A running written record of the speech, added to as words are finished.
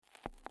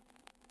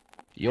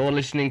You're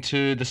listening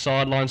to The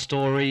Sideline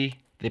Story,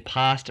 the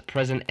past,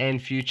 present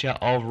and future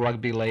of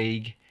rugby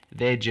league,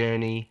 their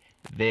journey,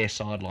 their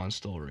sideline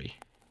story.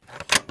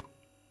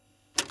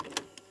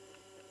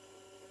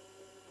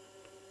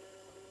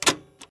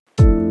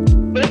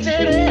 But it's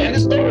head-on in the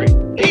story.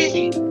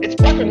 Easy. It's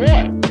black and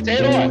white. It's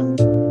head-on.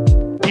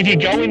 If you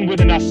go in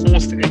with enough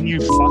force and you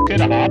fuck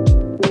it up,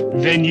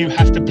 then you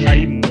have to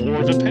pay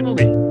more of a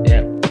penalty.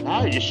 Yeah.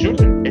 No, you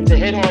shouldn't. It's a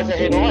head-high,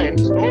 in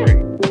the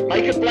story.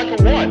 Make it black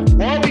and white.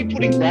 Why are we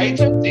putting grades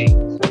on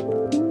things?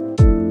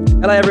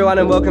 Hello, everyone,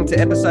 and welcome to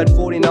episode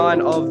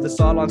 49 of the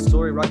Sideline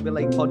Story Rugby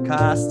League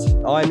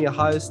podcast. I'm your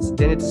host,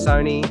 Dennis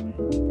Tassoni,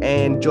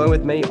 and join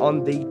with me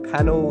on the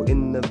panel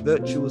in the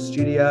virtual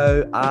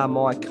studio are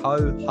my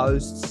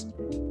co-hosts,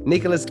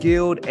 Nicholas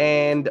Guild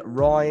and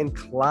Ryan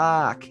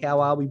Clark. How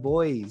are we,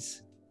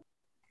 boys?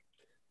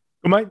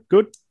 Good, mate.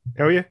 Good.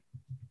 How are you?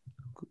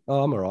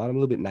 Oh, I'm all right. I'm a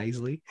little bit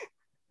nasally.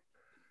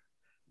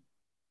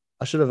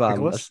 I should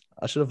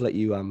have let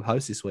you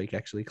host this week,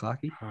 actually,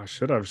 Clarky. I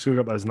should have. Should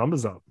have got those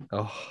numbers up.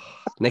 Oh,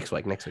 next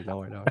week. No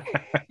worry.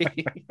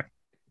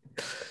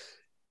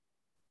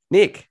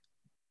 Nick.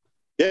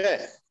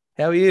 Yeah,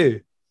 How are you?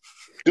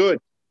 good.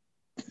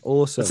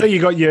 Awesome. So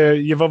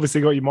you've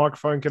obviously got your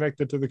microphone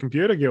connected to the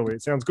computer, Gilby.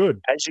 It sounds good.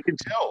 As you can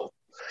tell.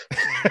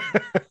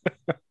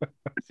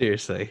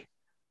 Seriously.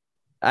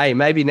 Hey,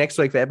 maybe next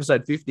week for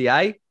episode 50,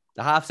 eh?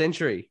 The half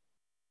century.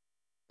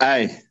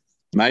 Hey,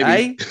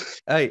 maybe.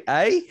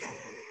 Hey.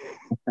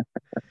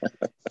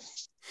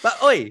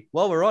 But, oi,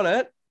 while we're on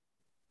it,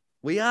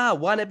 we are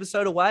one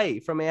episode away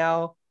from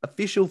our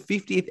official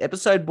 50th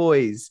episode,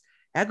 boys.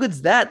 How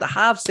good's that? The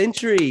half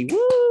century.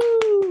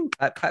 Woo!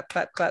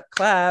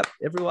 Clap,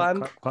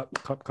 everyone. Clap.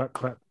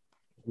 I'm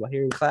not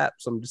hearing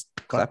claps. I'm just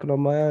clapping on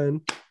my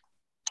own.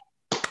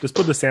 Just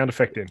put the sound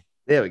effect in.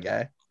 There we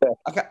go.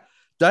 Okay.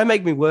 Don't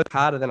make me work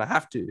harder than I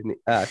have to,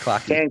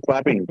 Clarky. Hand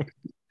clapping.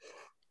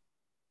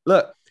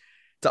 Look,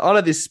 to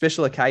honor this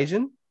special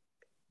occasion,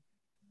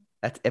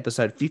 that's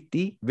episode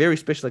 50, very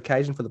special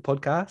occasion for the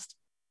podcast.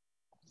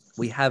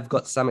 We have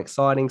got some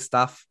exciting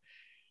stuff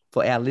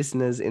for our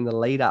listeners in the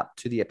lead up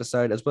to the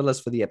episode, as well as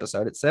for the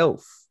episode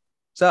itself.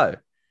 So,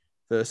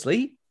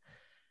 firstly,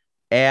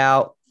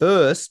 our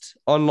first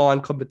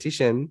online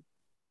competition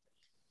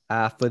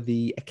for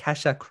the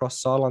Akasha Cross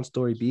Sideline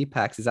Story beer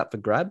packs is up for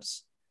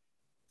grabs.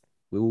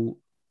 We'll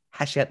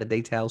hash out the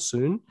details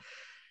soon.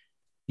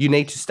 You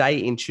need to stay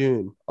in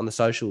tune on the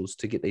socials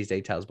to get these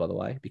details, by the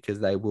way, because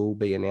they will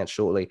be announced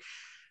shortly.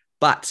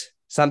 But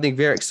something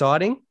very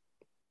exciting,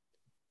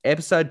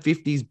 episode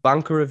 50's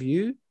bunker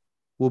review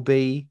will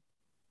be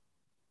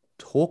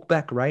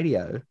talkback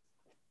radio,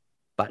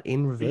 but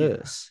in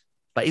reverse.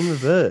 Now,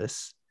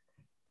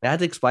 I had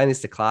to explain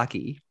this to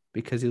Clarky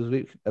because he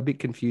was a bit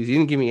confused. He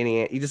didn't give me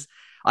any.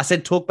 I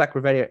said talkback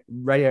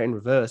radio in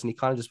reverse, and he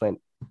kind of just went,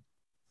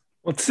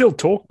 Well, it's still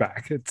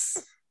talkback.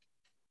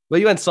 well,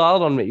 you went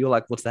silent on me. You were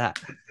like, what's that?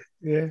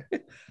 Yeah.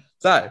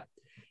 So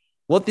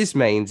what this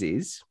means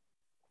is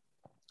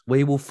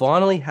we will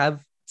finally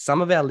have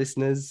some of our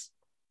listeners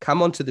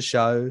come onto the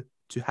show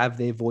to have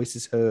their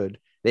voices heard,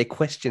 their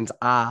questions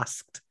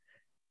asked,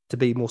 to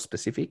be more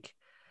specific.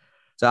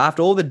 So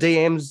after all the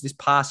DMs this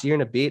past year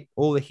and a bit,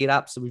 all the hit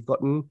ups that we've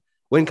gotten,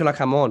 when can I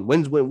come on?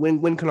 When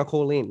can I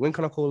call in? When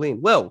can I call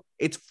in? Well,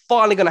 it's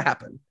finally going to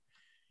happen.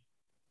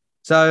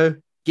 So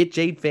get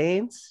G'd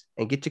fans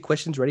and get your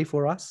questions ready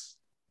for us.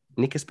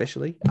 Nick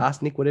especially.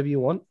 Ask Nick whatever you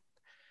want.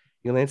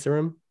 You'll answer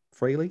them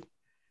freely.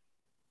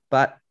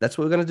 But that's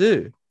what we're going to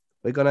do.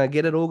 We're going to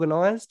get it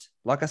organized.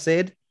 Like I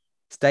said,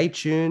 stay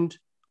tuned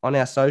on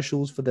our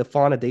socials for the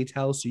finer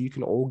details so you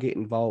can all get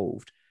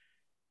involved.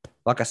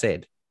 Like I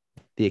said,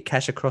 the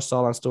Akasha Cross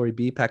Sideline Story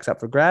beer packs up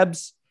for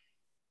grabs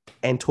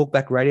and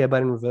talkback radio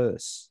but in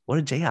reverse. What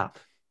a G up.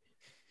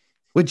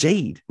 We're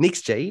G'd.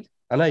 Nick's G'd.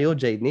 I know you're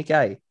G'd, Nick,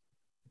 eh?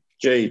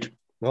 G'd.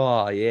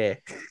 Oh, yeah.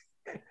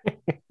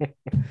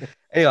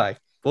 Anyway,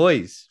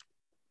 boys,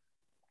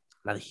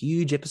 another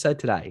huge episode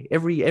today.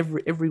 Every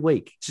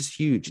week, it's just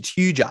huge. It's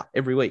huger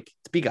every week.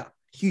 It's bigger,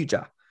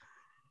 huger.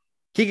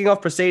 Kicking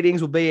off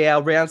proceedings will be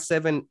our round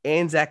 7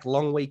 Anzac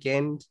long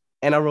weekend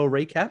NRL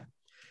recap.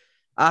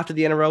 After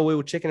the NRL, we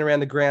will check in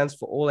around the grounds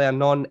for all our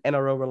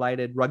non-NRL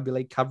related rugby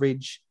league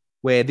coverage,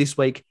 where this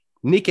week,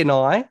 Nick and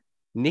I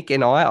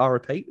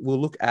repeat, will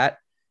look at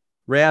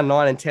round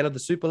 9 and 10 of the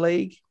Super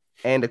League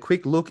and a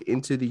quick look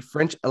into the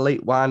French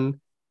Elite 1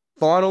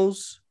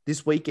 finals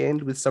this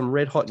weekend with some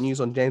red hot news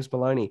on James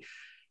Maloney.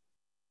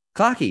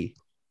 Clarky,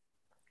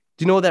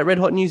 do you know what that red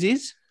hot news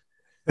is?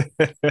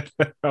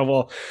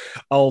 Well,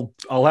 I'll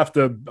have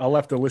to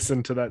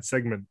listen to that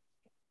segment.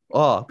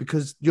 Oh,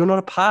 because you're not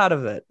a part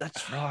of it.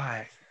 That's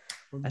right.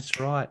 I'm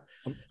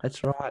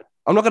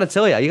not going to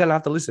tell you. You're going to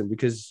have to listen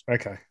because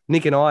Okay.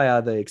 Nick and I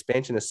are the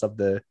expansionists of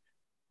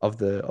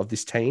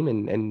this team,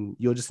 and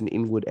you're just an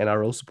inward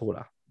NRL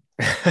supporter.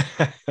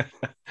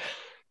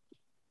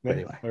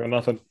 Anyway. I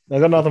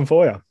got nothing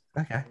for you.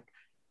 Okay.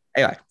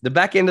 Anyway, the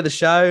back end of the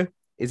show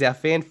is our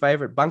fan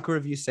favorite bunker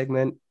review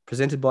segment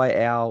presented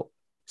by our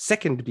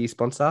second beer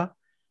sponsor,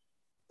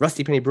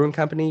 Rusty Penny Brewing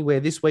Company, where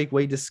this week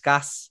we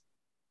discuss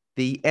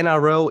the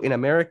NRL in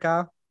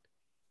America,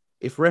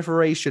 if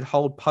referees should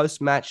hold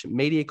post-match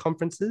media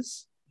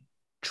conferences,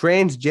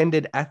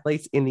 transgendered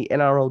athletes in the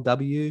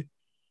NRLW,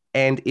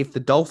 and if the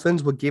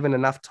Dolphins were given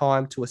enough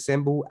time to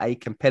assemble a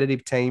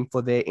competitive team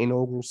for their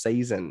inaugural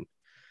season.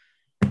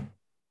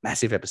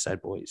 Massive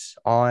episode, boys.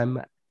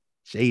 I'm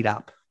G'd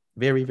up.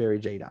 Very, very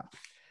G'd up.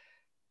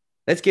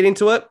 Let's get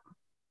into it.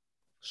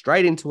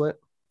 Straight into it.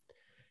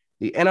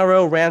 The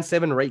NRL Round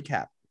 7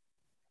 recap.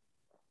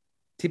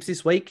 Tips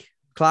this week.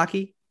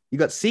 Clarkey, you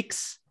got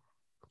 6.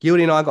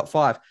 Gildy and I got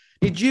 5.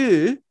 Did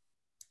you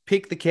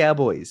pick the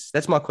Cowboys?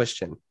 That's my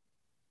question.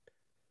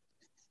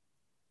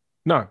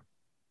 No.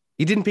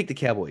 You didn't pick the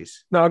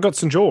Cowboys? No, I got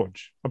St.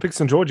 George. I picked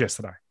St. George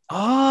yesterday.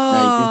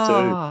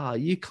 Oh,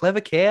 you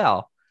clever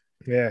cow.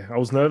 Yeah, I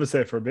was nervous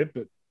there for a bit,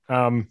 but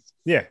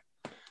yeah.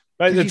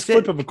 Mate, it's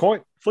flip of a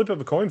coin for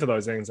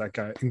those Anzac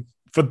game.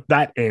 For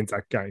that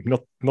Anzac game,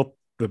 not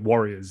the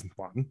Warriors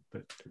one,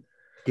 but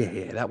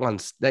yeah, that one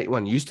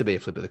used to be a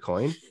flip of the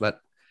coin, but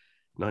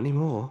not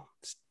anymore.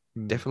 It's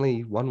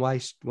definitely one way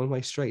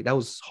street. That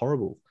was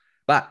horrible.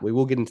 But we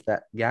will get into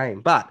that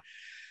game. But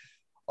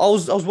I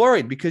was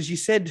worried because you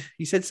said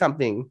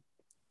something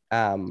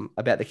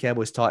about the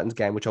Cowboys Titans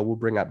game, which I will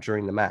bring up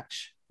during the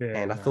match. Yeah,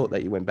 and I thought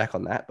that you went back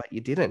on that, but you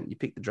didn't. You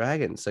picked the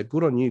Dragons. So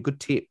good on you. Good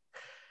tip.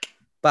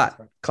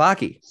 But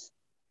Clarkey,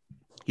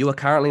 you are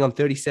currently on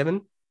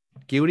 37.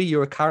 Gildy,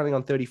 you are currently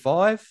on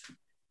 35.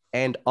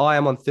 And I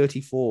am on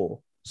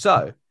 34.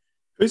 So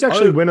who's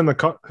actually winning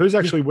who's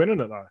actually winning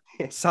it though?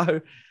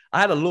 So I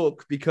had a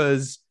look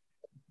because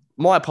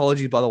my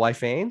apologies, by the way,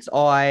 fans.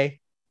 I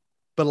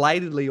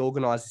belatedly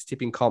organised this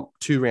tipping comp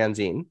 2 rounds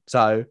in.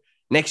 So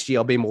next year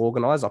I'll be more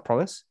organised, I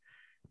promise.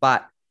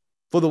 But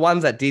for the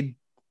ones that did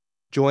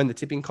join the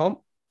tipping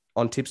comp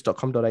on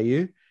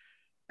tips.com.au,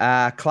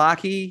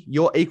 Clarkey,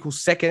 you're equal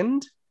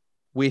second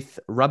with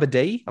Rubber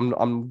D.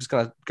 I'm just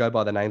going to go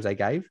by the names they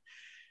gave.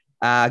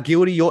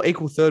 Gildy, you're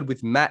equal third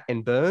with Matt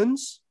and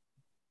Burns.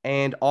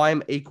 And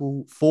I'm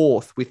equal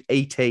fourth with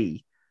ET.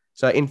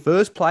 So in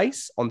first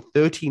place on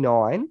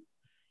 39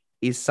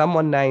 is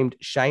someone named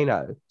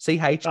Shano,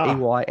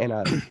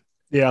 Cheyno.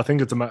 Yeah, I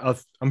think it's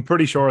I'm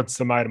pretty sure it's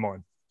a mate of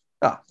mine.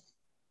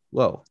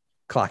 Well,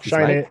 Clark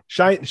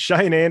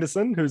Shane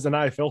Anderson, who's an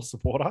AFL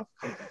supporter,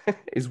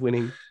 is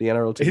winning the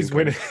NRL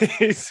tipping.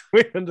 He's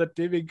winning the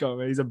tipping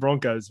comp. He's a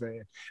Broncos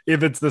fan.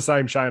 If it's the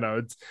same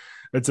Shano,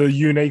 it's a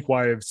unique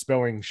way of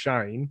spelling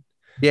Shane.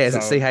 Yeah, is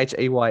it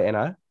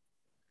Cheyno?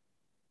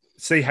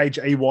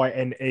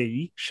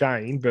 Cheyne,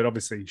 Shane, but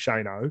obviously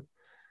Shano.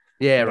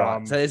 Yeah,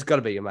 right. So it's got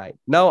to be your mate.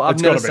 No,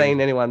 I've never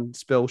seen anyone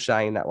spell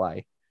Shane that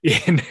way. Yeah,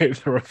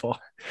 neither have I.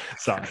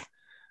 So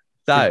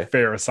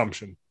fair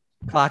assumption.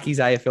 Clarkey's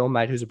AFL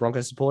mate, who's a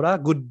Broncos supporter.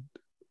 Good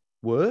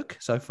work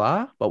so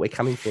far, but we're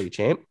coming for you,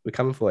 champ. We're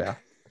coming for you.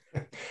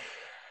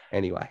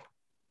 Anyway,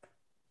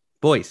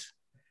 boys,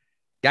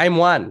 game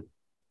 1.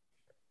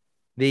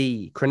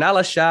 The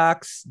Cronulla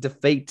Sharks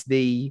defeat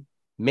the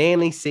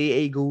Manly Sea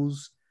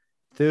Eagles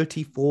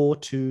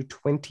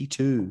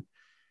 34-22.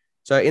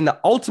 So in the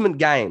ultimate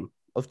game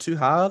of 2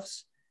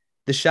 halves,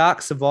 the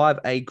Sharks survive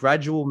a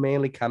gradual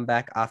Manly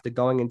comeback after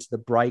going into the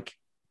break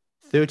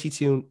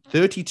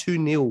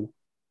 32-0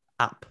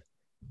 up.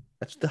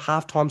 That's the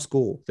halftime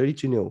score,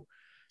 32-0.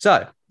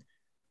 So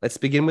let's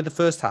begin with the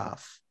first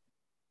half.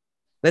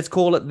 Let's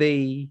call it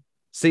the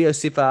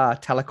Siosifa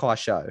Talakai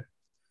show.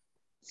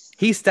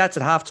 His stats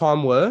at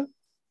halftime were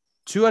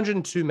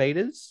 202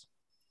 meters,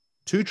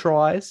 2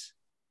 tries,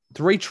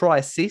 3 try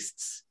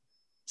assists,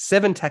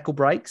 7 tackle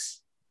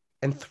breaks,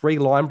 and 3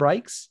 line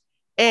breaks.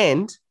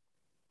 And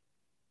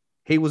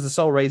he was the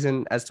sole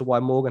reason as to why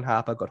Morgan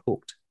Harper got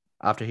hooked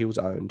after he was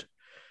owned.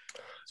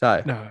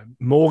 So no,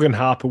 Morgan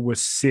Harper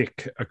was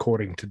sick,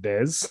 according to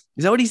Des. Is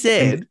that what he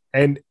said?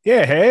 And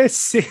yeah,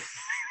 sick.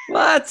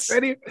 What?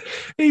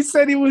 He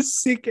said he was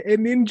sick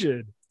and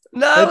injured.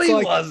 No, he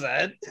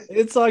wasn't.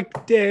 It's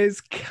like, Des,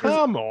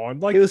 come on.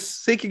 Like, he was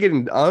sick of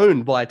getting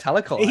owned by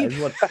Talakai.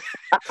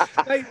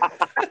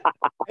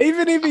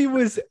 Even if he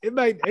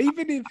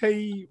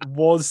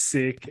was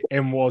sick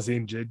and was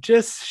injured,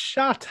 just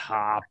shut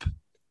up.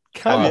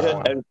 Come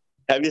on.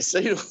 Have you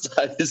seen all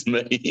those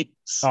memes?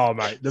 Oh,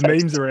 mate, the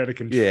memes are out of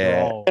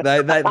control.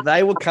 Yeah,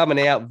 they were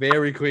coming out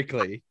very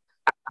quickly.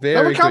 They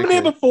were coming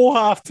out before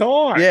half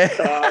time. Yeah.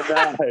 Oh,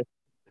 no.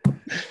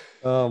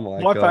 Oh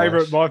my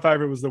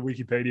favorite was the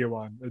Wikipedia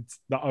one. It's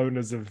the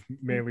owners of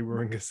Manly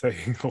Warringah Sea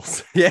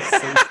Eagles. Yeah.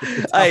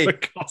 Hey,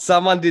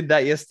 someone did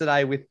that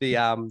yesterday with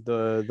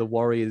the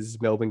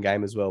Warriors Melbourne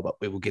game as well, but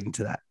we will get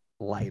into that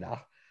later.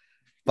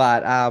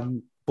 But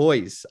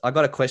boys, I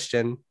got a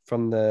question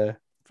from the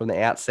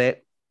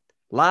outset.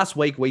 Last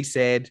week we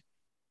said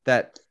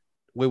that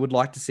we would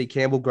like to see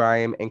Campbell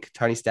Graham and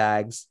Tony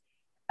Staggs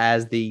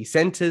as the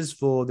centres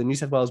for the New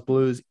South Wales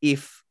Blues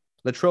if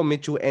Latrell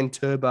Mitchell and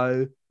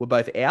Turbo were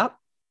both out.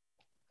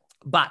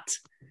 But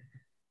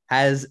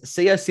has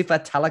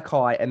Siosifa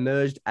Talakai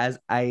emerged as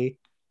a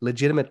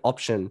legitimate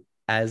option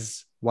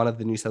as one of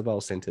the New South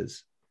Wales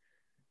centres?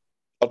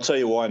 I'll tell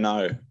you why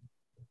no.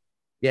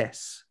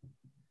 Yes.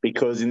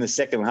 because in the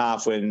second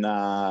half, when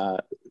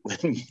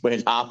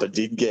Harper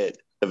did get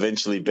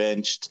eventually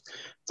benched,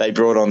 they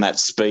brought on that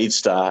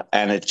speedster,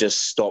 and it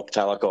just stopped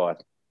Talakai.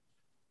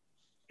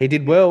 He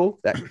did well.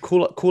 That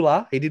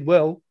Kula, he did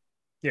well.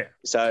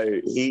 So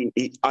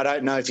he I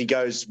don't know if he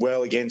goes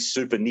well against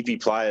super nippy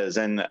players,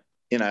 and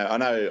I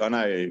know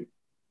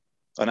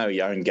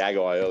he owned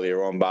Gagai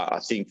earlier on, but I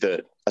think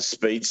that a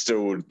speedster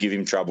would give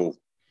him trouble.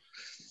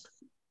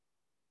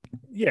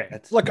 Yeah,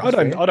 That's I fair.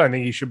 don't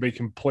think he should be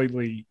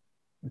completely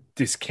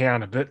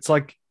discounted. But it's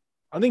like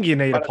I think you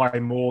need to play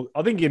more.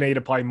 I think you need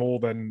to play more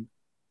than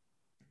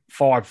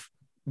 5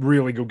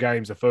 really good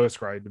games of first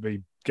grade to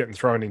be getting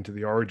thrown into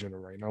the Origin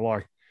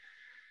arena.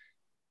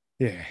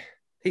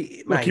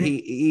 He Look,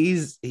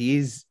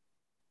 is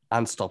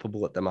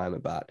unstoppable at the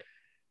moment, but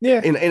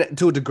yeah, in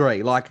to a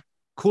degree. Like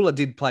Kula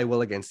did play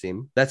well against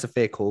him. That's a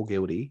fair call,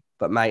 Guilty.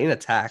 But mate, in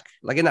attack,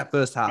 like in that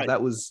first half,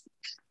 that was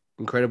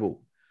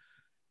incredible.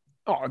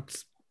 Oh,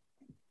 it's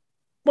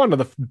one of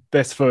the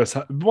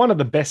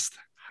best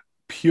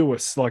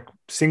purest like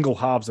single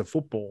halves of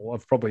football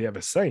I've probably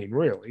ever seen.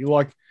 Really,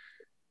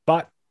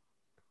 but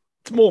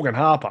it's Morgan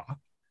Harper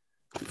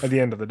at the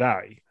end of the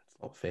day.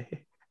 That's not fair.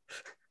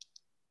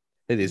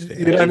 It is fair.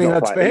 You don't think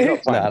that's fair?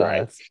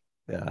 No,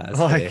 that's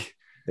fair.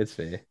 It's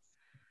fair.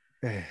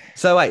 Yeah.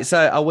 So wait,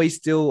 so are we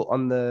still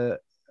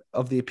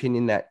of the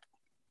opinion that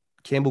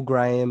Campbell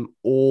Graham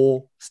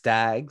or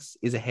Staggs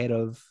is ahead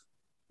of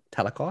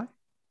Talakai?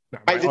 No,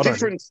 Hey, mate, the I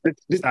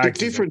don't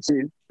difference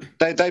is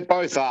they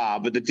both are,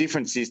 but the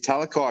difference is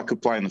Talakai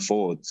could play in the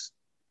forwards.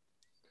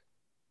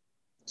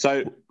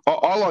 So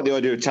I like the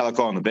idea of Talakai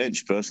on the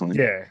bench personally.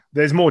 Yeah,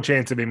 there's more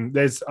chance of him.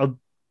 There's a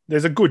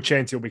good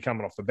chance he'll be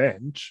coming off the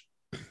bench.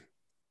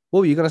 What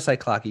were you going to say,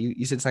 Clark?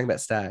 You said something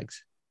about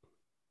Staggs.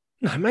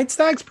 No, mate,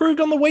 Staggs proved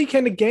on the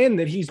weekend again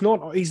that he's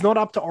not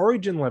up to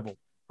Origin level.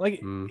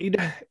 He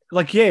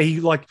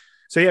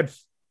had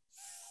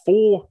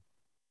 4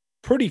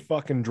 pretty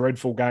fucking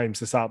dreadful games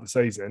to start the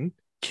season.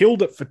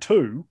 Killed it for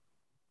 2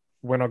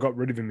 when I got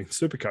rid of him in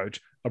Supercoach.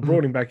 I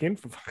brought him back in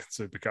for fucking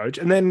Supercoach,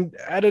 and then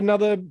had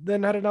another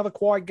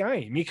quiet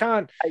game. You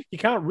can't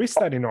risk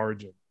that in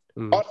Origin.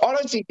 I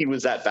don't think he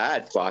was that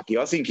bad, Clarky.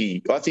 I think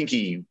he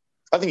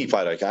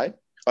played okay.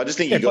 I just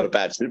think he got a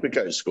bad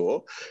Supercoach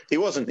score. He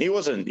wasn't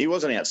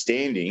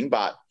outstanding,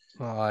 but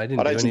I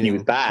don't think he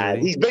was bad.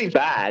 He's been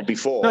bad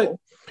before. No,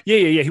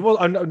 yeah. He was.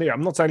 I'm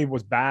not saying he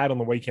was bad on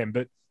the weekend,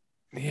 but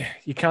yeah,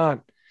 you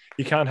can't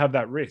have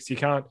that risk. You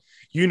can't.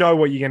 You know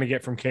what you're going to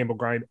get from Campbell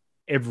Graham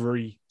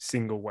every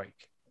single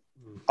week.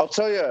 I'll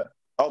tell you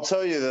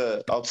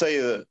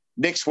the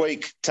next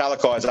week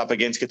Talakai's up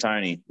against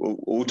Katoni.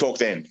 We'll talk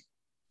then.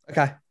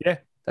 Okay. Yeah,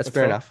 that's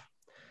fair enough.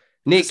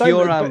 Nick, Same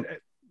you're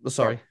with-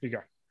 sorry. You go.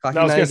 Clarky,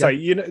 No, I was going to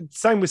you say,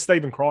 same with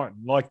Stephen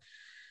Crichton.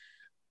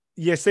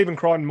 Stephen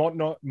Crichton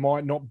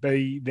might not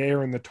be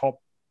there in the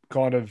top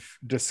kind of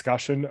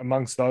discussion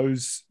amongst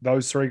those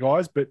 3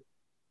 guys, but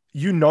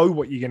you know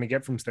what you're going to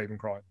get from Stephen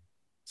Crichton,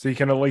 so you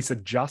can at least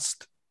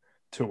adjust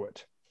to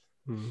it.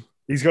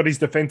 He's got his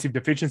defensive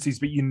deficiencies,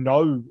 but you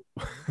know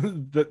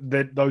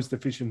that those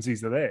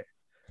deficiencies are there.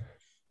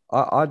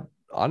 I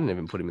didn't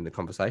even put him in the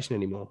conversation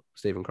anymore,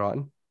 Stephen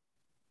Crichton.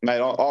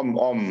 Mate,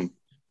 I'm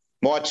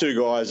my 2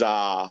 guys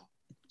are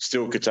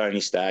still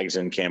Katoni, Staggs,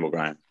 and Campbell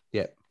Graham.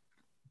 Yeah.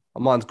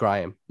 Mine's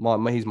Graham.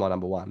 He's my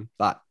number 1.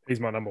 But he's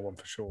my number 1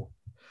 for sure.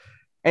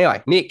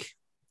 Anyway, Nick,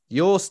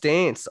 your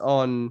stance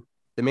on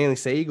the Manly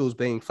Sea Eagles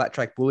being flat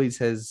track bullies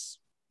has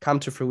come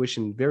to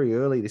fruition very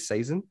early this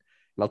season.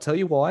 And I'll tell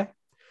you why.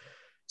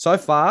 So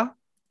far,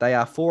 they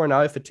are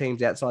 4-0 for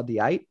teams outside the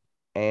 8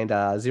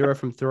 and 0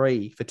 from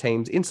 3 for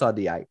teams inside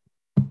the 8.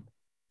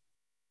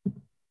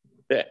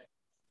 Yeah.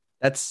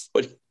 That's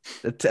we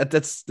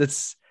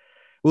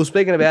were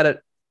speaking about it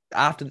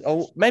after,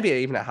 or maybe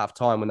even at half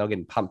time when they were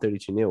getting pumped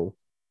 32-0.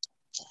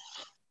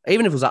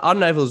 Even if it was, I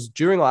don't know if it was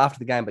during or after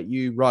the game, but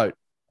you wrote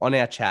on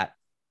our chat,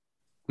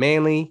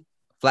 Manly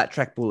flat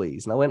track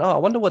bullies. And I went, I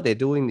wonder what they're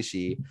doing this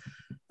year,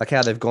 like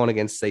how they've gone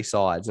against these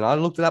sides. And I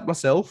looked it up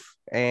myself,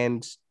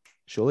 and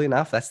surely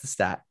enough, that's the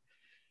stat.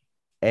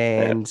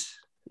 And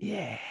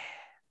yeah,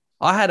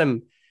 I had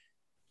them,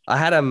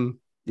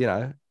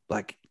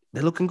 like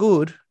they're looking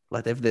good.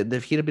 Like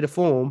they've hit a bit of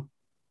form,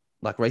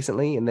 like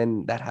recently, and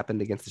then that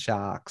happened against the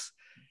Sharks.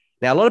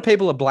 Now, a lot of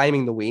people are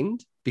blaming the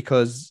wind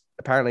because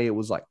apparently it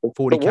was like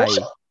 40K.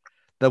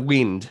 The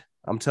wind,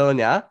 I'm telling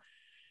you.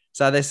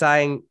 So they're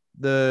saying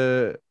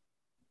the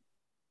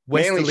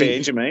Manly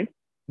fans, you mean?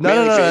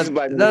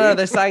 No.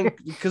 They're saying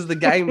because the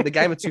game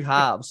are 2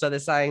 halves. So they're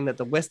saying that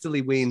the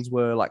westerly winds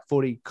were like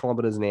 40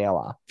 kilometers an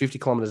hour, 50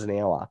 kilometers an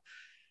hour.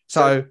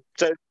 So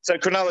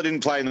Cronulla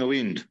didn't play in the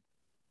wind.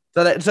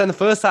 So in the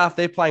first half,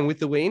 they're playing with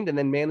the wind, and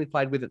then Manly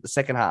played with it the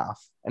second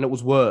half, and it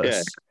was worse.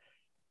 Yeah.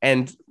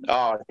 And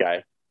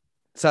okay.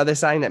 So they're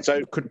saying that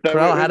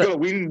Cronulla had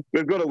we've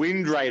got a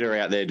wind raider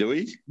out there, do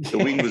we? The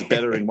wind was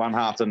better in one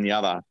half than the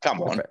other.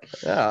 Come on.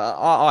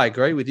 I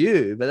agree with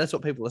you, but that's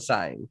what people are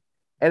saying.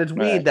 And it's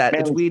weird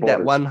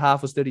that one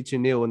half was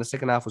 32-0 and the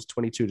second half was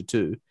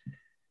 22-2.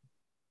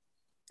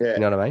 Yeah. You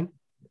know what I mean?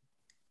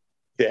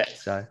 Yeah.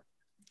 So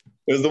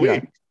it was the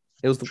wind.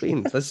 It was the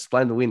wind. Let's just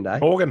blame the wind, eh?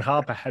 Morgan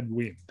Harper had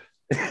wind.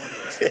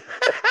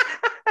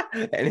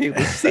 And he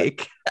was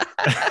sick.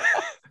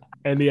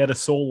 And he had a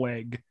sore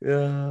leg.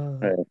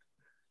 Anyway,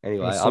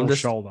 I'm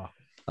just shoulder.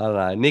 I don't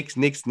know.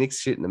 Nick's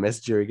shooting the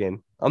messenger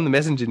again. I'm the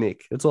messenger,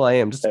 Nick. That's all I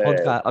am. Just a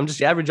podcast. I'm just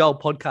the average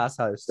old podcast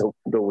host.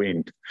 The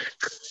wind.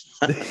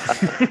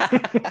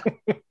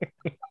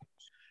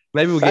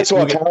 Maybe That's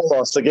why Carl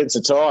lost against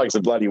the Tigers,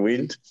 the bloody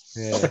wind.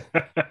 Yeah,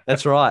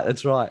 that's right.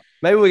 That's right.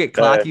 Maybe we'll get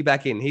Clarkey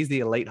back in. He's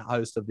the elite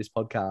host of this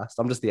podcast.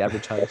 I'm just the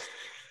average host.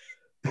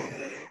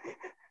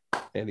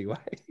 Anyway.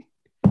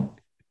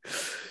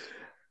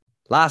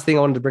 Last thing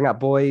I wanted to bring up,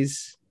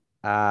 boys,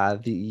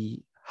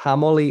 the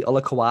Haumole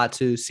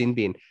Olakau'atu sin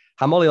bin.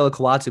 Haumole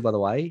Olakau'atu, by the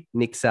way,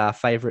 Nick's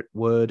favourite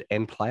word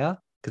and player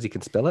because he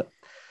can spell it.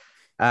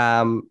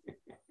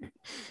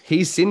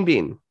 He's sin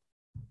bin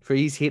for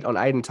his hit on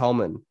Aiden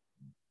Tolman.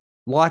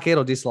 Like it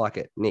or dislike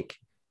it, Nick?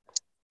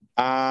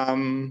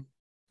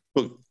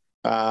 Look,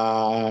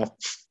 I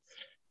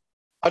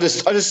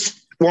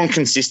just want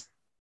consistency.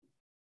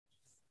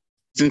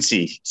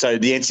 So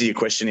the answer to your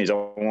question is I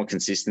want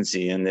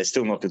consistency, and they're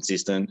still not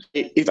consistent.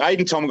 If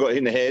Aiden Tolman got hit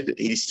in the head,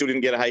 he still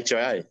didn't get a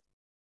HIA.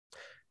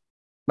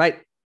 Mate,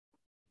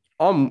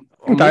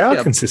 they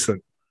are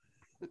consistent.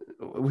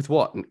 With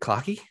what,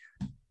 Clarkey?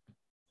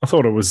 I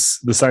thought it was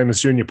the same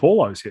as Junior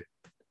Paulo's hit.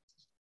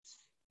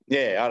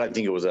 Yeah, I don't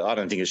think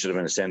it should have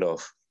been a send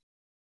off.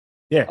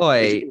 Yeah.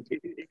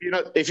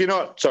 If you're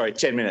not, sorry,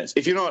 10 minutes.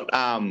 If you're not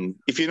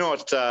Daniel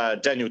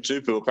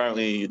Tupou,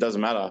 apparently it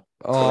doesn't matter.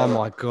 Oh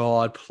my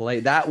God,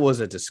 please. That was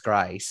a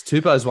disgrace.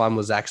 Tupou's one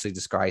was actually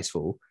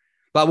disgraceful.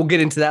 But we'll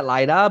get into that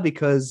later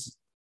because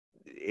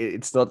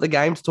it's not the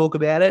game to talk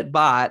about it.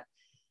 But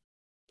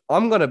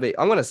I'm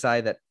gonna say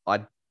that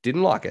I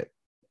didn't like it.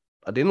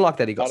 I didn't like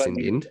that he got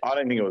sin-binned. I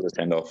don't think it was a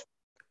send off.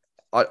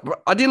 I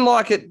didn't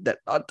like it that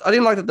I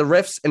didn't like that the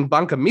refs and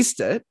Bunker missed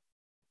it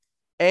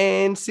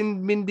and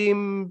sin-binned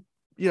him,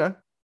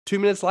 2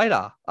 minutes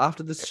later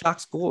after the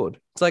Sharks scored.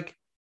 It's like,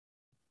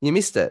 you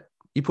missed it.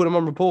 You put him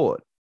on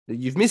report.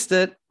 You've missed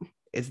it.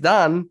 It's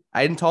done.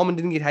 Aiden Tolman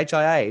didn't get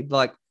HIA.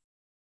 Like,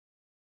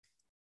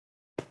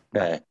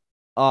 yeah.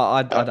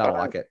 I don't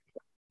like it.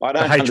 I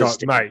don't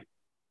understand.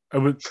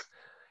 Mate,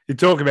 you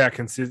talk about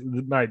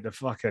consistent, mate, the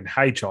fucking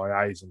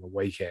HIAs on the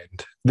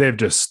weekend. They've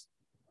just...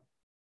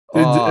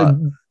 is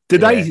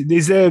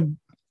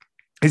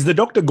the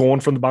doctor gone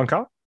from the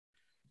bunker?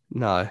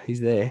 No, he's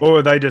there.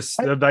 Or they just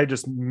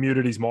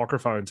muted his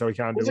microphone so he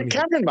can't do anything. Was it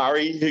Cameron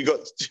Murray who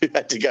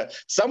had to go?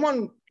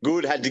 Someone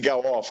good had to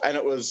go off, and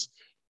it was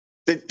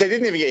they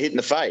didn't even get hit in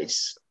the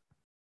face.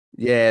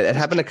 Yeah, it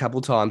happened a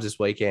couple times this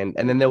weekend,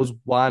 and then there was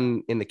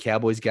one in the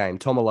Cowboys game.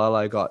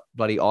 Tomalolo got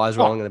bloody eyes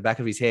rolling in the back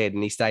of his head,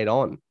 and he stayed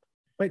on.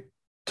 Wait,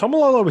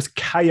 Tomalolo was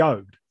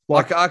KO'd.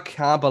 Like I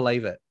can't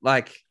believe it.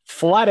 Like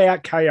flat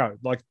out KO'd.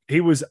 Like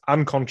he was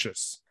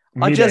unconscious.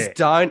 I just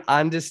don't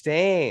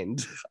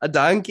understand. I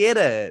don't get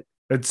it.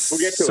 We'll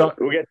get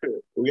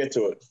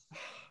to it.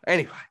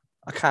 Anyway,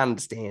 I can't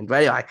understand.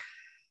 But anyway,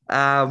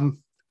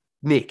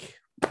 Nick,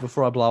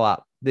 before I blow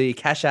up, the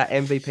Cash Out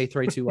MVP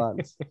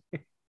 3-2-1.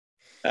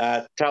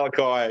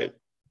 Talakai,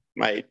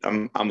 mate,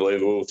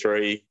 unbelievable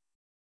 3.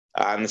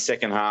 In the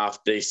second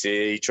half,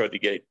 DC tried to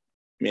get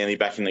Manly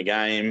back in the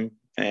game,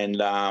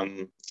 and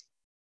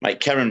mate,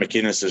 Cameron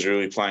McInnes is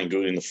really playing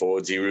good in the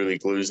forwards. He really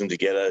glues them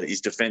together. His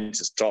defence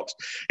is tops,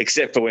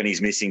 except for when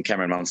he's missing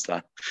Cameron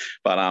Munster.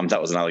 But that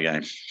was another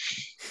game.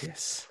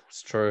 Yes,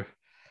 it's true.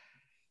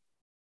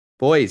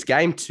 Boys,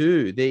 game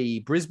 2. The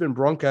Brisbane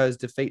Broncos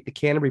defeat the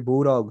Canterbury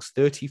Bulldogs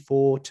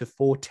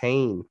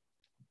 34-14.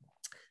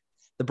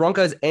 The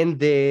Broncos end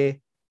their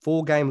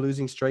 4-game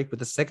losing streak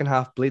with a second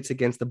half blitz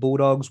against the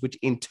Bulldogs, which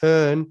in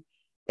turn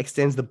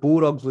extends the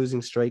Bulldogs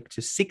losing streak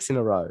to 6 in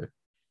a row.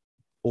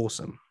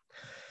 Awesome.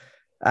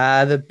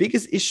 The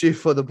biggest issue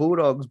for the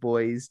Bulldogs,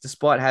 boys,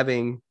 despite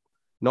having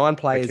 9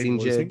 players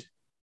injured,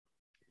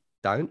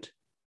 don't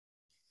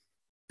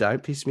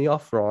piss me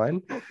off,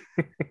 Ryan.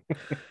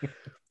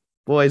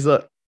 Boys,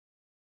 look,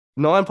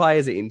 9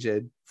 players are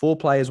injured. 4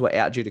 players were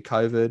out due to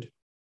COVID.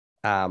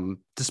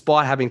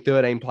 Despite having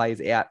 13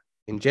 players out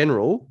in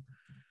general,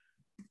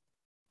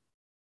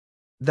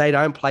 they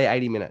don't play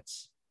 80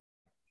 minutes.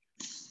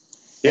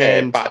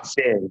 Yeah, but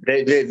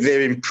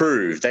they're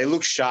improved. They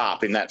look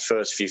sharp in that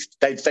first 50.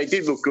 They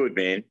did look good,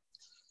 man.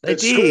 They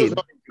did.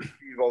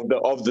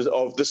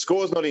 The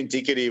score's not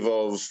indicative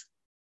of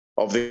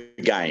the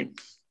game.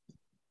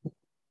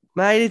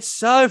 Mate, it's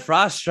so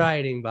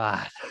frustrating,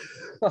 but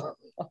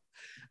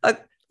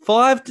like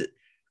 5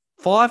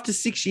 to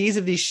 6 years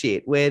of this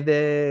shit where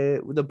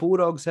the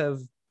Bulldogs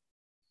have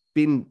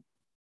been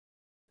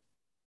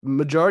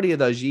majority of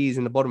those years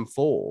in the bottom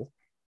 4.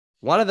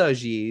 One of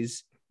those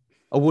years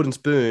a wooden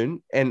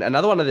spoon, and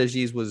another one of those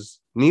years was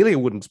nearly a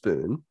wooden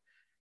spoon.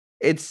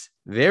 It's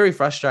very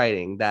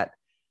frustrating that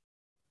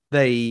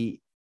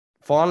they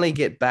finally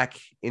get back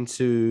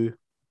into,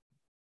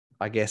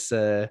 I guess,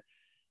 a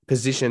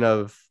position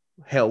of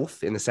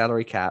health in the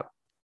salary cap,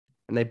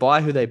 and they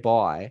buy who they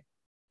buy,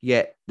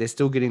 yet they're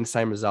still getting the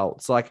same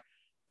results. Like,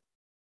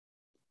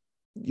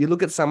 you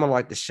look at someone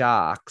like the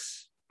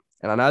Sharks,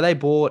 and I know they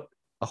bought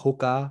a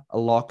hooker, a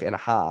lock, and a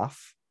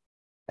half,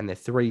 and they're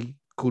 3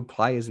 good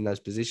players in those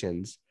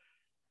positions,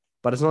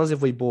 but it's not as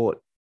if we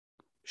bought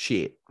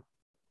shit.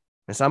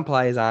 And some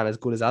players aren't as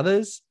good as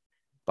others,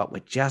 but we're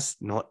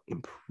just not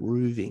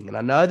improving. And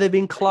I know they've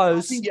been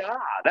close. I think you are.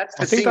 That's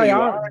the I think thing. they You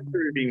are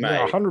improving, mate.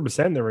 Yeah,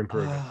 100% they're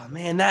improving. Oh,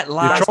 man, that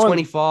last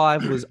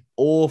 25 was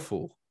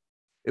awful.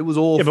 It was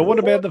awful. Yeah, but what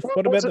about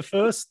the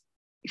first?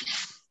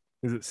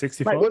 Is it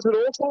 65? Mate, was it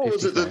awful, or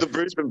was it 55. that the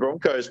Brisbane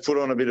Broncos put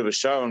on a bit of a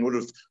show and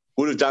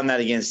would have done that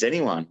against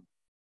anyone?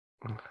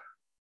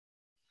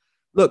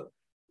 Look,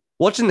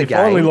 watching the You're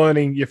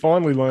game.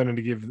 finally learning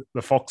to give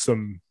the Fox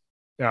some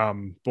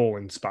ball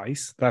in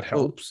space. That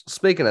helps. Well,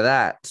 speaking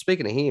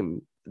of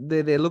him,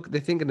 they're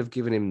thinking of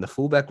giving him the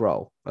fullback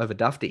role over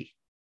Dufty.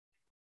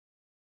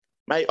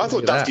 Mate, I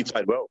thought Dufty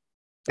played well.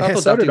 I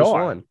thought Dufty was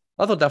fine.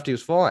 I thought Dufty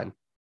was fine.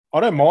 I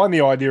don't mind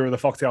the idea of the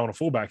Fox on a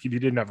fullback if you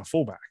didn't have a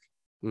fullback.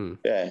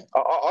 Yeah,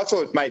 I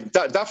thought, mate,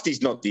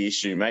 Dufty's not the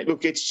issue, mate.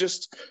 Look,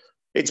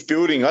 it's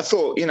building. I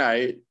thought,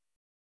 mate,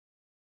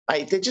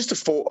 they're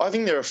just I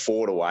think they're a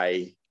forward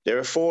away. They're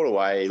a forward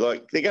away.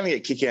 Like, they're going to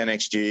get Kick out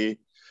next year.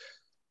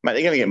 Mate,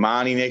 they're going to get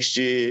Marnie next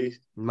year.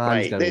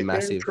 Marnie's going to be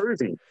massive.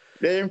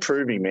 They're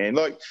improving, man.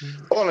 Like,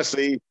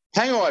 honestly,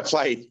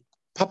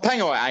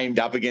 Pangai aimed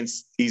up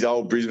against his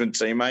old Brisbane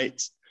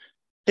teammates.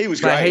 He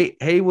was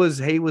great. He was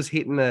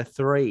hitting a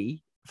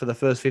 3 for the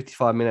first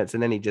 55 minutes,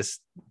 and then he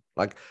just,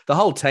 like, the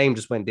whole team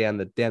just went down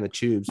the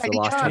tubes for the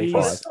last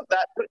 25.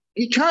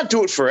 He can't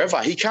do it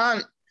forever. He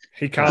can't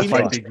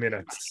play big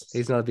minutes.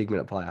 He's not a big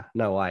minute player.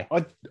 No way.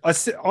 I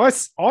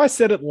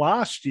said it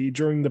last year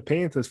during the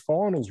Panthers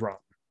finals run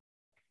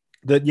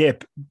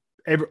that,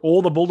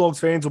 all the Bulldogs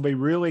fans will be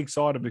really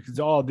excited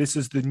because, this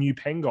is the new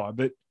Pangai,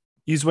 but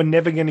you were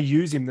never going to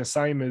use him the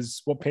same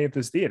as what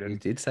Panthers did. And you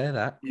did say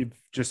that. You've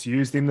just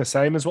used him the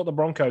same as what the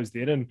Broncos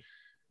did. And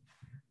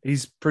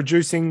he's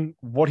producing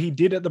what he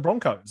did at the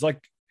Broncos.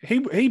 Like,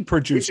 he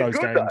produced those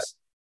games.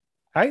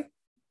 Though. Hey?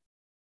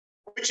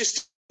 Which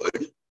is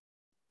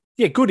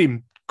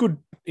good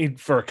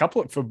for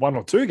 1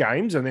 or 2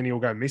 games, and then he'll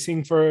go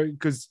missing for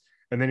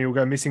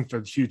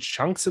huge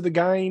chunks of the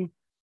game.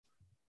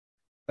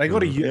 They got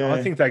to.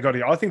 I think they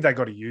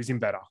got to use him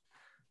better,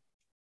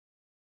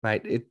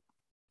 mate.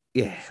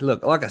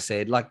 Look, like I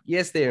said, like,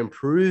 yes, they're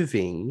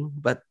improving,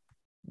 but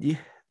there's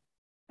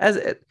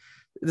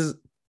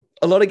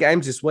a lot of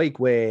games this week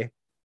where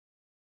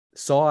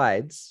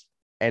sides,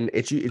 and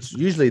it's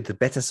usually the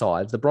better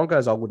sides. The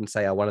Broncos, I wouldn't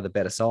say, are one of the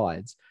better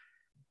sides.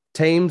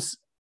 Teams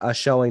are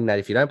showing that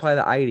if you don't play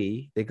the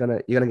 80, you're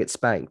gonna get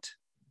spanked.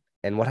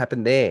 And what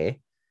happened there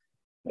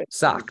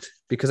sucked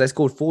because they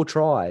scored 4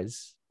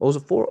 tries. Or was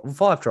it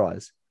 5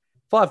 tries?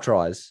 5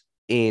 tries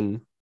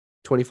in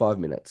 25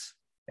 minutes.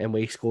 And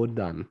we scored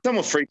none. Some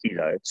were freaky,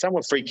 though. Some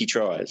were freaky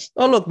tries.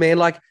 Oh, look, man,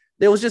 like,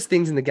 there was just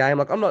things in the game.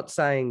 Like, I'm not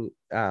saying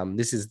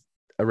this is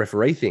a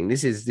referee thing.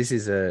 This is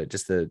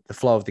just the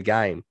flow of the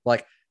game.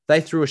 Like, they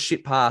threw a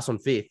shit pass on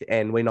 5th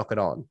and we knock it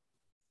on.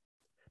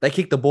 They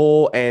kick the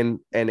ball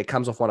and it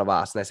comes off one of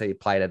us and they say you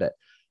played at it,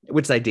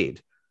 which they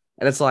did.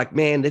 And it's like,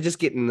 man, they're just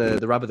getting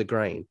the rub of the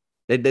green.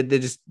 They're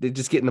just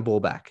getting the ball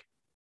back.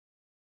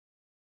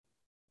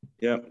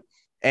 Yeah.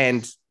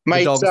 And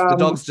the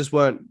dogs just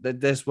weren't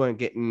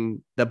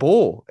getting the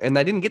ball, and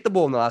they didn't get the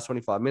ball in the last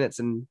 25 minutes,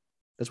 and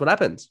that's what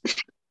happens.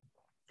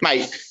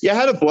 Mate, you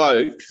had a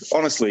bloke,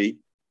 honestly.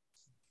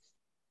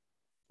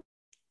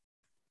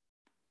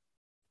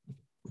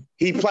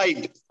 He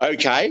played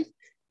okay.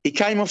 He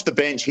came off the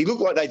bench. He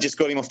looked like they just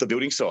got him off the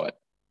building site.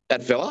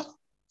 That fella.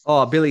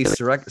 Oh, Billy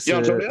Sarekis.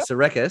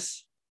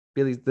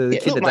 Billy, the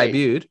kid that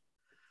debuted.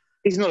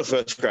 He's not a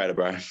first grader,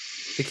 bro.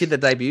 The kid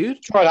that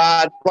debuted? Tried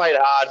hard, played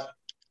hard.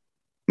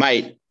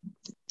 Mate,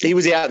 he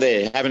was out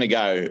there having a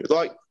go.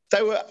 Like,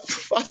 I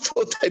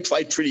thought they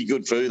played pretty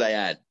good for who they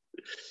had.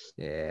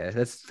 Yeah,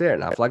 that's fair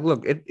enough. Like,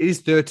 look, it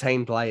is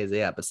 13 players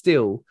out, but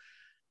still,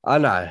 I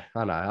know.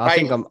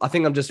 I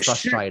think I'm just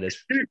frustrated.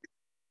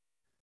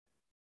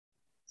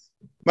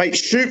 Mate,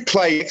 Shoot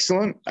played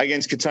excellent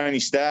against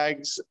Katoni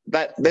Staggs.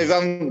 That they've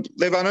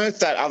unearthed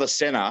that other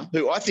centre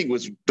who I think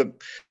was the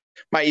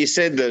mate. You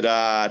said that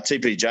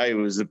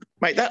TPJ was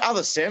that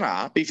other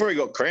centre before he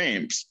got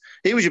cramps.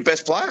 He was your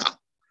best player.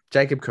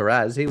 Jacob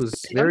Carraz, he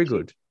was very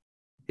good.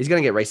 He's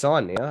going to get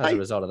re-signed now as a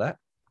result of that.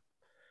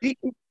 He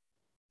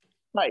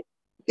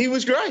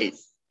was great.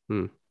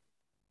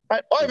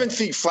 I even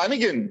think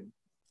Flanagan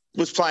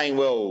was playing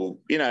well,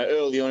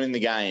 early on in the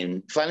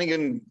game.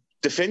 Flanagan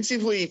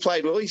defensively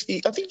played well. I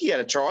think he had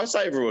a try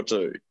saver or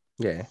 2.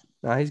 Yeah,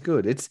 no, he's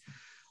good.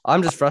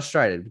 I'm just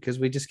frustrated because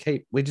we just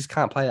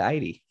can't play the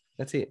 80.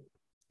 That's it.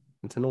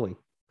 It's annoying.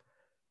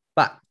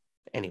 But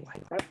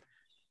anyway.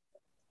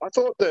 I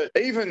thought that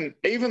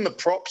even the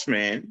props,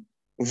 man,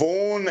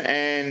 Vaughan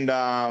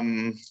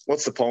and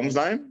what's the Pom's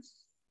name?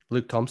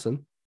 Luke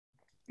Thompson.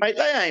 Mate,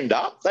 they aimed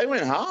up. They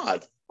went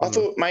hard. I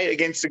thought, mate,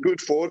 against a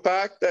good forward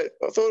pack, I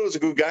thought it was a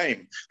good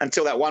game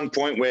until that one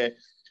point where,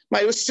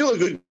 mate, it was still a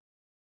good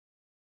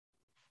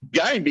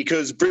game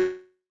because Brisbane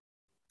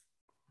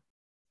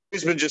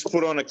just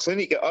put on a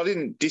clinic. I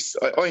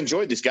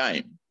enjoyed this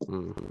game.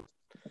 Mm-hmm.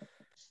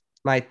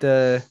 Mate,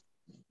 for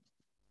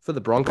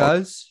the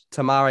Broncos,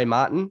 Tamari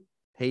Martin,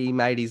 he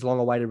made his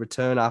long-awaited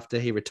return after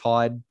he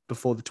retired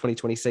before the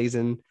 2020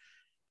 season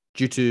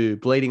due to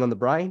bleeding on the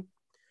brain.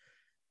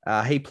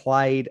 He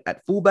played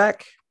at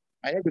fullback.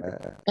 How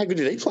good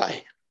did he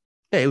play?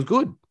 Yeah, he was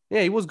good.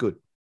 Yeah, he was good.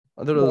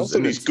 I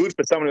thought he's good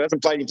for someone who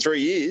hasn't played in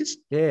 3 years.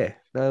 Yeah,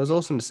 no, it was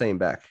awesome to see him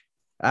back.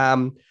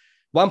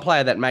 One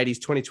player that made his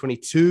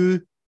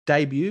 2022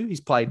 debut, he's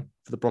played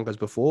for the Broncos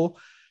before,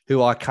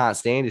 who I can't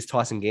stand, is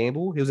Tyson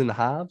Gamble. He was in the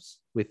halves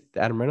with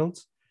Adam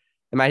Reynolds.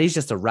 And, mate, he's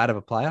just a rat of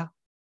a player.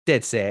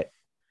 Dead set.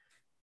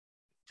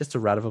 Just a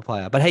rat of a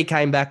player. But he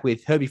came back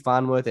with Herbie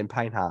Farnworth and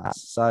Payne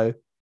Haas. So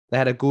they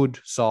had a good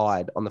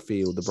side on the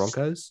field, the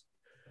Broncos.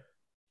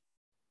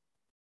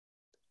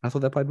 I thought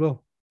they played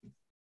well.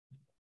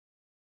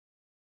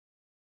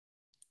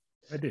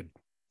 They did.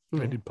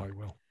 They did play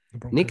well.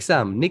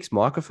 Nick's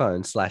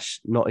microphone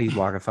 / not his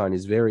microphone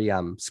is very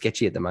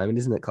sketchy at the moment,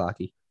 isn't it,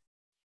 Clarky?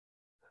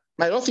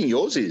 Mate, I think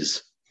yours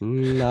is.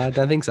 No, I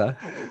don't think so.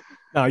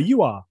 No,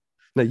 you are.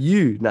 No,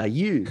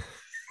 you.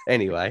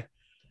 Anyway,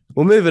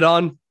 we'll move it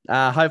on.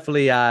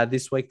 Hopefully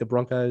this week the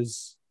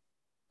Broncos,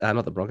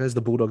 not the Broncos,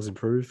 the Bulldogs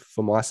improve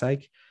for my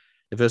sake.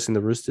 They're versing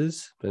the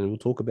Roosters, but we'll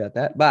talk about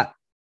that. But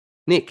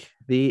Nick,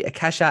 the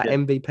Akasha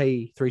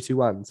MVP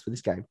 3-2-1s for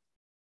this game.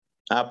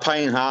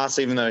 Payne Haas,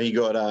 even though he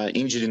got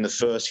injured in the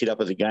first hit up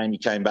of the game, he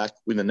came back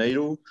with a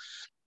needle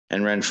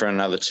and ran for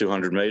another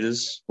 200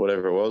 metres,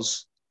 whatever it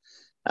was.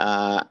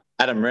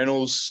 Adam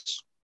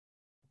Reynolds,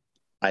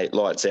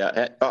 lights out.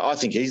 I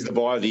think he's the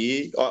buy of the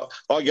year.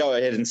 I go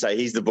ahead and say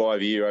he's the buy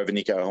of the year over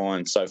Nicho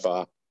Hynes so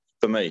far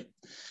for me.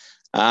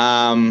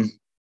 And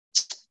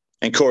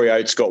Corey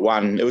Oates got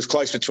one. It was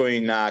close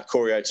between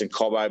Corey Oates and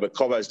Cobbo, but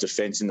Cobbo's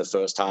defence in the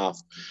first half,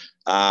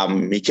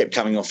 he kept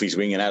coming off his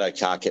wing and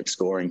Addo-Carr kept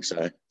scoring.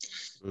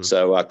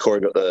 So Corey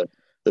got the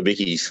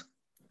bickies.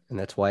 And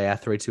that's why our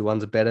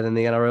 3-2-1s are better than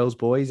the NRL's,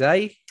 boys,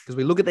 eh? Because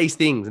we look at these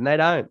things and they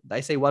don't.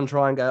 They see one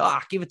try and go,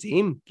 give it to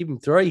him. Give him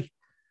 3.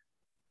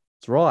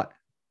 That's right.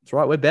 That's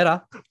right. We're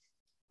better. Am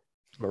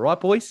I right,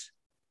 boys?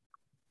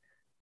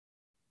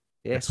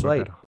 Yeah, yes,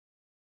 sweet.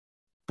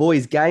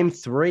 Boys, game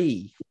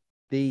 3.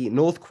 The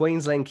North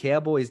Queensland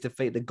Cowboys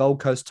defeat the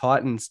Gold Coast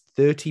Titans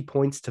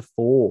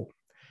 30-4.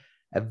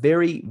 A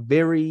very,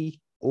 very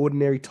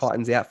ordinary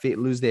Titans outfit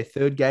lose their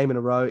 3rd game in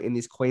a row in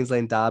this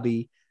Queensland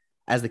derby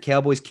as the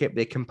Cowboys kept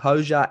their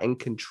composure and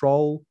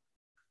control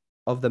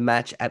of the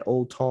match at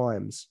all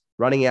times,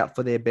 running out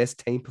for their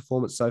best team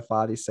performance so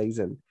far this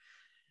season.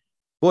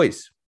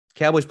 Boys,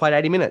 Cowboys played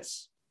 80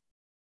 minutes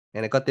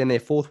and it got them their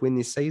 4th win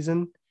this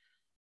season.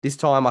 This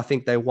time, I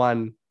think they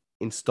won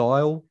in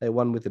style. They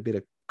won with a bit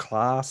of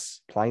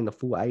class, playing the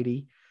full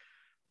 80.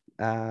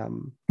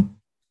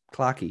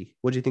 Clarky,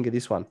 what do you think of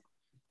this one?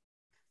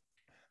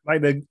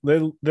 Mate,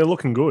 they're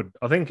looking good.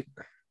 I think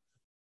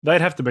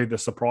they'd have to be the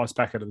surprise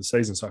packet of the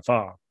season so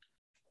far.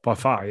 By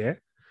far, yeah?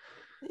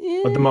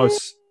 But the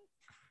most...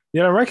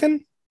 You don't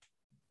reckon?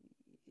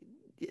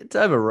 It's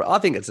I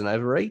think it's an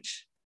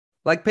overreach.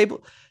 Like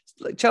people...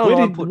 Like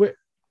Channel 9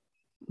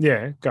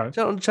 yeah, go.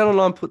 Channel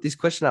 9 put this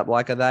question up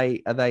like, are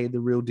they the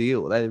real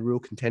deal? Are they the real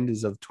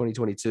contenders of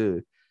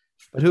 2022?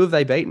 But who have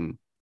they beaten?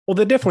 Well,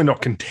 they're definitely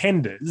not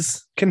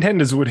contenders.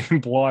 Contenders would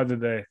imply that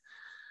they're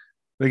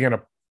going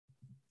to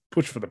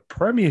push for the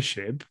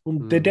premiership.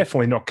 Well, they're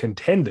definitely not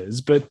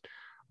contenders, but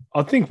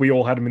I think we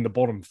all had them in the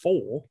bottom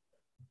 4.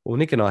 Well,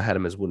 Nick and I had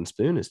them as wooden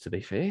spooners, to be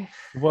fair.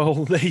 Well,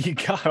 there you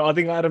go. I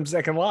think I had them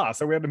second last,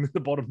 so we had them in the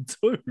bottom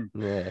 2.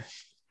 Yeah.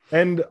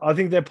 And I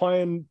think they're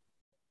playing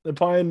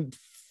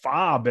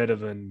far better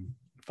than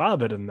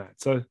that.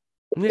 So,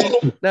 yeah.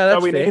 No,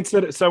 that's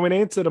fair. So in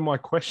answer to my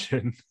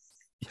question,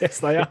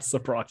 yes, they are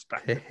surprise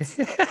packets.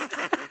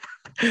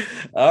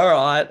 All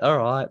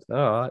right.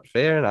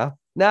 Fair enough.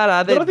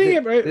 No, they're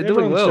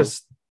doing well.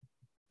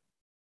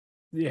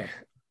 Yeah,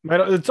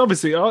 mate. It's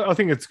obviously. I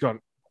think it's got.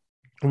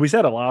 We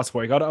said it last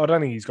week. I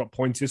don't think he's got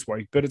points this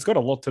week, but it's got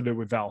a lot to do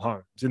with Val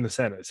Holmes in the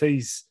centres.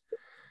 He's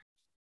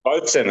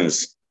both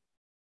centres.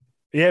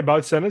 Yeah,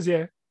 both centres.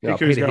 Yeah,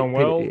 Hiku's going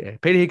well.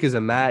 Peter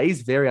Hiku's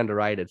he's very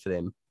underrated for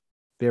them.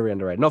 Very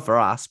underrated. Not for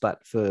us,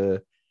 but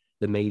for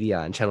the media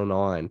and Channel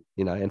 9,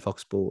 and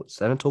Fox Sports.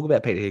 They don't talk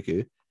about Peter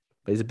Hiku,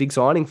 but he's a big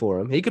signing for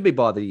him. He could be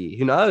by the year.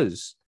 Who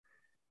knows?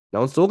 No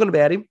one's talking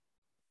about him,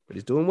 but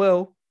he's doing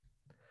well.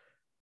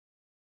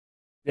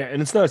 Yeah,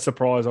 and it's no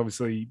surprise,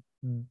 obviously,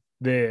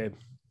 their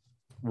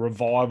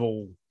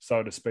revival,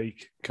 so to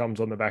speak, comes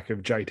on the back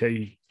of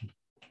JT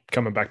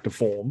coming back to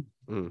form.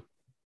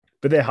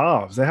 But they're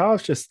halves. Their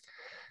halves just,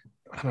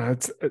 I don't know,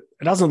 it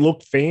doesn't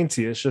look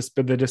fancy. It's just,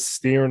 but they're just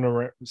steering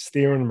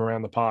them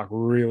around the park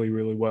really,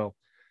 really well.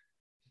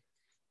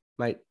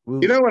 Mate,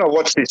 when I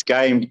watched this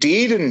game,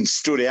 Dearden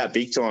stood out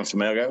big time for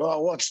me. I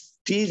go, watch,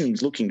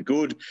 Dearden's looking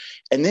good.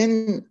 And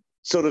then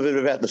sort of at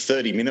about the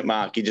 30-minute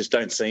mark, you just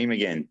don't see him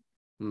again.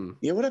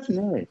 Yeah, what happened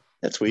there?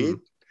 That's weird.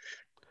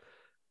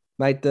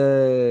 Mate,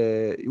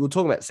 we're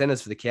talking about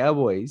centers for the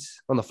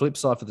Cowboys. On the flip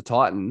side for the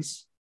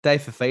Titans,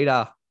 Dave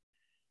Fafita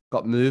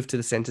got moved to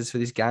the centers for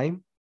this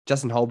game.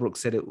 Justin Holbrook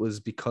said it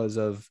was because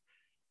of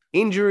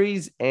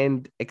injuries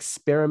and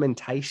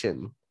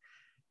experimentation.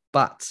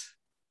 But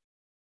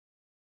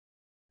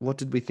what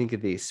did we think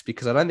of this?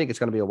 Because I don't think it's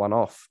going to be a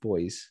one-off,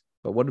 boys.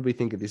 But what did we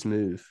think of this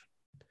move?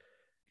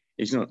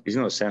 He's not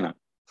a center.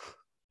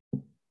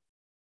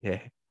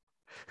 Yeah.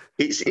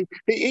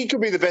 He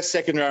could be the best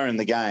second rower in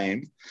the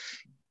game.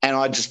 And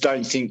I just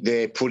don't think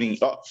they're putting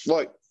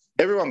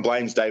everyone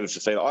blames David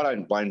Fafita. I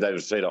don't blame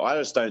David Fafita. I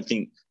just don't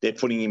think they're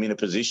putting him in a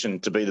position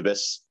to be the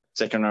best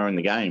second rower in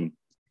the game.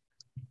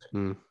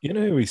 You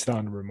know who he's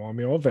starting to remind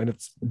me of, and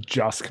it's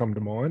just come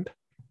to mind.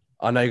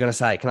 I know you're going to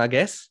say. Can I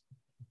guess?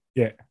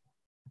 Yeah.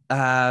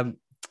 I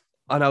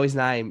know his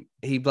name.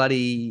 He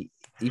played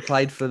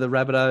for the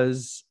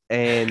Rabbitohs,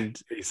 and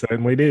he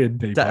certainly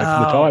did. He played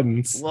for the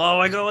Titans. Oh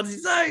my God, what's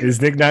his name? His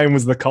nickname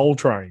was the Coal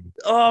Train.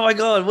 Oh my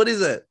God, what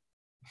is it?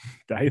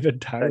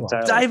 David Taylor.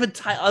 David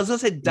Taylor. I was going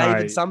to say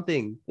David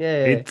something.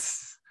 Yeah.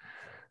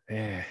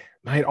 Mate,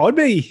 I'd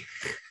be.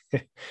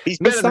 He's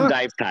better than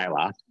Dave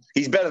Taylor.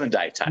 He's better than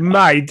Dave Taylor.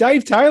 Mate,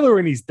 Dave Taylor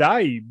in his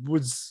day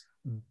was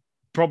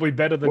probably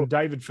better than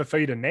David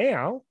Fafita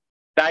now.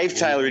 Dave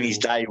Taylor in his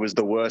day was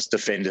the worst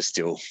defender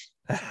still.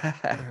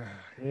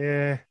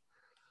 Yeah.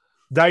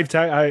 Dave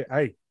Taylor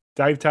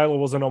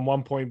wasn't on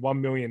 $1.1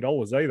 million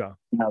either.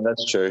 No,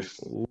 that's true.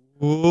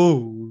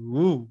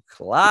 Ooh,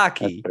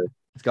 Clarky.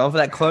 He's going for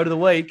that quote of the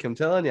week, I'm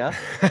telling you.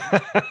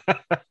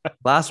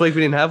 Last week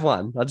we didn't have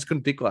one. I just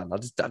couldn't pick one. I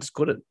just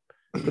couldn't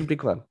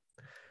pick one.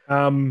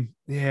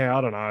 Yeah,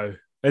 I don't know.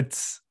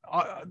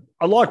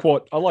 I like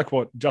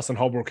what Justin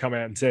Holbrook come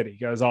out and said. He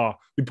goes,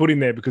 we put him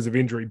there because of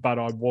injury, but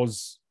I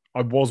was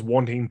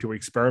wanting to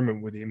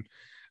experiment with him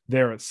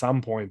there at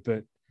some point.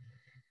 But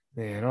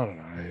man, I don't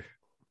know.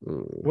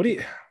 What do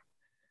you?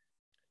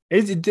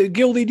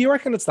 Gildy, do you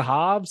reckon it's the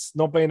halves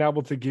not being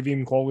able to give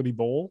him quality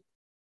ball?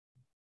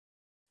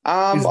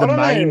 Is the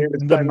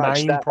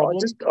main problem?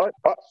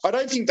 I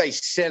don't think they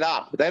set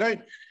up. They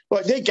don't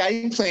their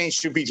game plan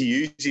should be to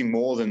use him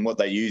more than what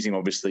they use him,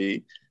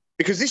 obviously,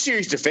 because this year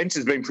his defense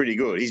has been pretty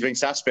good. He's been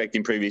suspect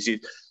in previous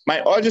years,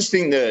 mate. I just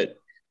think that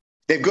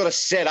they've got to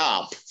set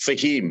up for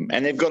him,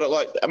 and they've got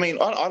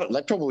to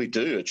they probably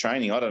do a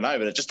training. I don't know,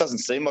 but it just doesn't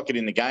seem like it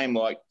in the game.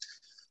 Like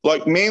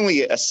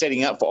Manly are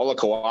setting up for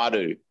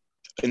Olakau'atu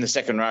in the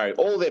second row.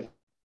 All their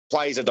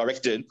plays are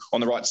directed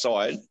on the right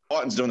side.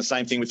 Titans doing the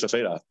same thing with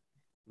Fafita.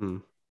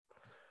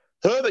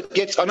 Herbert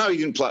gets. I know he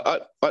didn't play.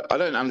 I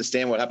don't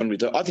understand what happened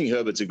with. I think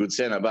Herbert's a good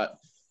centre, but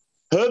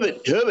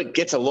Herbert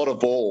gets a lot of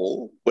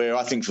ball where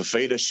I think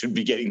Fafita should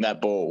be getting that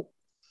ball.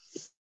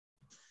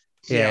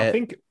 Yeah, I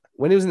think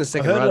when he was in the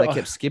second row, they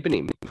kept skipping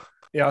him.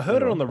 Yeah, I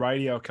heard it on the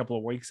radio a couple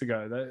of weeks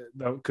ago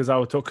because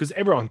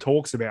everyone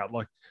talks about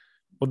like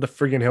what the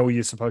friggin' hell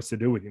you're supposed to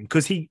do with him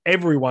because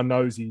everyone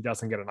knows he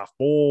doesn't get enough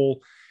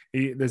ball.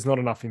 There's not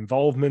enough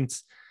involvement,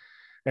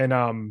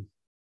 and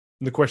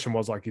the question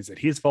was like, is it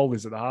his fault?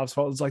 Is it the halves'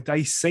 fault? It's like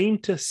they seem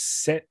to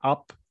set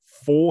up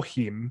for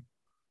him,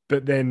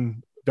 but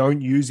then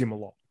don't use him a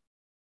lot.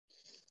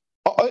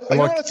 I know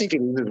what I think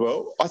it is as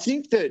well. I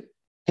think that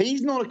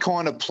he's not a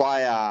kind of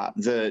player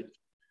that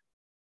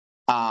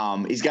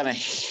is going to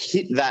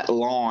hit that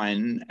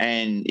line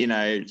and,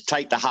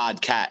 take the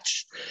hard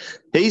catch.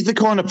 He's the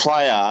kind of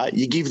player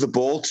you give the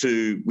ball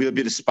to with a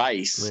bit of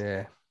space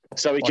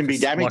so he can be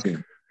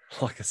damaging.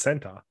 Like a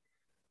centre.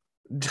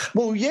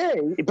 Well, yeah,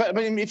 but I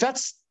mean,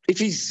 if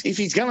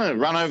he's going to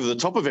run over the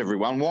top of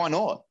everyone, why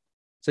not?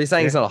 So you're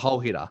saying he's not a hole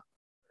hitter?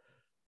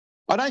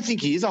 I don't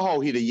think he is a hole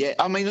hitter yet.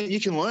 I mean,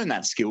 you can learn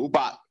that skill,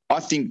 but I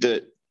think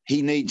that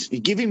you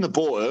give him the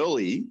ball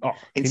early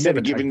instead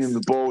of giving him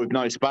the ball with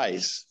no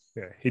space.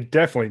 Yeah, he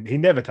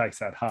never takes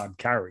that hard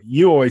carry.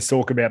 You always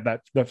talk about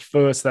that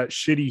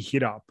shitty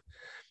hit up,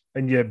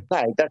 and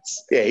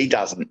he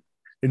doesn't.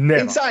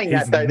 In saying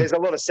that, though, there's a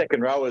lot of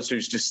second rowers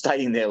who's just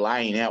stay in their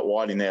lane, out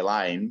wide in their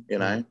lane,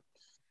 I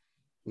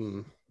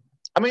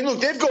mean, look,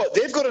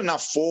 they've got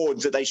enough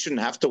forwards that they shouldn't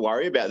have to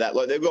worry about that.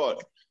 Like they've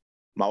got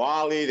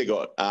Moali, they've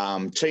got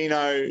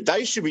Tino.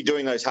 They should be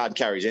doing those hard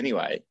carries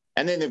anyway.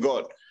 And then they've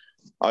got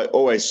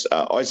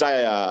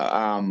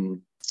Isaiah.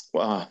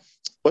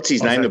 What's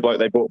his name? The bloke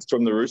they bought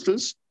from the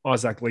Roosters,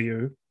 Isaac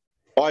Liu.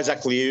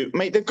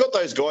 Mate, they've got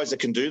those guys that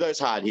can do those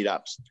hard hit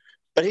ups,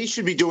 but he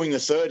should be doing the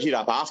third hit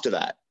up after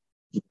that.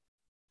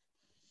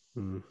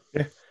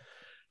 Yeah.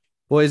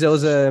 Boys, there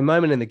was a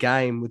moment in the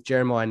game with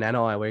Jeremiah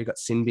Nanai where he got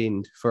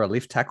sin-binned for a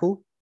lift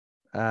tackle.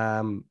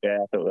 I thought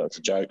that was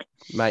a joke.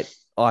 Mate,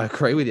 I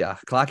agree with you.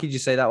 Clarky, did you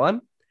see that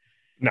one?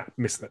 No,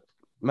 missed it.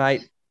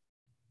 Mate,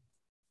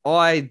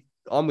 I'm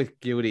with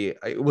Gildy.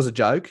 It was a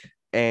joke,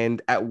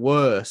 and at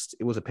worst,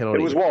 it was a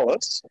penalty. It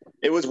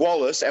was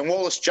Wallace, and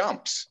Wallace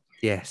jumps.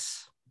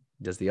 Yes.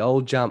 Does the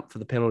old jump for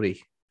the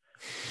penalty.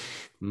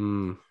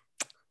 Don't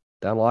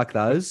like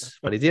those,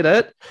 but he did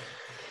it.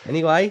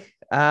 Anyway.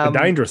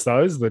 Dangerous,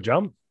 those, the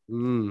jump.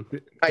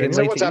 Hey,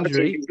 so what's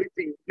happening? He's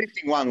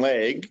lifting one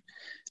leg,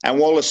 And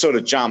Wallace sort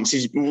of jumps.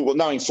 He's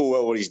knowing full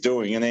well what he's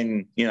doing, and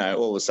then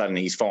all of a sudden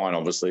he's fine.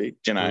 Obviously,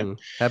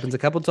 happens a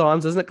couple of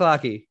times, doesn't it,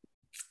 Clarkie?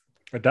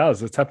 It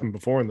does. It's happened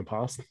before in the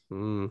past.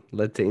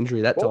 Led to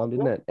injury that time,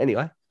 didn't it?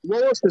 Anyway,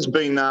 Wallace has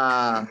been.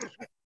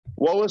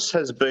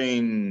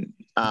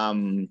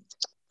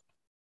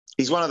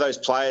 He's one of those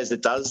players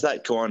that does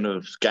that kind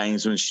of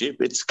gamesmanship.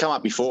 It's come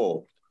up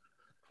before.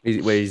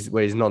 Where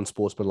he's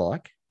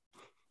non-sportsmanlike.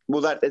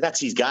 Well, that's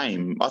his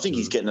game. I think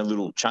he's getting a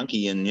little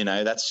chunky, and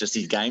that's just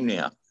his game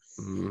now.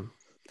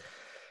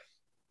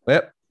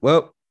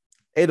 Well,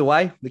 either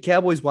way, the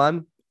Cowboys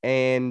won,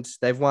 and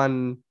they've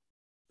won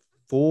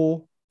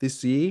 4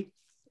 this year.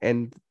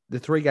 And the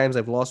 3 games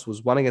they've lost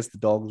was one against the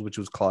Dogs, which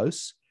was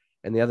close,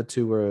 and the other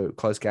 2 were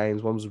close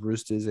games. One was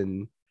Roosters,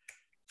 and I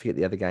forget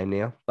the other game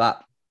now.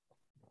 But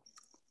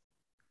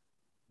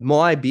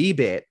my beer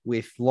bet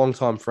with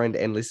longtime friend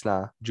and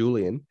listener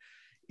Julian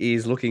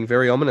is looking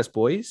very ominous,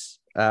 boys.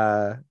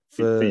 For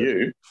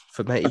you,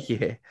 for me,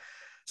 yeah.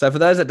 So for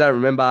those that don't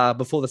remember,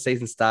 before the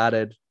season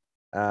started,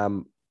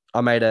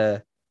 I made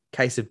a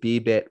case of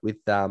beer bet with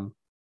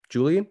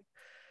Julian,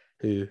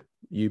 who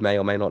you may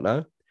or may not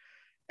know,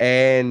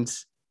 and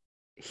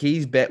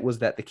his bet was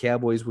that the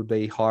Cowboys would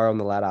be higher on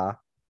the ladder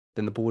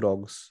than the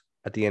Bulldogs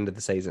at the end of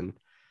the season.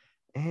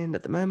 And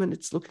at the moment,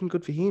 it's looking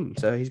good for him.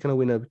 So he's going to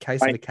win a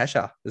case of the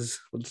casher, is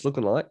what it's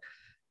looking like.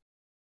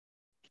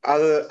 Are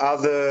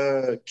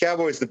the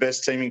Cowboys the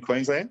best team in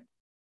Queensland?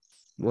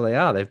 Well, they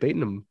are. They've beaten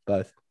them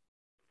both.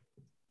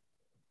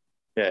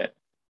 Yeah.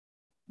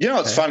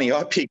 It's funny.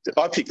 I picked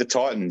the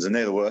Titans, and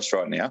they're the worst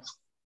right now.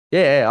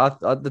 Yeah,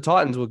 the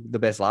Titans were the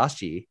best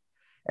last year,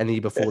 and the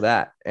year before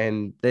that,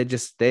 and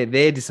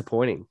they're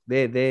disappointing.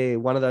 They're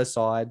one of those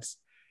sides.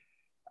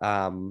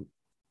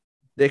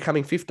 They're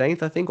coming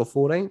 15th, I think, or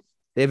 14th.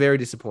 They're very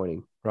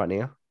disappointing right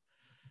now.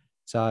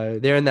 So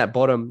they're in that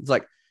bottom. It's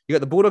like you got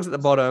the Bulldogs at the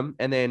bottom,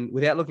 and then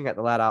without looking at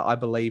the ladder, I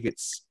believe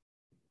it's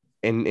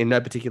in no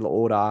particular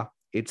order.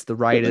 It's the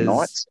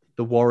Raiders,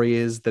 the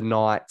Warriors, the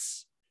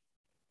Knights,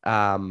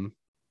 and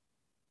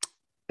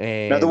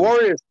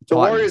the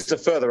Warriors are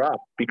further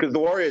up because the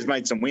Warriors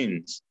made some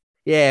wins.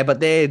 Yeah, but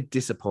they're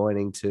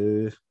disappointing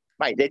too.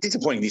 Mate, they're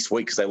disappointing this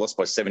week because they lost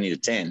by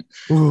 70-10.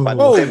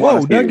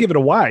 Whoa, don't give it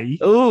away.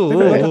 Ooh,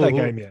 they haven't had that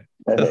game yet.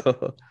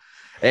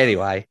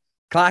 Anyway,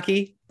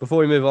 Clarkie, before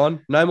we move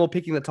on, no more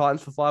picking the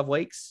Titans for 5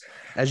 weeks,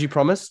 as you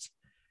promised.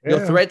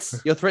 Yeah.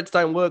 Your threats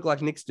don't work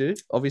like Nick's do,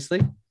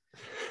 obviously.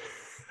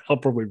 I'll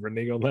probably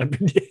renege on that.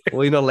 But yeah.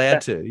 Well, you're not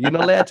allowed to.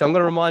 I'm going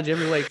to remind you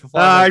every week. For 5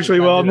 weeks.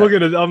 Actually, well, I'm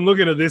looking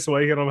at this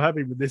week, and I'm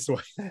happy with this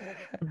week.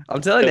 I'm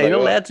telling you, you're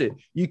not allowed to.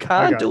 You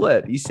can't do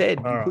it. You said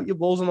you put your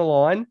balls on the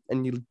line,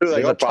 and you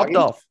got chopped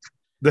off.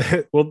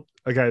 They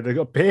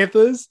got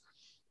Panthers,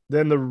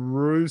 then the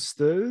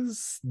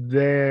Roosters,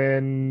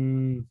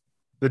 then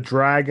the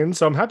Dragons.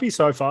 So I'm happy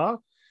so far.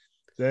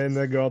 Then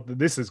they got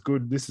this is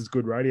good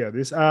radio.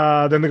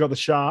 Then they got the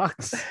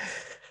Sharks.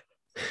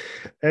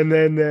 And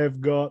then they've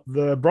got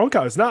the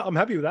Broncos. No, I'm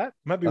happy with that.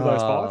 I'm happy with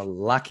those 5.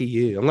 Lucky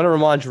you. I'm going to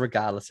remind you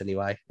regardless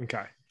anyway.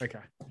 Okay.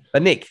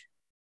 But Nick,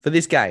 for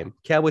this game,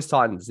 Cowboys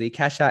Titans, the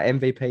Casher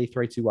MVP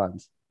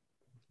 3-2-1s.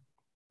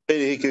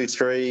 Peter Hiku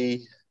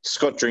 3,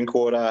 Scott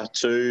Drinkwater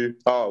 2.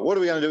 Oh, what are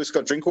we going to do with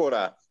Scott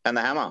Drinkwater and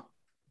the hammer?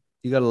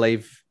 You got to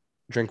leave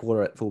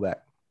Drinkwater at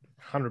fullback.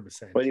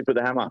 100%. Where do you put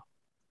the hammer?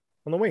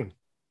 On the wing.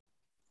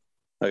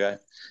 Okay.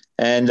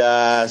 And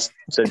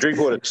so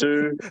Drinkwater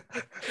 2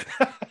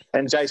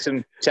 and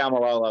Jason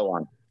Taumalolo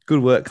 1.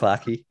 Good work,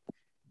 Clarkie.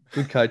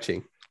 Good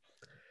coaching.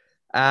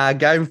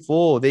 Game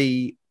 4,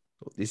 this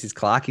is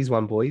Clarkie's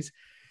one, boys.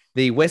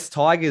 The West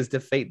Tigers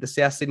defeat the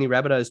South Sydney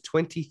Rabbitohs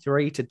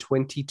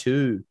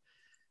 23-22.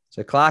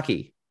 So,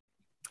 Clarkie,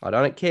 I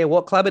don't care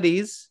what club it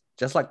is,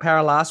 just like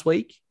Para last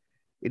week,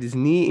 it is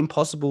near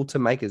impossible to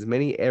make as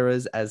many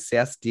errors as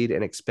South did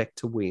and expect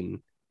to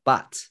win.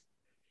 But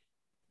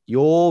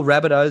your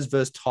Rabbitohs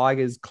versus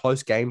Tigers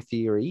close game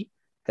theory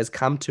has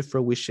come to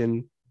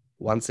fruition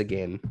once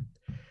again.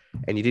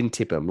 And you didn't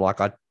tip him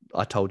like I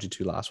told you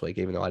to last week,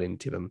 even though I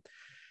didn't tip him.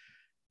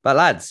 But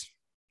lads,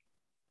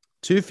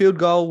 2 field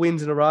goal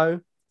wins in a row,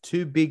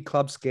 2 big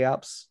club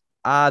scalps.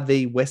 Are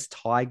the West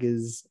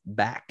Tigers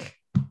back?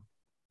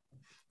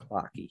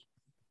 Clarkie.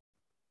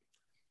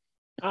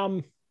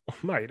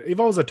 Mate, if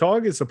I was a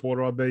Tigers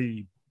supporter, I'd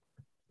be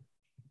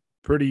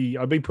pretty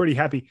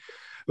happy.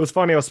 It was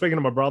funny. I was speaking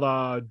to my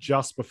brother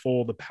just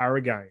before the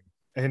Para game,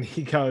 and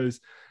he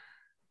goes,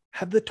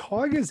 have the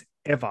Tigers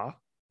ever,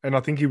 and I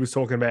think he was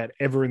talking about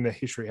ever in their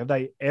history, have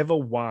they ever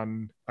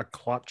won a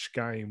clutch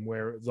game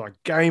where it's like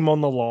game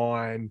on the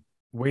line,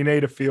 we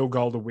need a field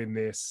goal to win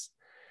this?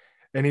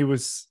 And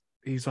he's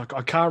like,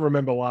 I can't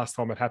remember last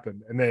time it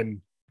happened. And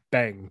then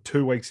bang,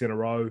 2 weeks in a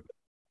row.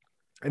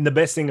 And the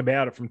best thing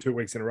about it from 2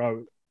 weeks in a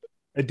row,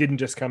 it didn't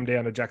just come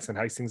down to Jackson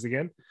Hastings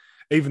again,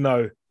 even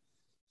though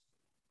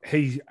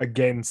he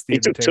again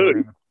steered the team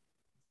around.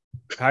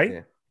 Hey?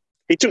 Yeah.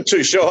 He took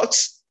 2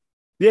 shots.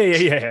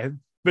 Yeah.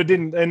 But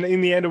didn't, and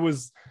in the end it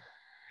was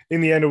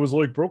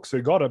Luke Brooks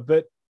who got it.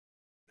 But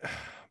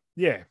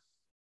yeah.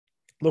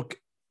 Look,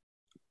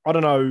 I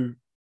don't know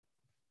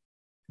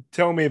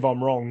tell me if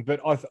I'm wrong, but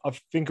I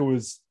think it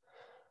was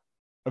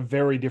a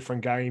very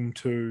different game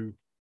to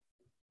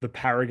the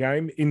Para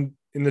game in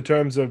the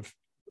terms of,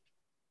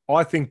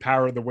 I think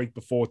Para the week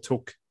before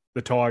took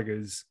the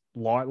Tigers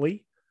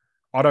lightly.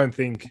 I don't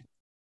think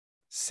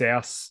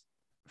South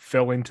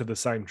fell into the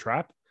same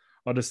trap.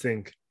 I just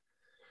think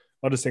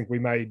we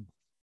made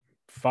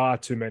far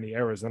too many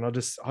errors, and I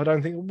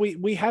don't think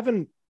we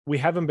haven't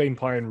been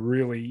playing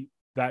really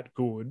that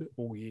good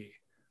all year.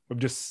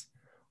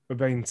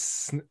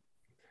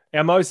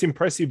 Our most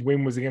impressive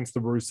win was against the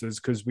Roosters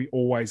because we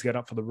always get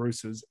up for the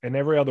Roosters, and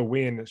every other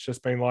win it's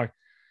just been like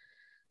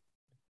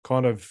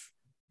kind of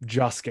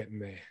just getting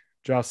there.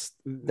 That's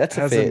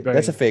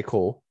a fair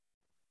call.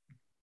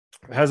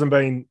 It hasn't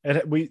been.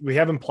 We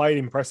haven't played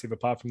impressive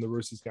apart from the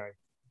Roosters game,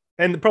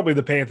 and probably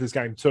the Panthers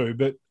game too.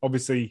 But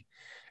obviously,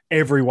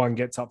 everyone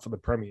gets up for the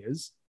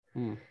premiers,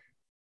 and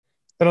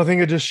I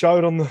think it just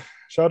showed on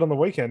the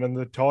weekend. And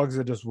the Tigers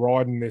are just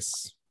riding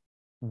this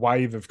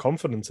wave of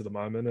confidence at the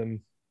moment. And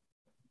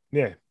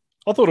yeah,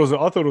 I thought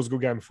it was a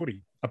good game of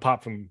footy,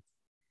 apart from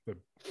the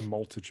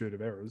multitude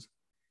of errors.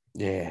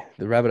 Yeah,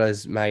 the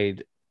Rabbitohs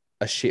made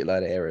a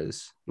shitload of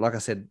errors. Like I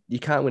said, you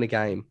can't win a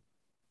game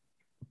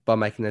by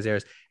making those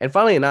errors. And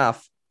funnily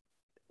enough,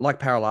 like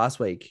Para last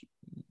week,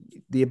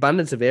 the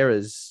abundance of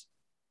errors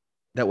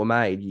that were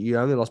made, you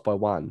only lost by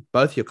one.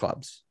 Both your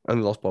clubs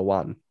only lost by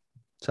one.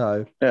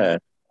 So yeah,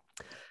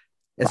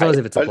 it's not as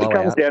if it's a blowout. It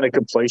comes down to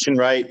completion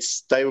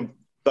rates. They were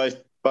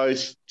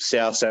both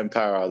South and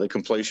Para. The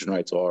completion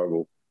rates are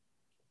horrible.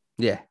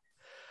 Yeah,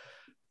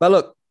 but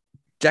look,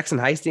 Jackson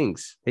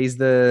Hastings, he's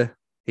the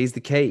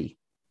key.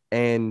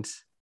 And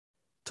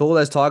to all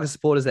those Tiger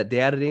supporters that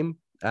doubted him,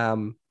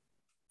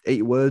 eat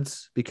your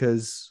words,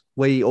 because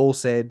we all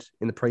said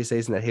in the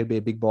preseason that he'd be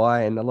a big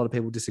buy, and a lot of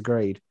people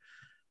disagreed.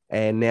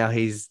 And now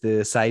he's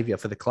the saviour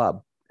for the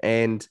club.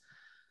 And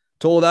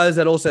to all those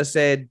that also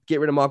said,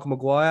 get rid of Michael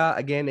Maguire,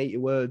 again, eat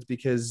your words,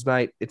 because,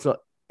 mate, he's not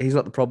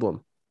the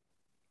problem.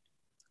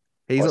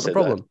 He's not the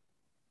problem.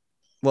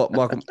 What,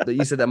 Michael?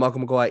 You said that Michael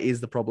Maguire is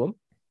the problem?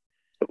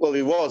 Well,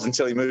 he was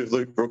until he moved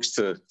Luke Brooks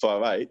to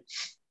 5'8".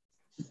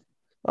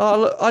 Oh,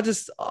 look,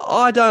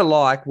 I don't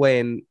like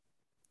when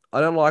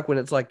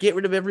it's like, get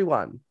rid of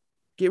everyone.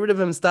 Get rid of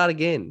him and start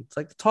again. It's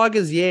like the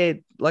Tigers,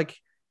 they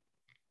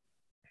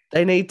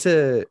need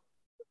to.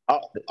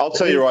 I'll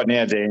tell you right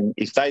now, Dan,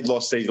 if they'd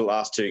lost these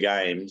last two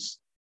games,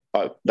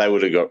 I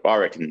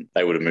reckon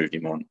they would have moved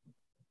him on.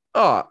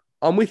 Oh,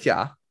 I'm with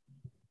you,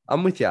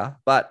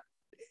 but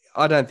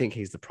I don't think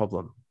he's the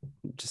problem.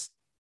 It's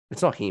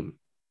not him.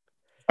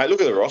 Mate, look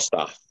at the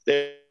roster.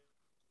 Their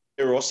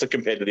roster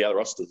compared to the other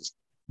rosters.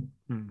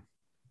 And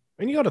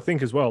you got to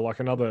think as well, like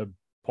another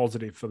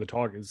positive for the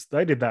Tigers,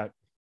 they did that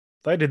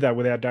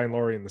without Dane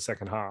Laurie in the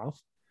second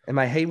half. And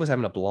mate, he was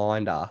having a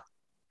blinder.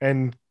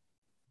 And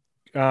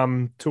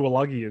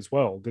Tuolagi as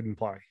well didn't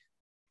play.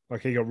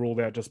 Like he got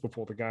ruled out just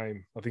before the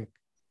game. I think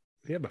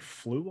he had the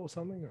flu or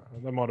something.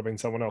 That might have been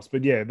someone else.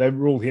 But yeah, they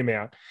ruled him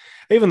out.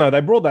 Even though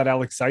they brought that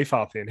Alex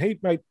Seyfarth in.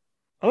 I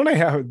don't know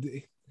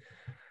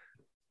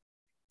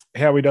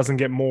how he doesn't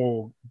get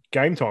more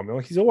game time.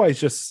 Like he's always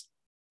just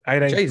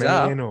 18th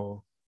man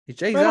or...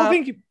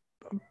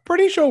 I'm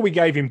pretty sure we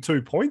gave him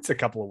 2 points a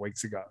couple of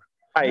weeks ago.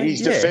 Hey,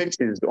 his defense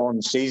is on.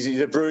 He's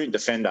a brilliant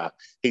defender.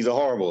 He's a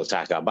horrible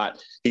attacker, but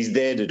he's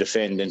there to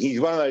defend. And he's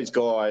one of those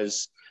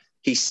guys,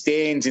 he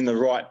stands in the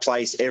right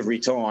place every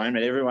time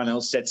and everyone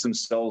else sets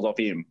themselves off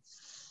him.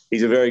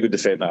 He's a very good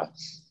defender.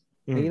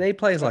 You need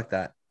players like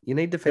that. You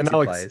need defensive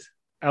players.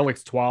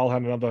 Alex Twal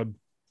had another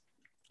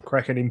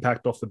cracking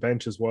impact off the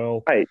bench as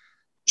well. Hey,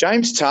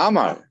 James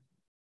Tarmo.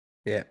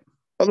 Yeah.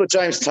 I thought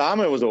James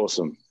Tarmo was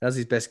awesome. That was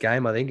his best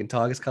game, I think, in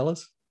Tigers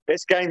colours.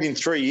 Best game in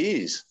 3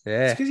 years.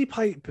 Yeah.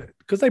 It's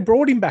because they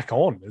brought him back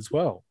on as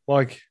well.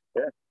 Like,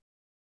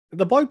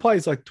 the bloke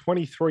plays like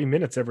 23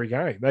 minutes every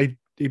game.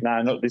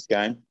 No, not this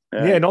game.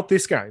 Yeah, not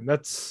this game.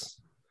 That's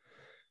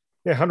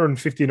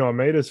 159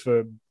 meters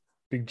for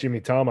big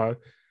Jimmy Tarmo.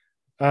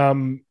 I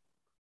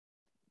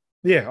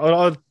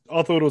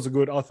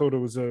thought it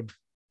was a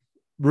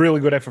really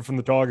good effort from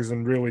the Tigers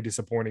and really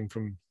disappointing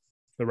from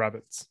the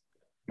Rabbits.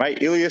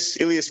 Mate,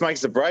 Ilias makes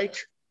the break.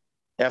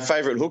 Our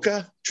favourite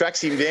hooker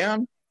tracks him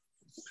down.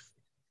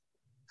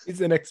 He's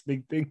the next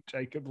big thing,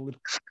 Jacob Little.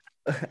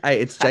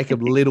 Hey, it's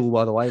Jacob Little,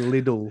 by the way.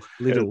 Little.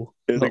 It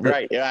was a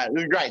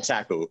great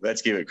tackle.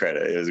 Let's give it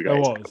credit. It was a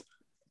great tackle.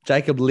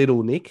 Jacob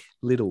Little, Nick.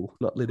 Little,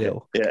 not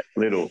Liddell. Yeah,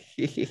 Little.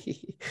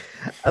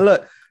 And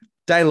look,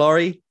 Dane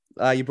Laurie,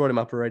 you brought him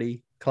up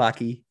already.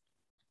 Clarkey.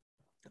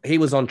 He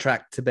was on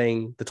track to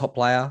being the top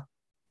player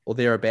or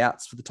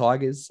thereabouts for the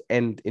Tigers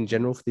and in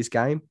general for this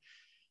game.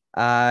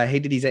 He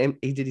did his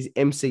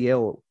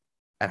MCL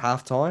at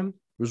halftime,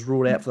 was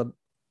ruled out for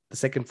the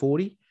second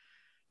 40,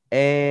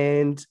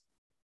 and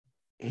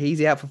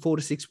he's out for 4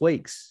 to 6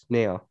 weeks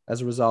now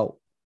as a result.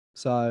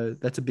 So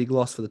that's a big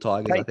loss for the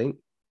Tigers, I think.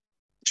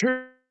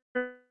 True.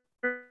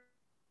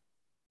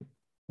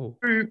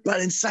 But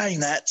in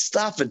saying that,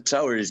 Stafford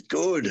Toa is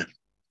good.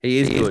 He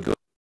is good.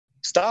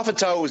 Stafford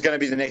Toa was going to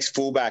be the next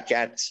fullback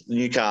at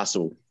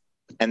Newcastle.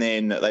 and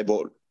then they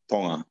bought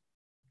Ponga.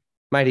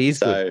 Mate, he is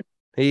good.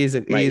 He is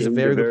a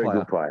very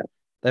good player.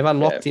 They've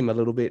unlocked him a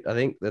little bit, I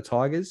think, the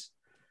Tigers.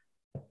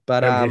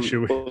 But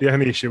the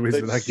only issue is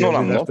they've not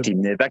unlocked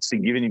him. They've actually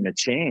given him a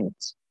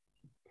chance.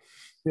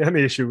 The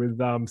only issue with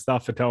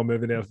Staff Patel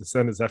moving out of the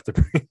centres have to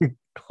bring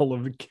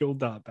Oliver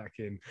Kildart back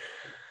in.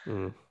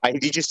 Hey,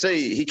 did you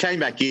see he came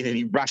back in and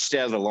he rushed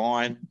out of the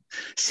line?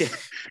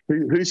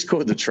 Who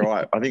scored the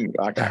try? I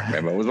can't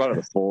remember. It was one of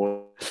the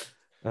four.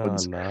 Oh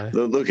no!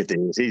 Look at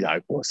this. He's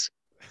hopeless.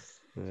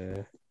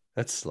 Yeah,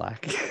 that's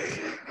slack.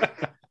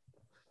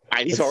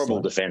 Hey, he's a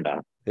horrible defender.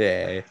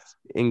 Yeah,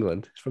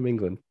 England. He's from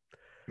England.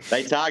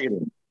 They target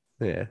him.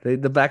 Yeah,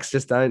 the backs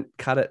just don't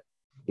cut it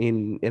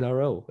in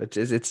NRL.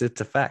 It's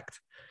a fact.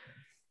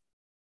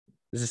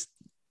 They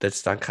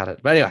just don't cut it.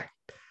 But anyway,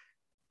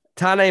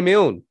 Tane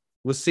Milne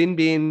was sin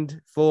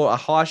binned for a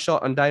high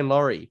shot on Dane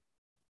Laurie.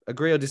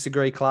 Agree or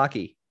disagree,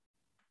 Clarkey?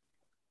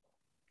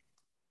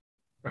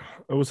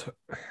 It was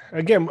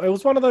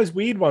one of those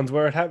weird ones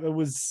where it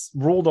was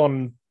ruled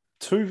on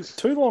too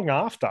long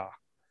after.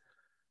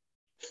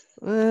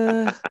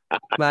 Mate,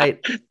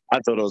 I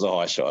thought it was a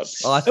high shot.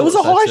 It was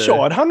a high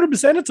shot.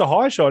 100% it's a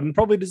high shot and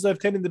probably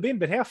deserved 10 in the bin.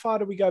 But how far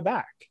do we go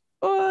back?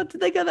 Oh,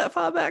 did they go that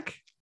far back?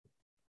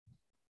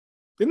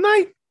 Didn't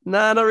they?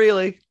 Nah, not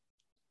really.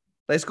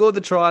 They scored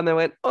the try and they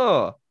went,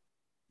 oh,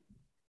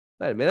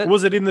 wait a minute.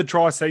 Was it in the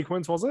try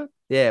sequence, was it?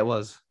 Yeah, it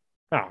was.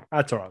 Oh,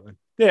 that's all right then.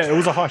 Yeah, it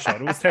was a high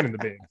shot. It was 10 in the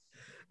bin.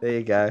 There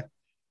you go.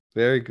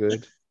 Very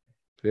good.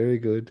 Very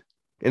good.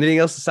 Anything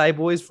else to say,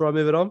 boys, before I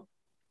move it on?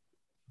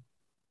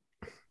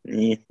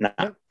 Yeah,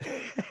 nah.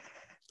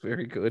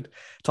 Very good.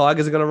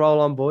 Tigers are going to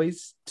roll on,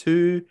 boys.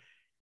 2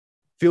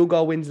 field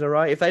goal wins in a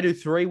row. If they do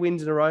 3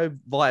 wins in a row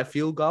via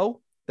field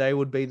goal, they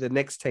would be the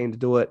next team to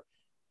do it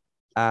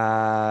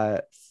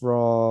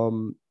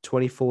from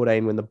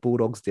 2014 when the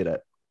Bulldogs did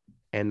it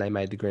and they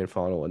made the grand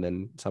final and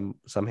then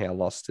somehow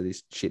lost to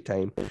this shit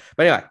team. But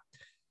anyway,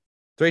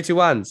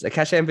 3-2-1s. A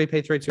cash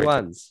MVP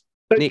 3-2-1s.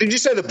 Did you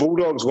say the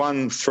Bulldogs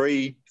won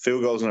 3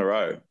 field goals in a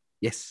row?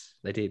 Yes,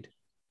 they did.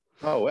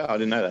 Oh, wow. I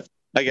didn't know that.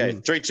 Okay,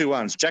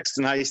 3-2-1s.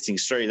 Jackson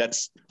Hastings, 3.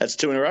 That's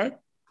 2 in a row?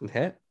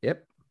 Yeah,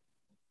 yep.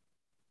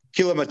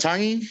 Killer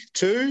Matangi,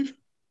 2.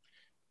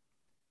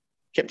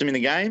 Kept him in the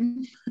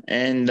game.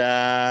 And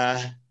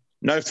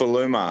No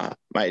Faluma,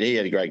 mate, he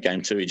had a great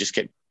game too. He just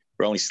kept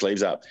rolling his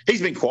sleeves up.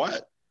 He's been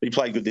quiet, but he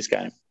played good this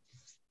game.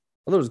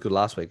 I thought it was good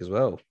last week as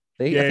well.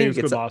 He was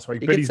good last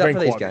week, but he's been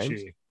quiet this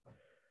year.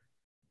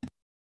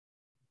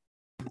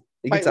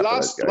 Mate,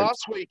 last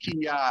week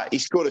he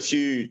scored a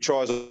few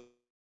tries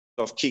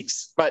off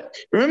kicks. But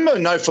remember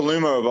No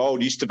Faluma of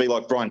old used to be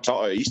like Brian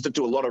Toto. He used to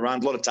do a lot of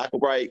runs, a lot of tackle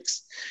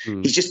breaks.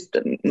 He's just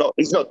not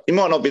he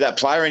might not be that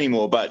player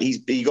anymore, but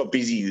he got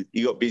busy.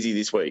 He got busy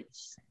this week.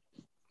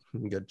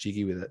 You got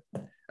jiggy with it.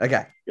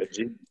 Okay.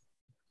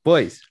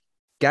 Boys,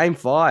 game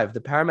 5. The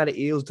Parramatta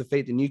Eels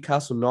defeat the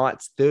Newcastle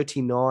Knights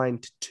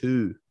 39-2.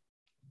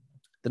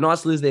 The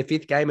Knights lose their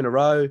 5th game in a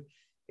row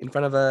in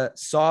front of a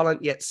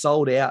silent yet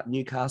sold out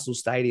Newcastle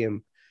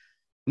Stadium.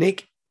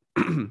 Nick,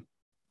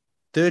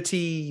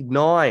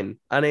 39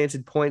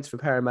 unanswered points for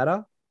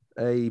Parramatta.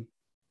 A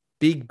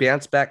big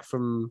bounce back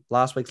from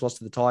last week's loss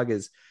to the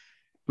Tigers.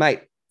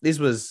 Mate, this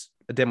was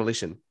a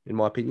demolition, in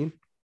my opinion.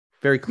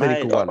 Very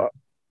clinical one.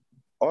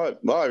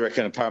 I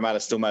reckon Parramatta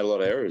still made a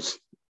lot of errors,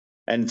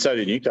 and so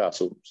did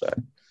Newcastle. So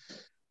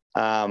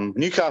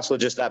Newcastle are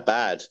just that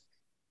bad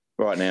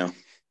right now.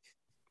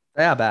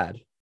 They are bad.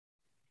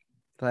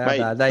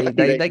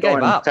 They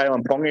gave up.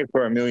 Kalen Ponga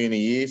for $1 million a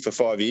year for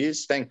 5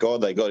 years. Thank God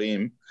they got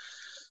him.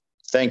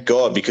 Thank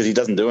God, because he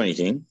doesn't do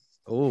anything.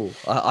 Oh,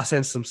 I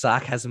sense some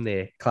sarcasm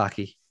there,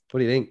 Clarkey. What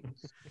do you think?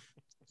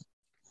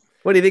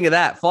 What do you think of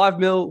that? $5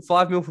 million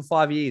for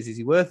 5 years. Is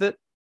he worth it?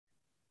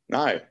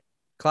 No.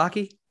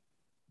 Clarkey?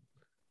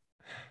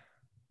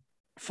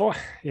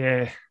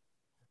 Yeah.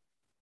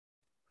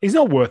 He's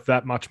not worth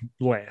that much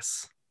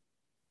less.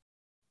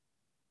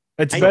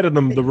 It's better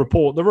than the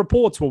report. The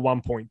reports were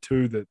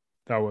 1.2 that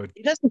they were.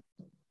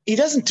 He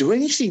doesn't do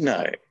anything,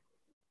 though.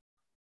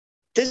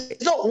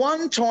 There's not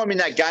one time in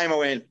that game I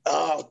went,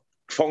 oh,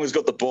 Ponga's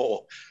got the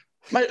ball.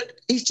 Mate,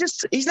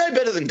 he's no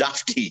better than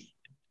Dufty.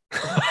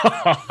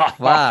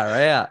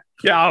 Far out.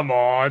 Come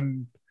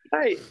on.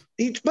 Hey,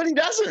 but he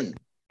doesn't.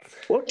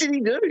 What did he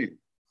do?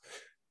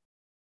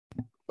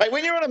 Like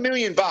when you're on $1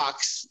 million,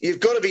 you've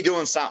got to be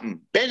doing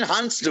something. Ben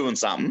Hunt's doing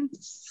something.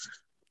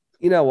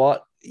 You know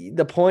what?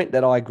 The point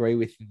that I agree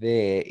with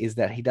there is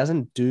that he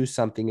doesn't do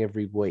something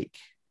every week.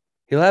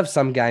 He'll have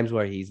some games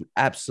where he's an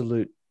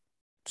absolute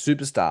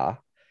superstar,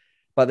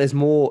 but there's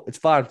more. It's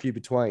far and few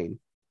between.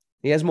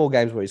 He has more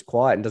games where he's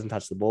quiet and doesn't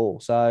touch the ball.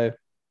 So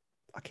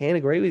I can't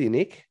agree with you,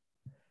 Nick.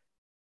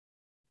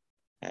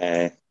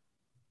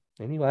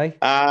 Anyway.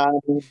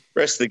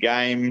 Rest of the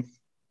game.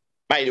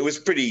 Mate, it was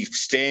pretty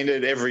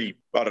standard. Every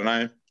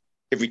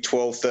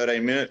 12,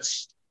 13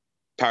 minutes,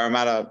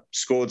 Parramatta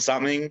scored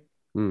something.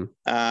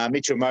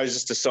 Mitchell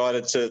Moses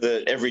decided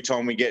that every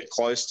time we get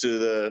close to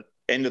the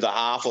end of the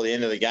half or the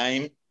end of the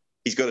game,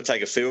 he's got to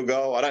take a field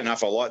goal. I don't know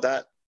if I like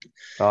that.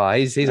 Oh,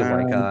 he's a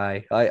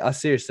wanker. I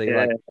seriously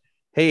like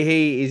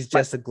he is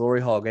just a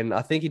glory hog, and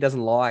I think he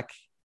doesn't like,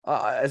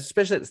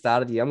 especially at the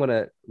start of the year. I'm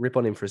gonna rip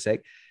on him for a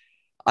sec.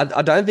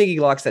 I don't think he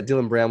likes that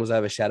Dylan Brown was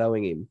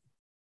overshadowing him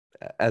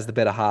as the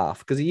better half,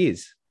 because he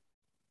is.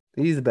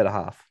 He is the better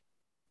half,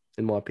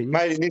 in my opinion.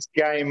 Mate, in this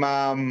game,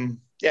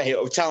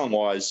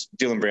 talent-wise,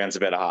 Dylan Brown's the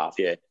better half,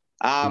 yeah.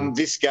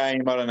 This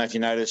game, I don't know if you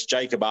noticed,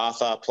 Jacob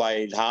Arthur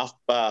played half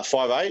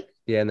 5'8".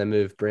 Yeah, and they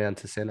moved Brown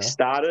to centre.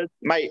 Started.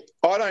 Mate,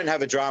 I don't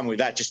have a drama with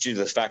that just due to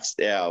the fact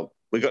that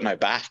we got no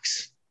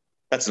backs.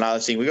 That's another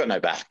thing. We got no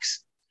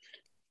backs.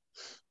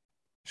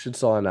 Should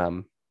sign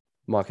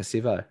Micah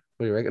Sivo. What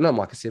do you reckon? Not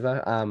Micah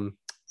Sivo.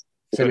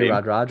 Semi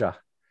Radradra.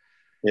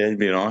 Yeah, it'd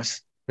be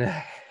nice.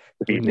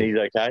 If he's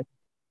okay.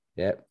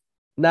 Yeah.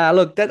 Nah,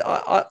 look, that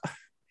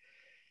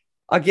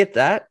I get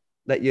that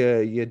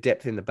your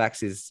depth in the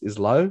backs is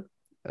low.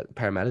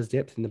 Parramatta's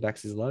depth in the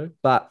backs is low,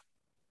 but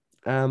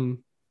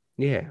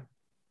yeah,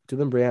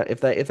 Dylan Brown. If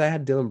they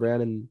had Dylan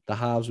Brown in the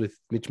halves with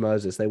Mitch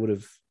Moses, they would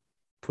have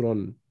put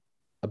on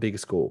a bigger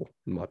score,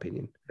 in my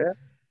opinion.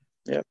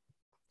 Yeah.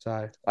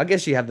 So I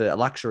guess you have the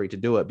luxury to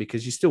do it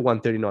because you still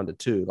won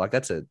 39-2. Like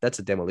that's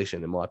a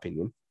demolition, in my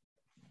opinion.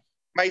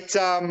 Mate,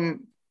 I'll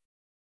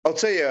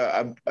tell you,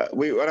 I know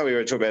we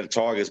were talking about the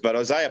Tigers, but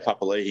Isaiah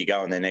Papali'i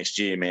going there next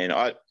year, man.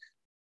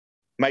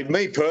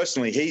 Me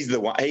personally, he's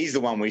the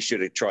one we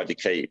should have tried to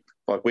keep.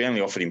 Like we only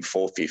offered him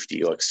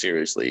 $450. Like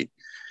seriously,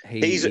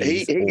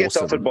 he gets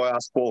offered by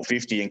us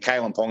 $450, and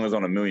Kalen Ponga's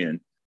on $1 million.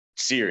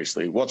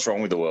 Seriously, what's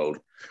wrong with the world?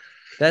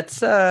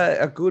 That's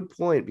a good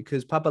point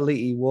because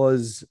Papali'i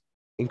was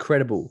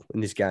incredible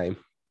in this game.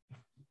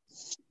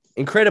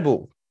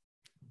 Incredible.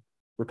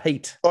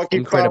 Repeat.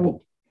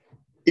 Incredible.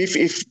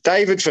 If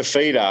David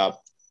Fafita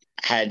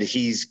had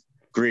his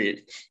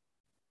grit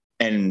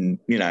and,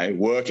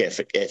 work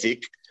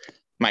ethic,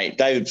 mate,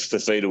 David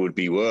Fafita would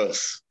be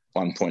worth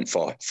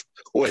 1.5,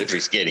 whatever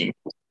he's getting.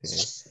 Yeah.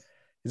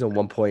 He's on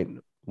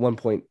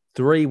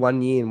 1.3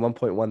 1 year and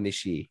 1.1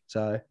 this year.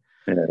 So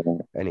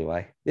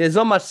anyway, there's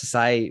not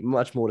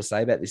much more to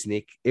say about this,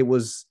 Nick. It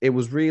was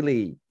just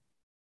really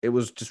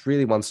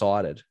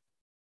one-sided.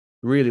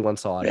 Really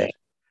one-sided. Yeah.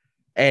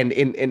 And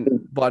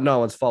in by no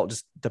one's fault,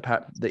 just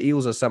the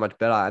Eels are so much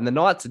better. And the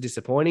Knights are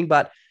disappointing.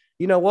 But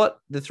you know what?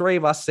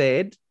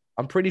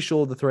 I'm pretty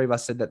sure the three of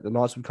us said that the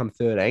Knights would come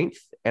 13th.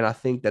 And I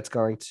think that's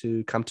going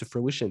to come to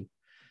fruition.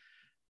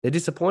 They're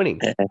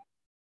disappointing.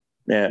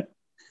 Yeah.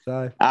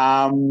 So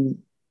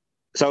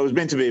it was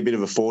meant to be a bit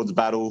of a forwards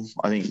battle.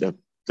 I think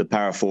the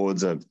para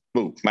forwards are,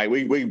 well, mate,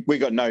 we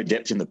got no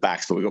depth in the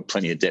backs, but we got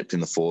plenty of depth in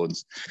the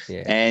forwards.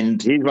 Yeah.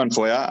 And here's one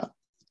for you.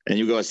 And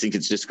you guys think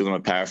it's just because I'm a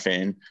para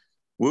fan.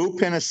 Will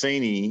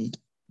Penasini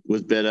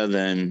was better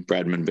than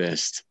Bradman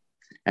Best.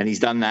 And he's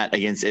done that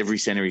against every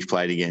centre he's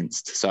played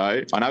against.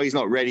 So I know he's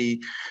not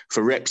ready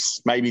for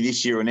reps maybe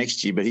this year or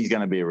next year, but he's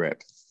going to be a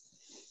rep.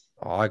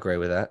 Oh, I agree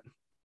with that.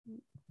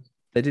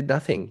 They did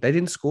nothing. They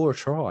didn't score a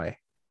try.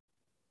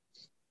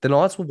 The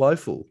Knights were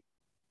woeful.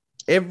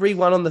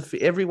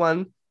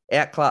 Everyone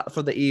outclassed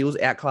for the Eels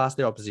outclassed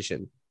their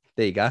opposition.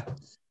 There you go.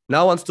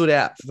 No one stood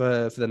out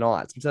for the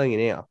Knights. I'm telling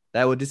you now.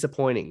 They were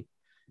disappointing.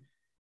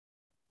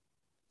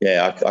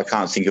 Yeah, I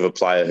can't think of a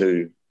player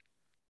who...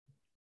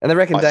 And they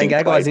reckon Dane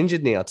Gagai's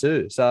injured now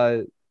too.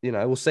 So,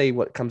 we'll see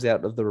what comes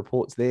out of the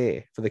reports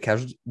there for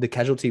the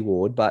casualty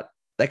ward, but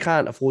they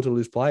can't afford to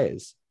lose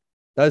players.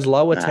 Those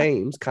lower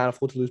teams can't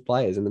afford to lose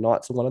players, and the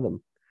Knights are one of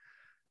them.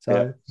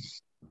 So,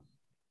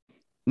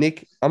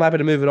 Nick, I'm happy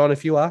to move it on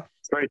if you are.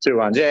 3, 2,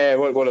 1. Yeah,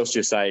 what else do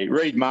you say?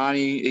 Reid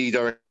Marnie, he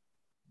directed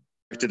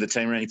the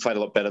team around. He played a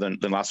lot better than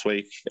last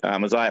week.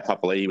 Isaiah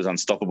Papali'i was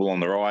unstoppable on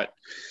the right.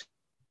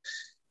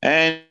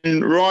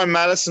 And Ryan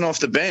Madison off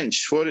the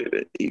bench.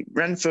 He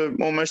ran for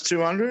almost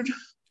 200.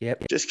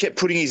 Yep. Just kept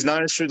putting his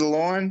nose through the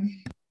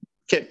line.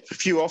 Kept a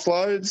few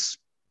offloads.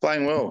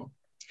 Playing well.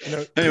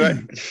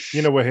 Anyway.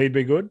 You know where he'd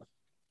be good?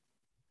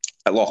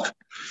 At lock.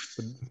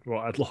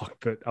 Well, at lock,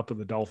 but up at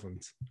the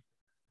Dolphins.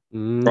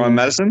 Ryan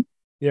Madison?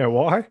 Yeah,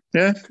 why?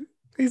 Yeah.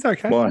 He's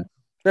okay. Why?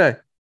 Yeah.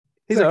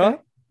 He's all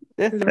right.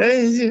 Yeah.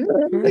 He's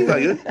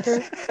good.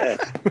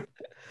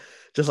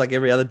 Just like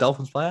every other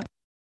Dolphins player.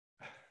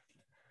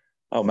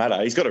 Oh,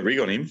 Matter, he's got a rig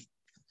on him.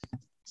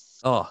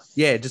 Oh,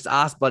 yeah, just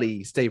ask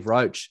buddy Steve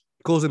Roach.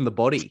 He calls him the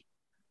body.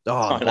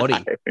 Oh,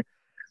 body.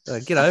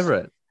 Get over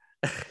it.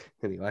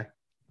 Anyway.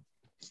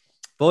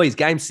 Boys,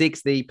 game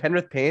 6, the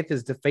Penrith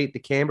Panthers defeat the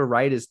Canberra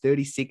Raiders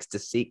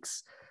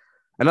 36-6.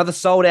 Another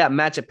sold-out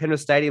match at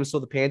Penrith Stadium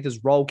saw the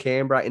Panthers roll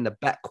Canberra in the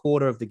back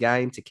quarter of the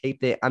game to keep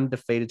their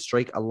undefeated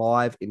streak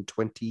alive in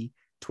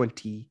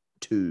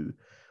 2022.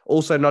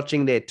 Also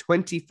notching their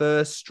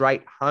 21st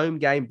straight home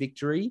game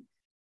victory,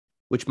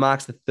 which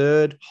marks the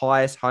third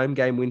highest home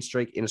game win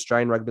streak in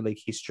Australian Rugby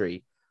League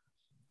history.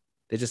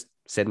 They're just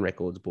setting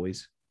records,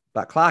 boys.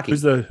 But Clarkie.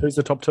 Who's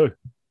the top two?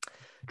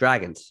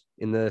 Dragons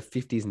in the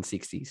 50s and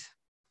 60s.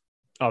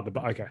 Oh,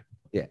 okay.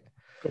 Yeah.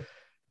 Cool.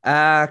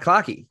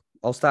 Clarkie,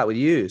 I'll start with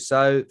you.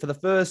 So for the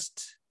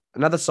first,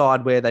 another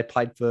side where they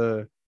played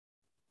for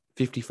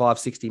 55,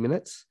 60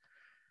 minutes.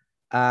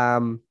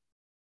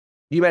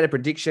 you made a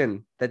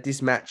prediction that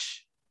this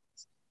match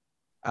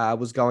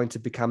was going to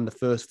become the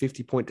first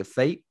 50-point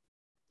defeat.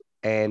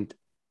 And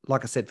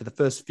like I said, for the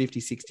first 50,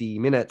 60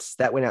 minutes,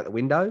 that went out the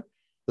window. It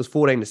was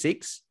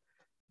 14-6.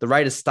 The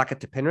Raiders stuck it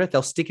to Penrith. They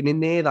were sticking in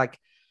there. Like,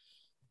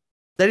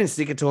 they didn't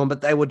stick it to them,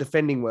 but they were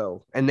defending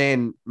well. And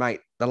then,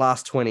 mate, the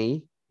last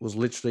 20 was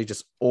literally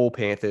just all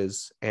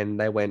Panthers, and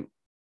they went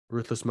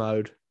ruthless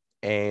mode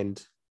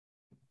and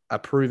are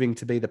proving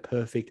to be the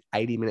perfect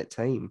 80-minute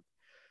team.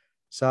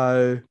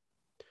 So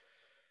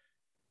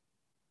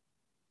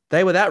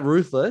they were that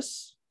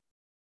ruthless,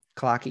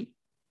 Clarkie,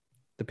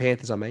 the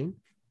Panthers, I mean,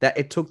 that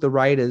it took the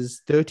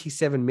Raiders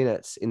 37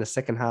 minutes in the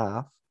second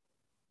half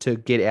to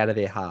get out of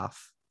their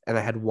half. And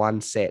they had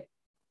one set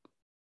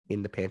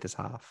in the Panthers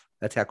half.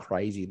 That's how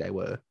crazy they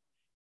were.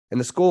 And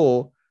the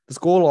score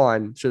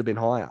line should have been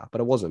higher, but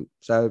it wasn't.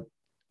 So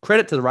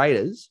credit to the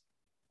Raiders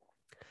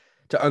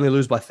to only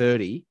lose by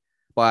 30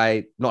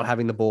 by not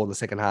having the ball in the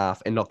second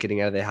half and not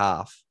getting out of their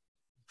half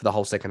for the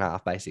whole second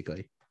half,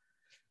 basically.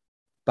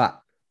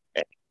 But,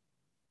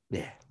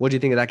 yeah, what do you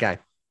think of that game?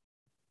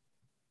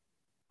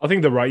 I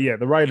think the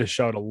Raiders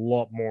showed a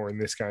lot more in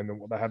this game than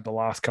what they had the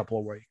last couple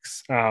of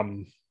weeks.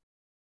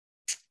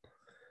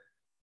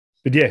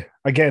 But yeah,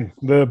 again,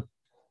 the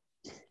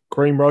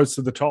cream rose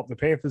to the top. The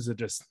Panthers are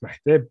just, mate,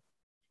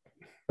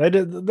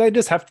 they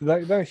just have to,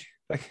 they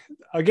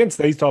against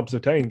these types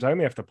of teams, they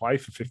only have to play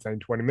for 15,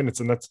 20 minutes,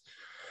 and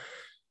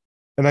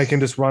they can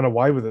just run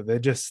away with it. They're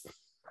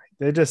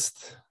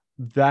just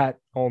that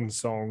on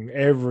song,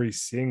 every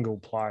single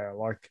player.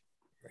 Like,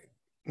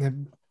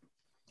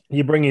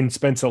 you bring in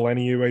Spencer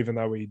Leniu, even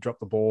though he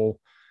dropped the ball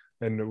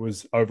and it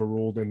was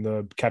overruled in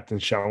the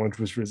captain's challenge,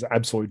 which was an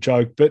absolute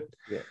joke. But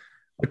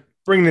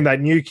bringing in that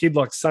new kid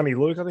like Sonny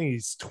Luke, I think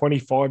he's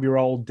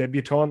 25-year-old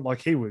debutant.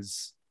 Like, he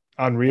was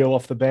unreal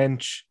off the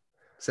bench.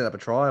 Set up a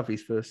try off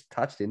his first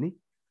touch, didn't he?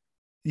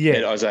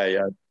 Yeah,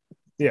 Isaiah.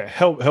 Yeah,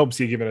 helps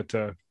you giving it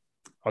to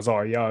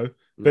Isaiah Yeo.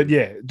 But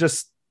yeah,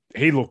 just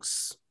he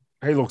looks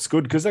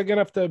good because they're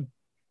gonna have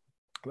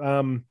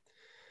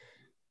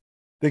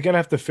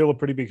to fill a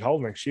pretty big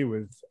hole next year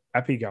with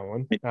Appy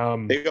going. They've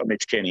got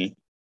Mitch Kenny.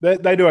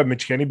 They do have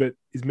Mitch Kenny, but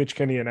is Mitch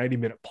Kenny an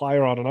 80-minute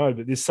player? I don't know.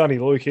 But this Sonny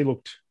Luke, he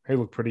looked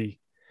pretty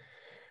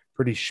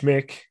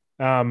schmick.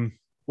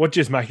 What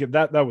just make it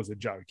that was a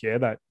joke? Yeah,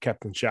 that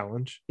captain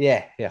challenge.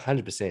 Yeah,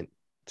 100%.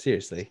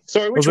 Seriously.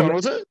 Sorry, which one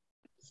was it?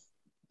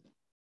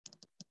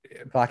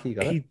 Clarky, you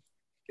got it.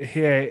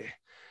 Yeah,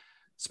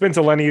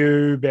 Spencer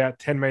Leniu about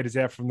 10 meters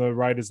out from the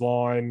Raiders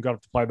line, got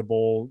up to play the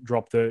ball,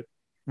 dropped it,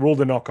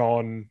 ruled a knock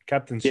on.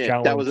 Captain's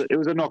challenge. It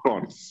was a knock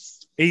on.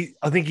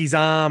 I think his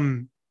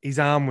arm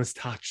was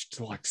touched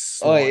like.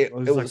 It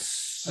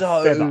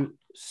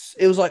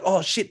was like,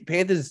 oh shit,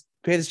 Panthers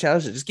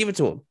challenged it. Just give it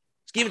to him.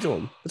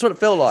 That's what it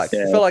felt like.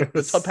 Yeah. It felt like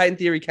the Todd Payton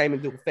theory came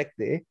into effect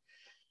there.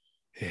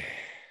 Yeah.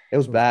 It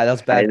was bad. That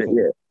was bad.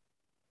 Yeah.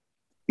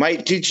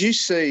 Mate, did you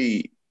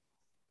see?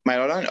 Mate,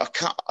 I don't know.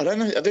 I don't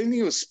think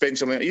it was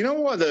Spencer. You know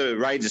why the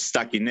Raiders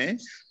stuck in there?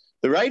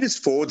 The Raiders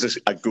forwards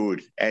are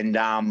good. And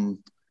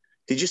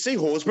did you see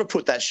Horsburgh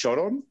put that shot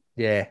on?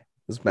 Yeah, it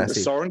was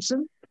massive.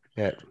 Sorensen?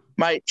 Yeah.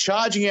 Mate,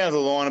 charging out of the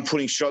line and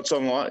putting shots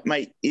on,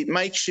 mate, it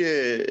makes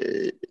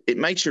you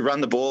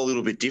run the ball a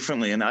little bit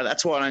differently. And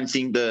that's why I don't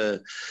think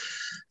the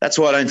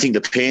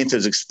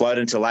Panthers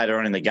exploded until later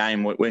on in the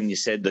game when you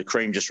said the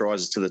cream just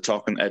rises to the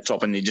top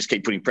and you just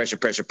keep putting pressure,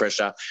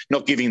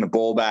 not giving the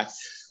ball back.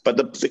 But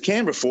the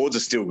Canberra forwards are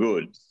still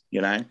good,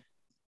 you know.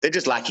 They're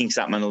just lacking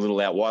something a little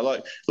out wide.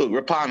 Like, look,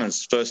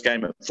 Rapana's first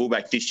game at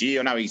fullback this year.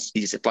 I know he's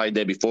played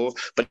there before,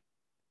 but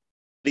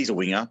he's a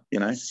winger,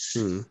 you know.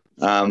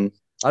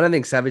 I don't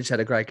think Savage had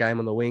a great game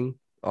on the wing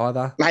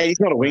either. Mate, he's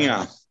not a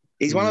winger.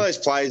 He's one of those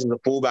players as a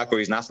fullback where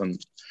he's nothing.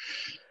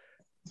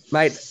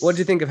 Mate, what do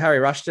you think of Harry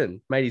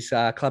Rushton? Made his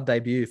club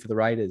debut for the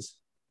Raiders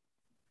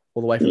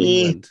all the way from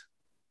England.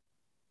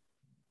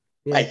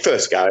 Yeah. Mate,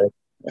 first go.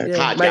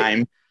 Hard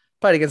game.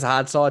 Played against a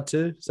hard side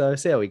too, so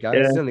see how he goes.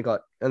 Yeah. He's only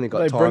got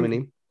time in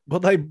him. Well,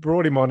 they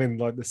brought him on in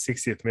like the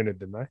 60th minute,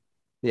 didn't they?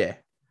 Yeah.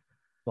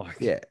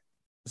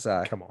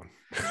 So come on.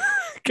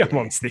 Come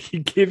on, Sticky.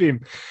 Give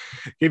him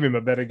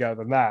a better go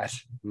than that.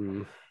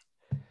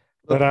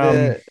 But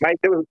mate,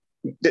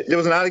 there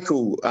was an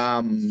article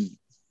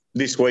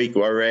this week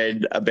I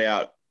read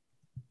about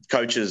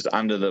coaches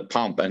under the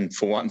pump, and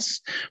for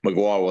once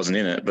Maguire wasn't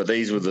in it, but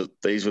these were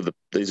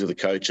the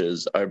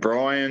coaches: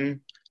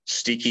 O'Brien,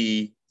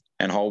 Sticky,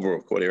 and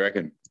Holbrook. What do you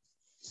reckon?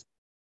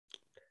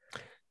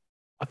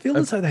 I feel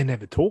as though they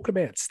never talk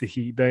about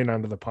Sticky being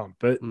under the pump,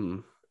 but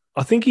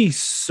I think he's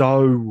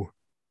so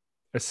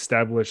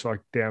established, like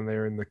down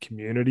there in the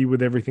community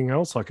with everything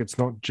else. Like, it's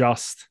not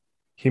just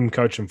him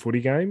coaching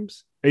footy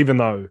games, even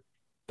though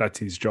that's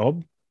his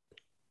job.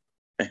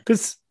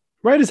 Because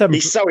Raiders haven't.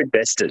 He's so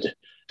invested.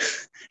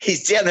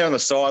 He's down there on the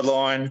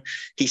sideline.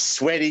 He's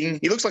sweating.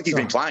 He looks like he's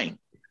been playing.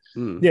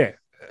 Yeah.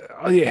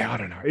 I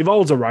don't know. If I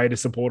was a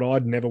Raiders supporter,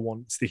 I'd never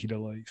want Sticky to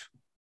leave.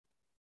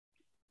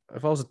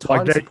 If I was a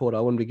Titan supporter,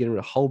 I wouldn't be getting rid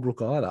of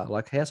Holbrook either.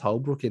 Like, how's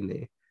Holbrook in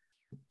there?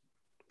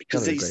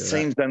 because these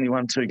teams only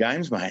won 2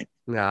 games, mate.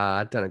 Nah,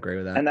 I don't agree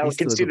with that. And they were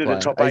considered a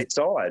top 8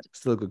 side.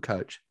 Still a good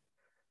coach.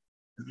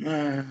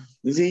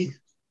 Is he?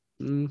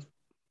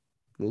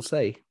 We'll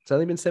see. It's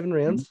only been 7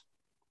 rounds.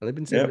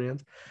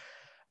 Rounds.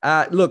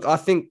 Look, I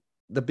think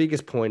the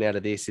biggest point out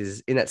of this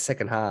is in that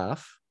second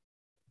half,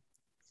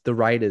 the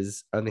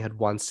Raiders only had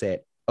 1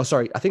 set. Oh,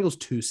 sorry. I think it was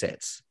 2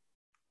 sets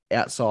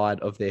outside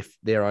of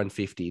their own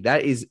 50.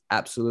 That is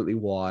absolutely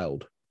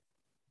wild.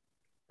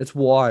 It's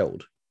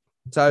wild.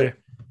 So,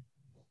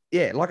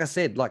 yeah, like I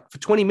said, like for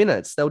 20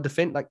 minutes, they'll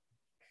defend. Like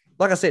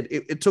I said,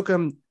 it took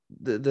them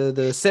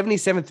the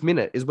 77th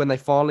minute is when they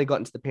finally got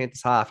into the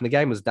Panthers half and the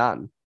game was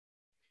done.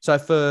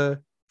 So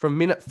from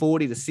minute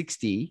 40 to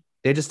 60,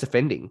 they're just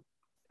defending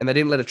and they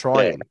didn't let a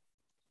try in.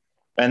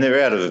 And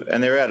they're out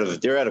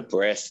of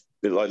breath.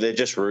 Like they're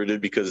just rooted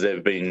because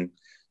they've been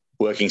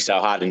working so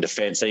hard in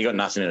defense. So you got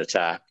nothing in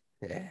attack.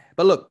 Yeah.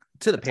 But look,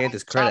 to the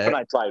Panthers' credit.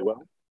 They played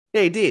well.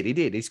 Yeah, he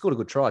did. He scored a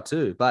good try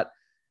too. But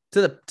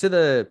to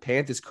the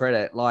Panthers'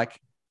 credit, like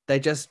they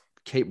just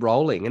keep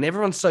rolling and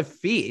everyone's so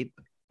fit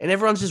and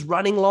everyone's just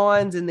running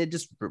lines and they're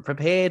just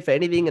prepared for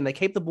anything and they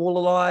keep the ball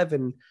alive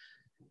and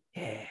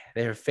yeah,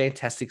 they're a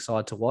fantastic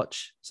side to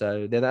watch.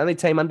 So they're the only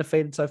team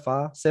undefeated so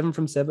far, 7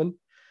 from 7.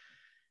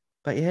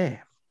 But yeah,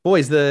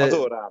 boys, Cleary's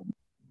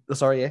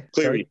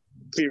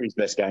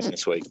best game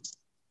this week.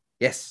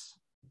 Yes,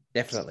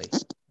 definitely.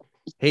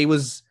 He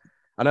was,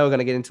 I know we're going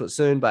to get into it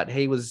soon, but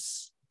he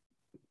was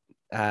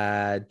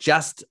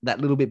just that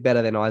little bit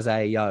better than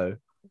Isaiah Yeo.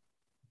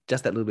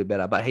 Just that little bit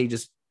better. But he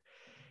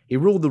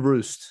ruled the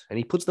roost and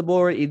he puts the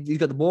ball, he's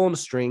got the ball on the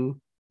string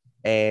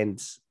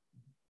and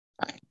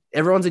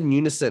everyone's in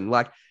unison.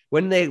 Like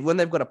when they've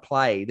got to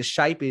play, the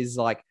shape is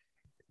like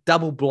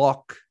double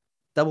block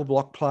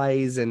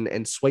plays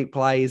and sweep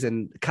plays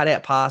and cut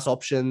out pass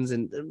options.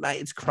 And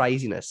mate, it's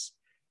craziness.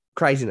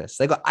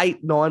 They got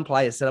 8-9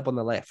 players set up on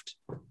the left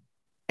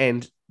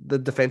and the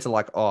defense are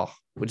like, oh,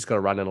 we just got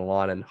to run in a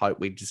line and hope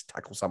we just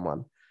tackle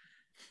someone.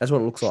 That's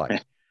what it looks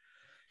like.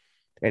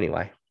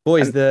 Anyway,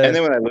 boys, and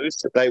then when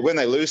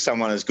they lose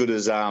someone as good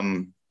as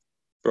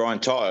Brian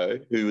To'o,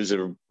 who was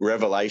a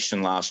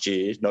revelation last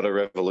year, not a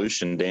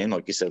revolution, Dan,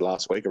 like you said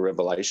last week, a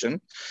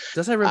revelation. Did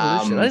I say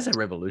revolution? I didn't say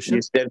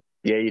revolution.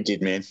 You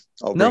did, man.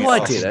 I didn't.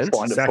 I'll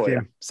find it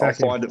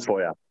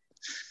for you.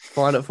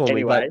 Find it for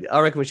me. But I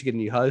reckon we should get a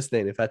new host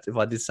then if I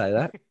did say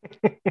that.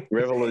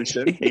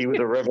 Revolution. He was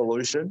a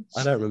revolution.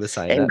 I don't remember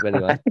saying that, but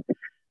anyway.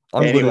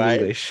 I'm good at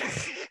English.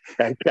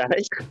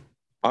 Okay.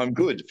 I'm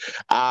good.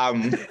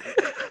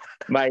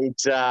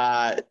 Mate,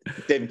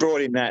 they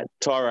brought in that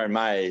Tyrone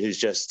May, who's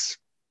just...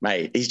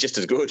 Mate, he's just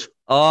as good.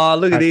 Oh,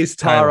 look at this,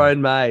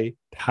 Tyrone May.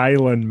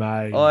 Taylor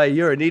May. Oh,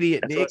 you're an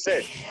idiot, Nick.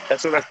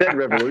 That's what I said,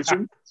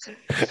 revolution.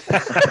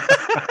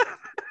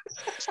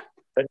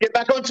 Let's get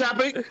back on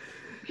topic.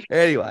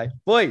 Anyway,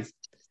 boys,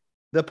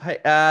 the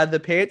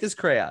Panthers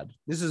crowd.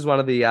 This is one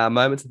of the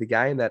moments of the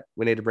game that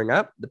we need to bring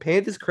up. The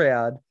Panthers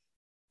crowd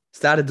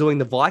started doing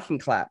the Viking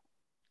clap,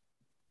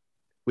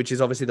 which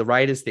is obviously the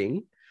Raiders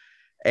thing.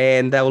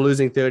 And they were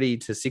losing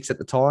 30-6 at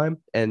the time,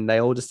 and they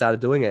all just started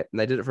doing it, and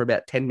they did it for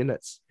about 10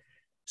 minutes.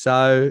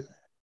 So,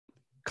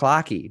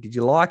 Clarkie, did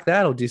you like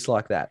that or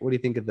dislike that? What do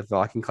you think of the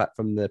Viking clap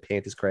from the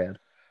Panthers crowd?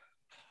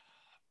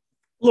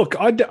 Look,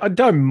 I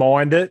don't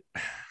mind it.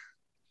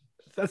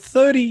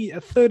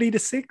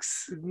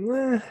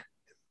 30-6,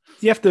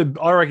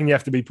 I reckon you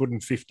have to be putting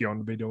 50 on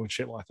to be doing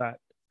shit like that.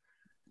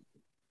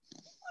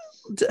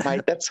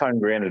 Mate, that's home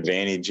ground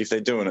advantage. If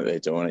they're doing it, they're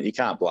doing it. You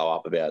can't blow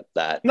up about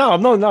that. No,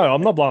 I'm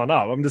not blowing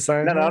up. I'm just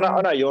saying. No,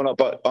 I know you're not,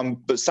 but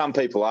some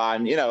people are,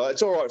 and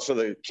it's all right for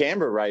the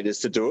Canberra Raiders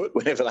to do it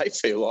whenever they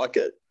feel like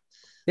it.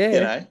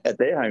 Yeah, at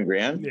their home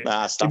ground.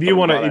 Yeah. If you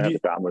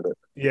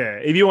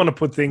want to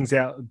put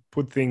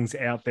things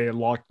out there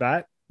like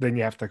that, then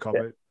you have to cop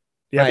it.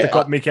 You have to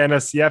cop Mick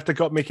Ennis. You have to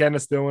cop Mick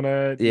Ennis doing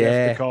it. Yeah. You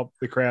have to cop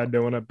the crowd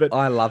doing it. But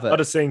I love it. I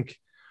just think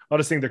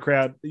the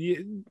crowd.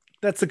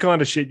 That's the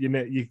kind of shit you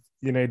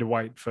need to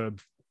wait for.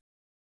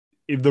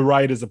 If the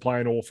Raiders are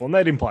playing awful, and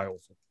they didn't play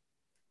awful,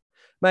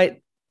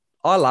 mate.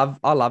 I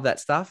love that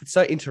stuff. It's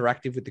so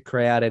interactive with the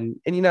crowd, and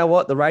you know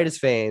what? The Raiders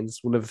fans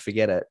will never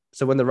forget it.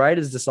 So when the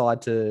Raiders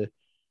decide to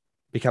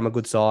become a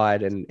good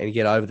side and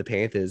get over the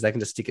Panthers, they can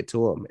just stick it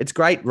to them. It's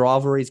great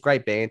rivalry, it's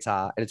great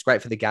banter, and it's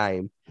great for the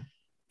game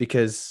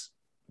because,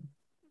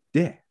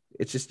 yeah,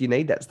 it's just you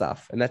need that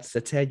stuff, and that's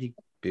how you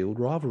build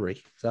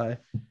rivalry. So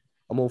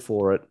I'm all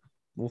for it.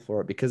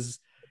 Because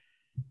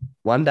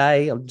one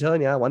day, I'm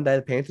telling you,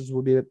 the Panthers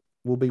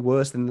will be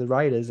worse than the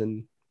Raiders,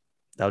 and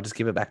they'll just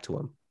give it back to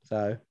them.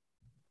 So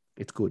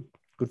it's good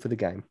for the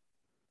game.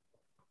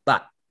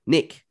 But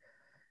Nick,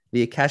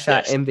 the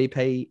Akasha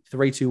MVP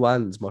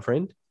 3-2-1s, my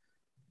friend.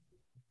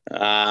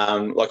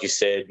 Like you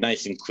said,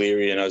 Nathan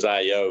Cleary and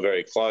Isaiah Yeo are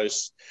very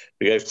close.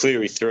 We gave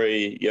Cleary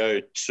 3,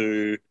 Yeo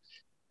 2,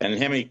 and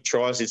how many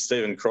tries did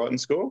Stephen Crichton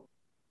score?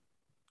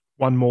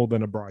 One more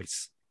than a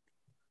brace.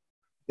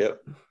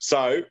 Yep.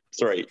 So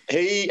 3.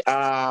 He,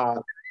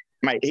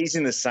 mate, he's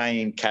in the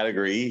same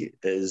category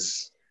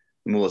as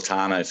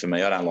Mulitano for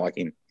me. I don't like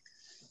him.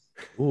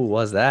 Ooh,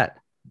 what's that?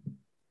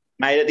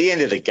 Mate, at the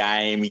end of the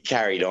game, he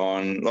carried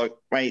on. Like,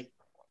 mate,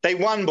 they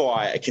won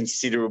by a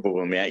considerable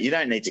amount. You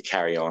don't need to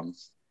carry on.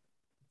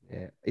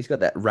 Yeah, he's got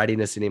that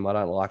readiness in him. I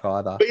don't like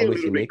either. Be a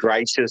little bit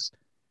gracious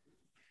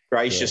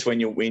when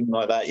you win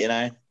like that, you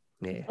know?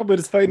 Yeah. Probably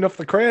just feeding off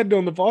the crowd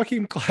doing the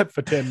Viking clap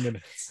for 10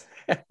 minutes.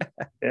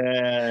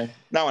 Yeah.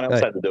 No one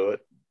else had to do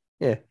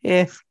it.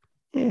 Yeah.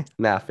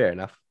 Nah, fair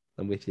enough.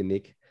 I'm with you,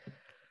 Nick.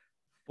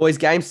 Boys,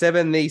 Game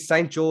 7, the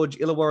St. George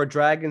Illawarra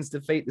Dragons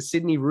defeat the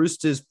Sydney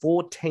Roosters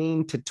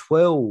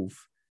 14-12.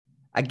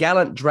 A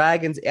gallant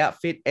Dragons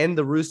outfit and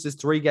the Roosters'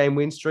 3-game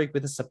win streak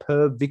with a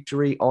superb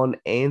victory on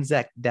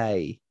Anzac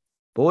Day.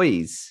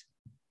 Boys,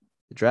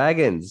 the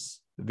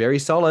Dragons, very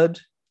solid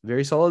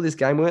this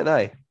game, weren't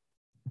they?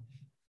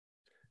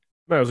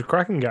 No, it was a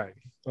cracking game.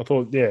 I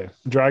thought,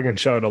 Dragons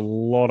showed a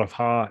lot of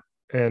heart.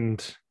 And,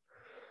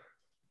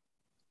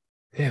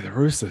 the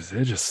Roosters,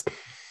 they're just,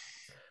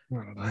 I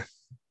don't know.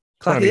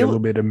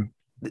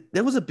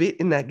 There was a bit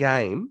in that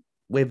game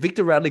where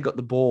Victor Radley got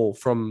the ball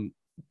from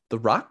the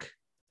ruck,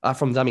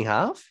 from dummy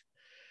half,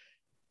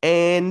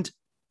 and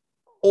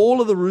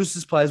all of the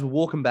Roosters players were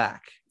walking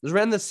back. It was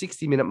around the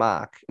 60-minute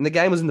mark, and the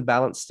game was in the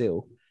balance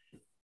still.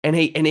 And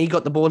he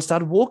got the ball and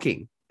started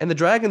walking. And the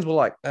Dragons were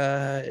like,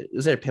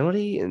 is there a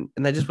penalty? And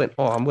they just went,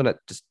 I'm going to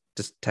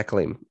just tackle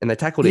him. And they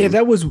tackled him.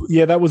 That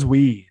was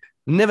weird.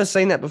 Never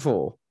seen that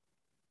before.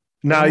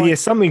 No,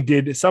 something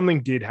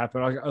did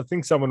happen. I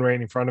think someone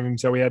ran in front of him,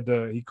 so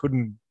he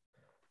couldn't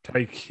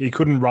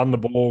run the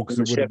ball because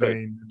it would have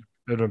been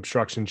an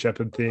obstruction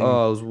Shepherd thing.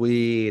 Oh, it was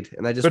weird.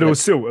 And they just it was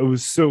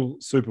still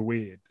super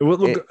weird. It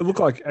looked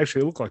like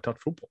touch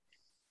football.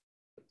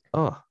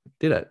 Oh,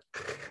 did it?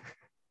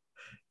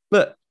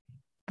 But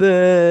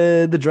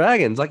the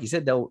Dragons, like you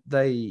said,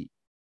 they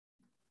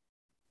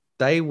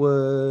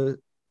were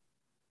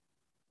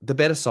the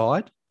better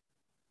side.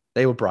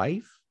 They were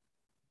brave.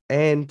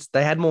 And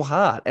they had more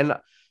heart. And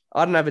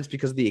I don't know if it's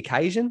because of the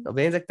occasion of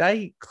Anzac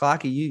Day.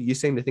 Clarkie, you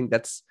seem to think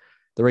that's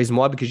the reason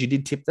why, because you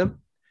did tip them.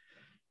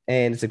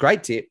 And it's a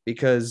great tip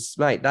because,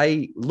 mate,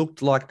 they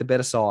looked like the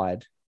better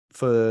side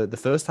for the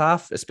first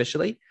half,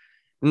 especially.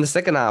 In the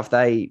second half,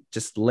 they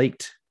just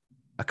leaked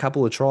a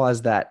couple of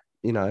tries that,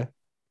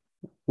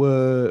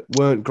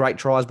 weren't great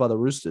tries by the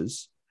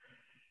Roosters.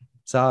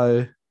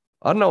 So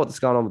I don't know what's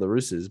going on with the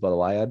Roosters, by the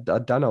way. I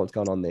don't know what's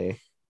going on there.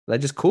 They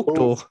just cooked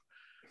or...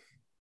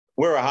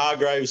 Wera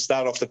Hargraves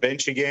started off the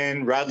bench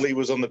again. Radley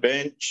was on the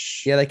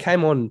bench. Yeah, they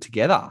came on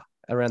together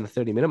around the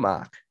 30-minute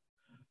mark.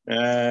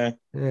 Yeah.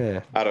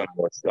 I don't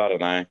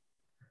know.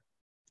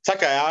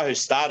 Takayahu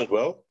started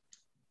well.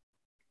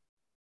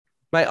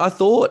 Mate, I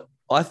thought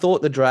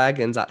the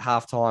Dragons at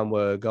halftime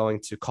were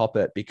going to cop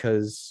it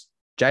because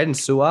Jaden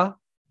Sewer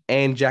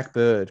and Jack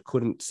Bird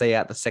couldn't see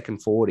out the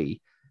second 40.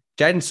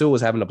 Jaden Sewer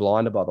was having a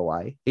blinder, by the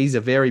way. He's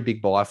a very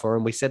big buy for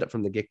him. We said it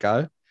from the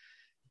get-go.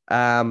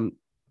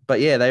 But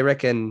yeah, they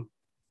reckon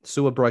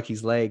Sewer broke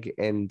his leg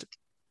and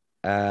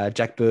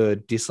Jack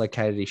Bird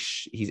dislocated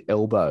his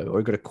elbow, or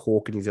he got a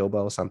cork in his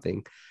elbow or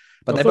something.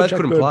 But they both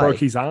couldn't play. Broke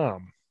his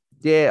arm.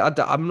 Yeah,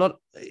 I'm not.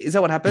 Is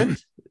that what happened?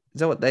 Is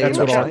that what they? That's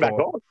what I back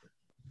on.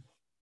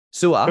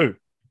 Sewer? Who?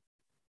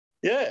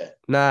 Yeah.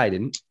 No, he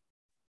didn't.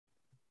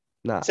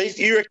 No. So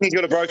you reckon he's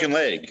got a broken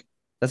leg?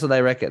 That's what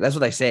they reckon. That's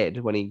what they said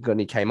when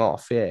he came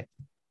off. Yeah.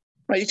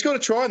 Mate, he's got to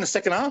try in the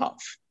second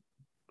half.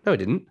 No, he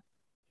didn't.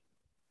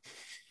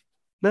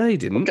 No, he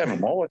didn't. What game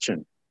am I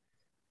watching?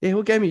 Yeah,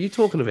 what game are you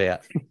talking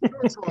about?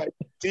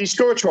 Did he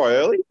score a try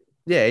early?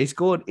 Yeah, he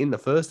scored in the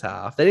first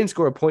half. They didn't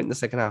score a point in the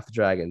second half, the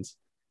Dragons.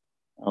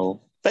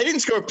 Oh. They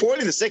didn't score a point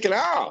in the second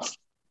half.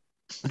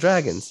 The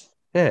Dragons?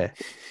 Yeah.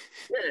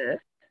 Yeah.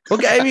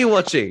 What game are you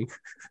watching?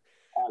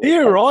 Are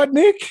you all right,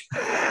 Nick?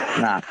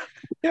 Nah.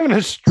 You having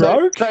a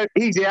stroke? So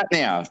he's out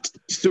now.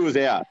 Stuart's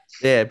out.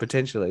 Yeah,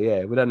 potentially,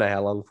 yeah. We don't know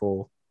how long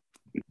for.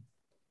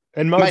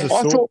 And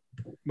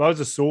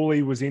Moses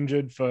Sawley was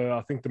injured for,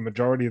 I think, the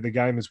majority of the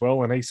game as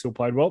well, and he still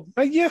played well.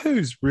 But yeah,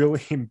 who's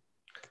really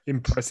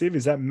impressive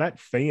is that Matt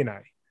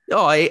Fionney.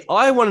 Oh,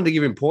 I wanted to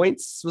give him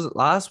points. Was it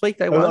last week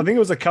they won? I think it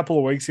was a couple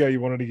of weeks ago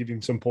you wanted to give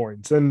him some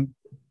points. And,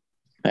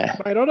 mate,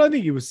 I don't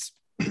think he was...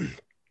 I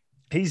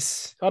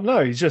don't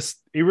know,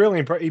 he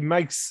really he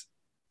makes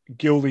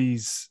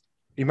Gildies...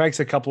 He makes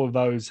a couple of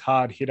those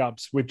hard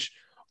hit-ups, which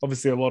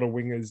obviously a lot of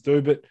wingers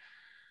do. But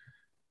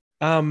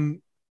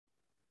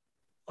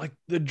like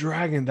the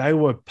Dragon, they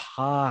were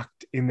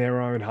parked in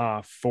their own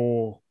half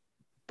for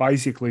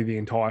basically the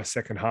entire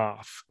second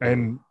half.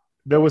 And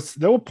there were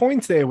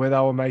points there where they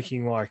were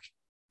making like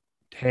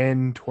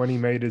 10, 20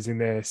 meters in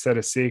their set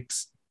of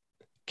 6,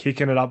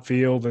 kicking it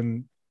upfield,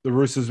 and the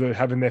Roosters were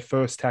having their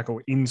first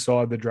tackle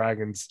inside the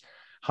Dragons'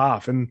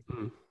 half. And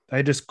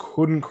they just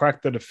couldn't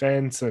crack the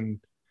defense. And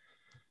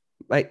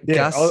mate,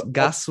 yeah,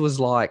 Gus was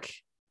like,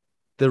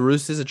 the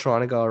Roosters are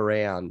trying to go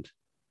around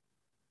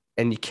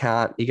and you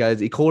can't.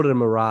 He called it a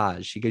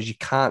mirage. He goes, you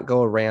can't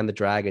go around the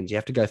Dragons. You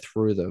have to go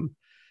through them.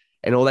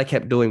 And all they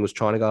kept doing was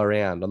trying to go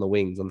around on the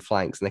wings, on the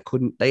flanks. And they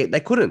couldn't. They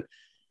couldn't.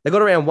 They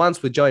got around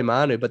once with Joey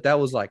Manu, but that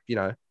was like,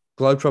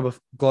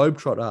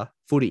 Globetrotter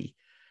footy.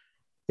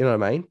 You know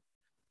what I mean?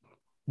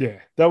 Yeah,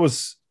 that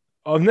was.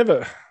 I've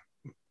never.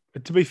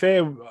 To be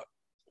fair,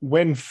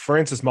 when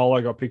Francis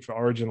Molo got picked for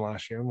Origin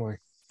last year, I'm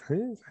like,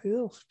 who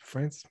else?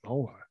 Francis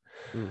Molo.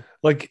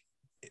 Like,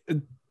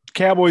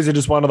 Cowboys are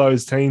just one of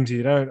those teams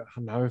you don't. I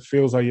don't know. It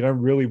feels like you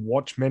don't really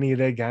watch many of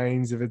their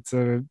games. If it's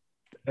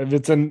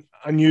an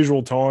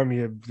unusual time,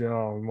 we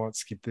might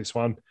skip this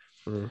one.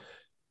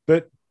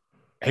 But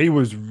he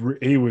was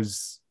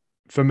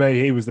for me.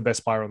 He was the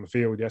best player on the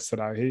field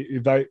yesterday.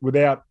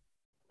 Without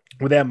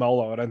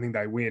Molo, I don't think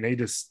they win.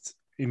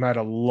 He made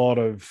a lot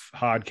of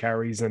hard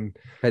carries and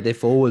their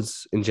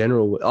forwards in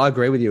general. I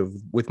agree with you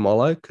with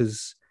Molo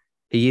because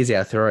he is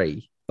our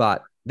 3,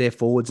 but their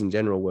forwards in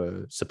general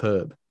were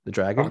superb. The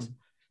Dragons.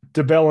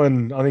 De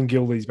Belin, I think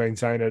Gildy's been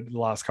saying it the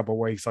last couple of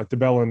weeks. Like De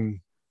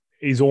Belin,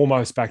 he's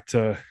almost back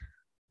to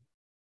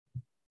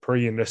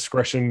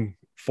pre-indiscretion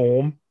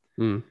form.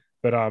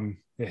 But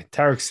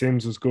Tarek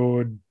Sims was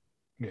good.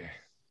 Yeah.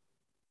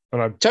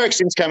 Tarek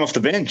Sims came off the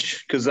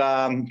bench because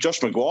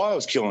Josh Maguire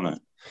was killing it.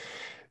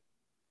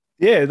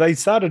 Yeah, they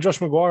started Josh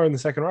Maguire in the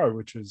second row,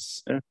 which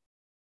is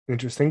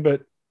interesting.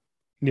 But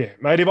yeah,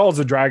 mate, if I was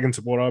a Dragon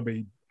supporter, I'd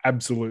be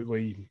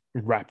absolutely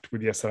wrapped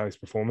with yesterday's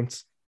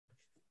performance.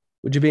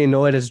 Would you be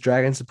annoyed as a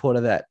Dragon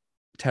supporter that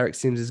Tarek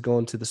Sims has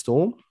gone to the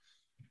Storm?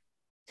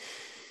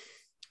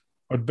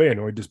 I'd be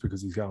annoyed just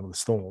because he's going to the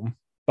Storm.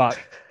 But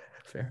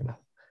fair enough.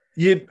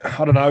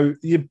 I don't know.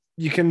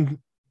 You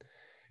can.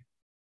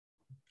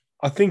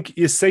 I think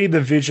you see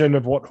the vision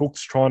of what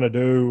Hook's trying to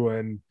do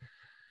and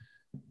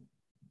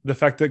the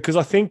fact that, because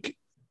I think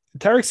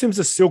Tarek Sims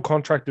is still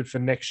contracted for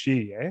next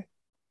year, yeah?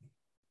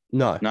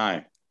 No,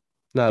 it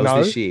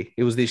was this year.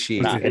 It was this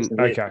year.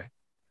 Okay.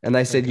 And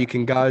they said you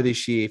can go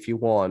this year if you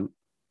want.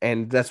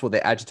 And that's what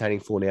they're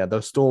agitating for now.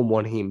 The Storm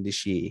want him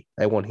this year.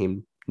 They want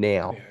him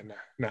now. Yeah,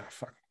 no,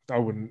 fuck. I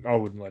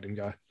wouldn't let him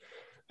go.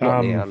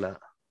 Not now, no.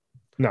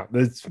 No,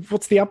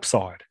 what's the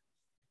upside?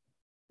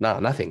 No,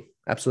 nothing.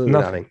 Absolutely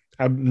nothing.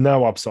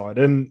 No upside.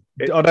 And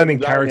I don't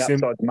think Tarek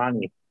Sims...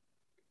 money.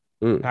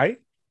 Hey?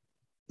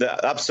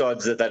 The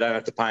upside's that they don't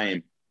have to pay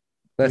him.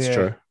 That's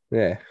true.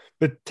 Yeah.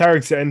 But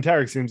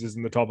Tarek Sims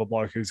isn't the type of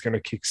bloke who's going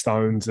to kick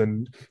stones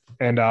and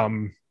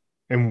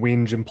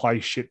whinge and play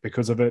shit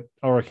because of it.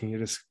 I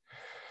reckon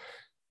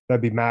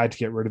they'd be mad to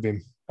get rid of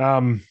him.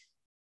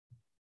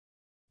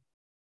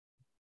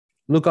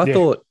 Look, I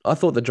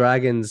thought the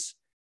Dragons,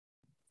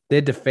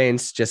 their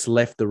defense just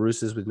left the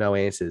Roosters with no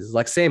answers.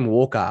 Like Sam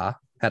Walker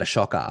had a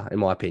shocker, in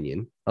my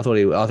opinion. I thought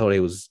he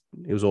was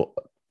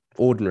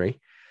ordinary.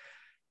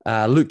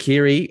 Luke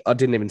Keary, I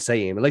didn't even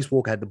see him. At least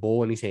Walker had the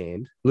ball in his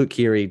hand. Luke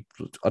Keary,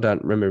 I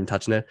don't remember him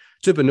touching it.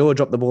 Tupanua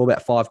dropped the ball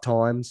about 5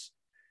 times.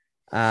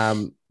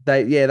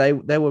 They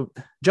were.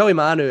 Joey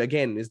Manu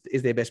again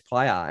is their best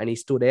player, and he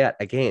stood out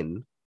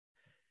again.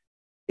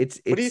 What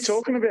are you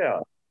talking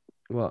about?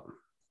 What?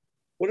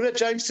 What about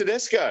James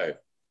Tedesco?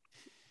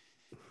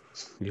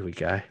 Here we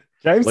go.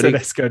 James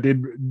Tedesco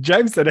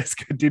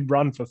did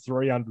run for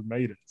 300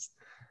 meters.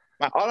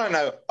 I don't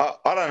know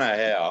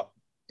how.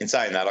 In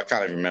saying that, I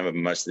can't even remember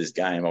most of this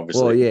game.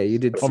 Obviously, well, yeah, you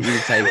did say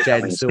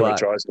Jaden Sewer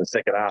tries in the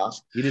second half.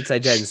 You did say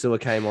Jaden Sewer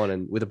came on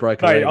and with a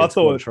broken leg. I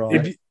thought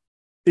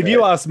if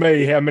you asked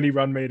me how many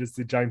run meters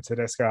did James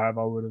Tedesco have,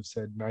 I would have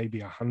said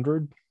maybe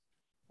 100.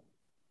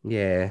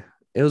 Yeah,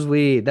 it was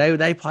weird.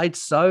 They played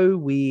so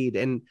weird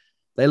and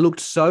they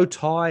looked so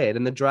tired,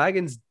 and the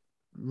Dragons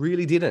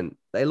really didn't.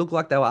 They looked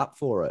like they were up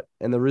for it,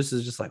 and the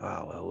Roosters just like,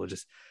 oh well, we'll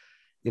just,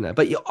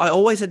 But I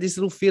always had this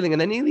little feeling,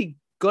 and they nearly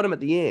got him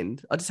at the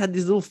end. I just had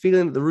this little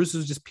feeling that the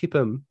Roosters just pip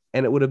him,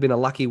 and it would have been a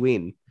lucky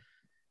win,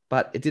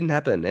 but it didn't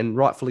happen, and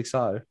rightfully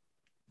so.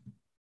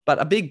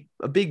 But a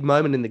big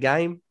moment in the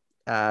game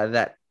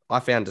that I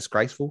found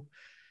disgraceful.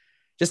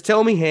 Just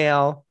tell me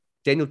how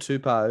Daniel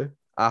Tupou,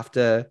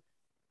 after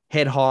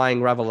head-highing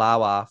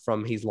Ravalawa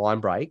from his line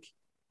break,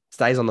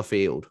 stays on the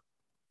field.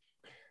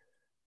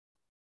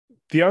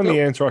 The only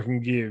answer I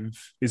can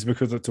give is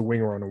because it's a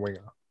winger on a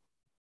winger.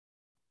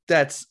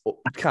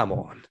 Come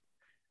on.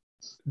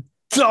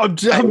 I'm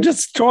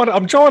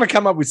trying to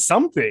come up with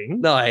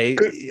something. No,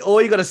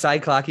 all you got to say,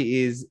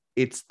 Clarky, is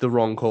it's the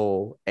wrong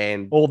call,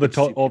 and all the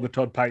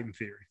Todd Payton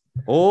theory.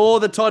 All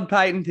the Todd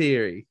Payton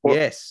theory. Well,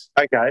 yes.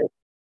 Okay.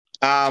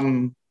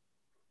 Do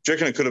you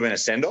reckon it could have been a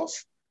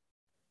send-off?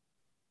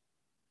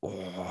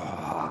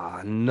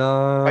 Oh,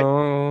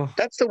 no.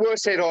 That's the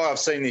worst head high I've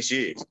seen this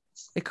year.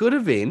 It could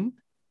have been.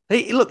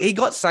 He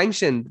got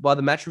sanctioned by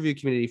the match review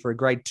committee for a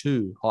grade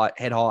 2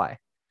 head high.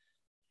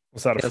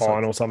 Was that a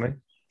fine or something?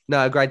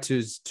 No, grade 2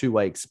 is 2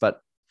 weeks. But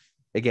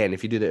again,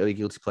 if you do the early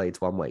guilty plea, it's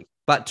 1 week.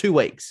 But 2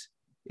 weeks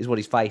is what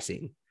he's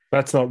facing.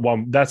 That's not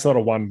a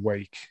 1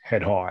 week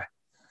head high.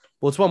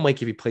 Well, it's 1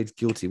 week if he pleads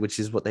guilty, which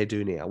is what they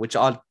do now, which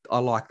I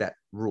like that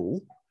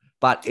rule.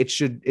 But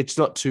it's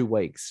not 2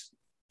 weeks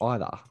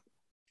either.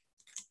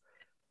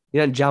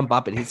 You don't jump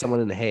up and hit someone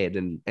in the head,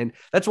 and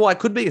that's why it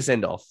could be a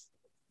send-off.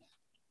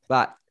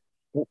 But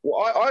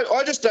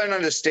I just don't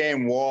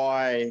understand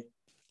why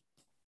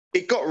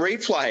it got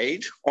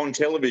replayed on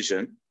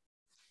television.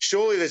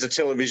 Surely there's a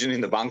television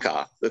in the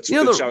bunker that's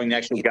showing the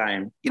actual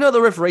game. You know what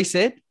the referee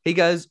said? He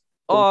goes,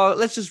 oh,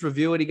 let's just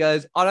review it. He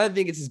goes, I don't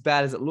think it's as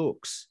bad as it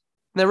looks.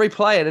 And they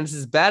replay it, and it's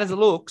as bad as it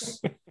looks.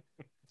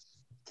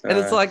 And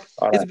it's like,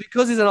 is it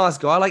because he's a nice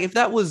guy? Like if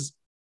that was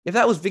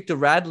Victor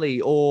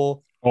Radley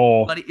or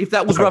if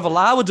that was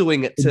Ravalawa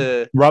doing it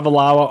to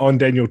Ravalawa on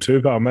Daniel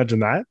Tupou, imagine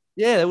that.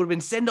 Yeah, they would have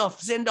been send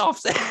off.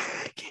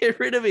 Get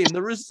rid of him.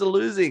 The Roosters are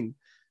losing.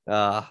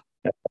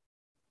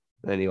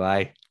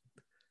 Anyway,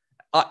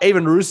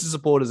 even Rooster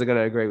supporters are going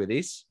to agree with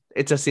this.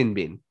 It's a sin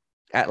bin,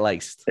 at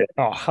least.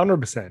 Oh,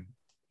 100%.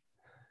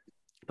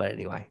 But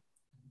anyway,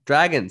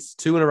 Dragons,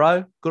 2 in a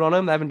row. Good on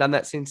them. They haven't done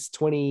that since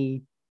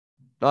 20.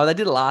 No, they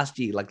did it last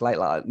year, like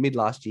mid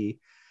last year,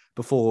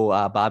 before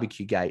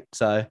Barbecue Gate.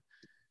 So,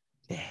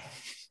 yeah.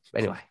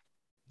 Anyway,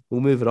 we'll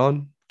move it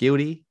on.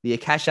 Guilty. The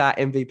Akasha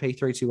MVP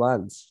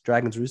 3-2-1s.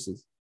 Dragons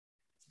Roosters.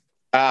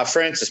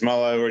 Francis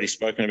Mullo, already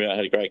spoken about,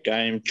 had a great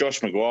game.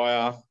 Josh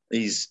Maguire,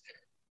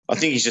 I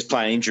think he's just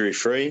playing injury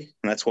free,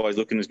 and that's why he's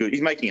looking as good.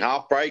 He's making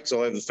half breaks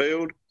all over the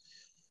field,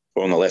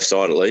 or on the left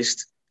side at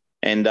least.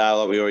 And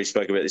like we already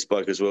spoke about this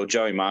bloke as well,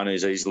 Joey Manu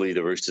is easily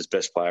the Roosters'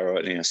 best player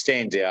right now.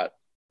 Stands out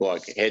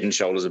like head and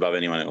shoulders above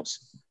anyone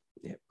else.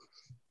 Yep.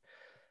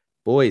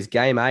 Boys,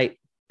 game 8,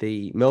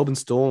 the Melbourne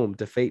Storm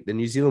defeat the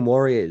New Zealand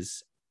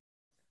Warriors.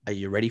 Are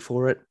you ready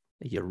for it?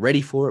 Are you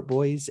ready for it,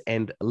 boys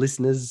and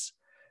listeners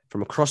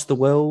from across the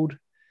world?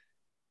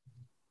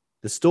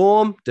 The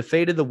Storm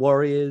defeated the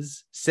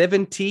Warriors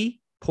 70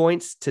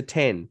 points to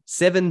 10.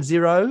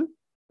 7-0.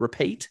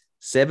 Repeat,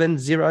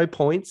 7-0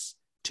 points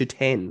to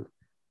 10.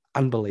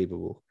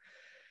 Unbelievable.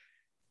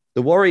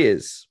 The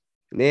Warriors,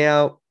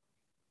 now,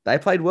 they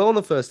played well in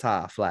the first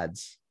half,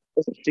 lads.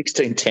 Was it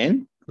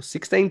 16-10?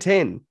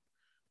 16-10.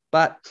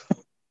 But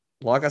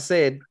like I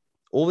said,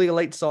 all the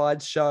elite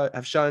sides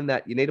have shown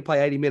that you need to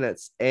play 80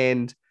 minutes.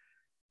 And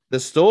the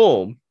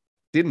Storm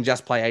didn't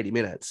just play 80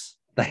 minutes.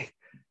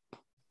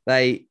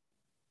 They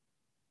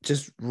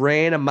just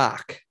ran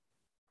amok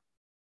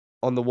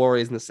on the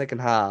Warriors in the second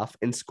half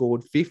and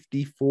scored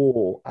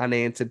 54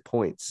 unanswered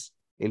points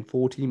in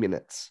 40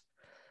 minutes.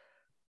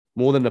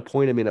 More than a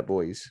point a minute,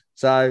 boys.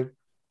 So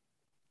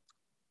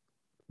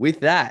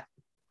with that,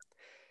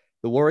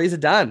 the Warriors are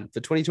done for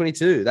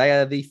 2022. They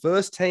are the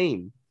first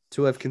team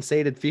to have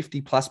conceded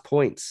 50-plus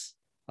points.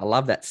 I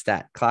love that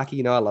stat. Clarky,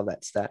 you know I love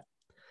that stat.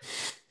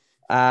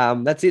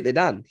 That's it. They're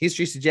done.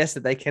 History suggests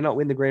that they cannot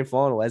win the grand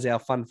final, as our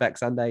Fun Fact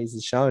Sundays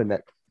has shown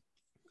that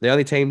the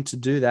only team to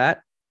do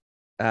that,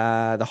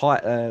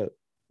 the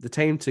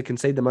team to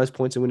concede the most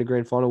points and win a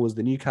grand final was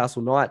the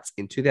Newcastle Knights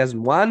in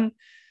 2001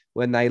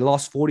 when they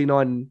lost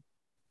 49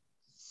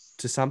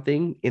 to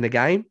something in a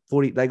game.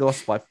 They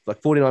lost by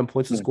like 49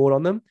 points were scored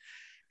on them.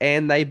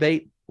 And they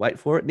beat, wait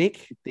for it,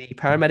 Nick, the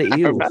Parramatta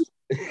Eels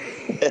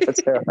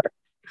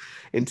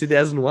in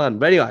 2001.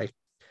 But anyway,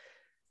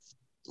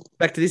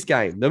 back to this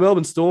game. The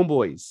Melbourne Storm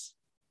boys,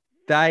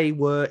 they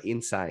were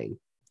insane.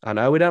 I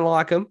know we don't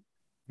like them.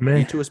 Meh.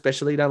 You two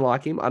especially don't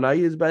like him. I know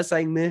you're both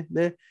saying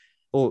meh.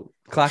 Or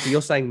Clarky,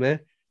 you're saying meh.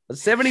 But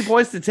 70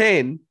 points to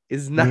 10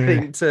 is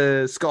nothing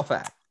to scoff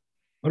at.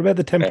 What about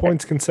the 10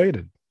 points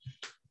conceded?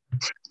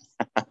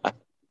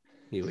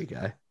 Here we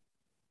go.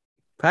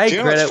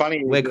 Pay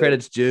credit where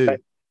credit's due.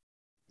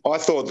 I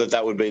thought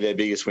that would be their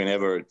biggest win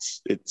ever.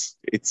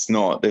 It's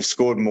not. They've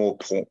scored more.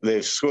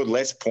 They've scored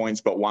less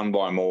points, but won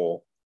by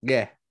more.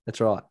 Yeah,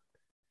 that's right.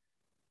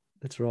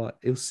 That's right.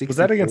 It was 64. Was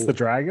that against the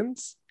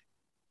Dragons?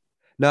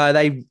 No,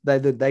 they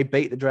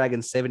beat the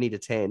Dragons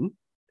 70-10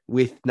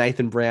 with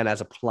Nathan Brown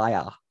as a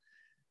player.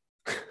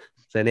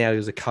 So now he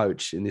was a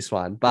coach in this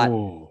one, but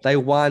they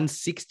won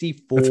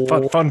 64.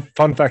 It's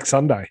fun fact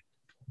Sunday.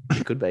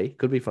 It could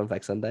be Fun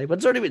Fact Sunday, but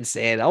it's already been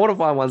said. I want to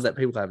find ones that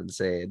people haven't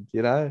said,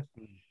 you know?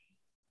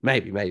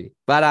 Maybe.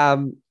 But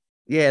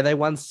yeah, they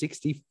won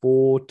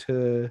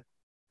 64-6.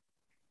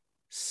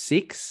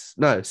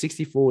 No,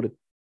 64-2.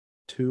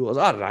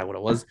 I don't know what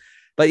it was.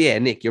 But yeah,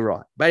 Nick, you're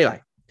right. But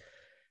anyway,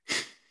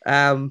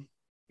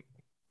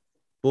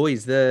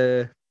 boys,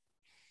 the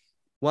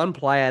one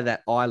player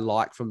that I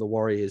like from the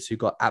Warriors who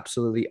got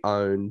absolutely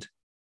owned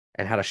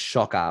and had a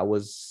shocker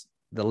was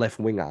the left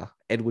winger,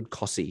 Edward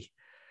Kosi.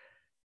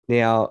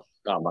 Now,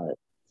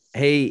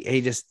 he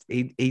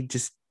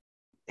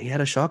had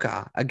a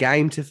shocker, a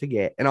game to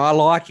forget, and I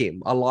like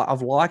him.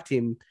 I've liked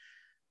him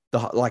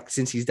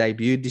since he's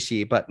debuted this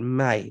year. But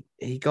mate,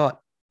 he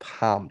got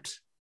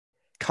pumped.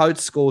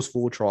 Coates scores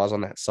 4 tries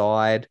on that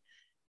side.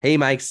 He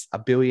makes a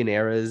billion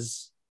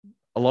errors,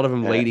 a lot of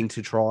them leading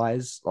to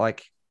tries.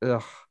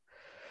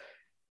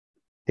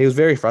 He was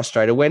very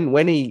frustrated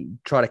when he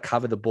tried to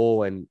cover the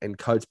ball and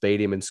Coates beat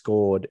him and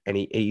scored, and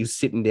he was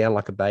sitting down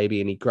like a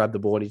baby and he grabbed the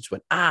ball and he just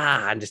went,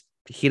 and just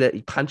hit it.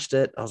 He punched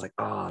it. I was like,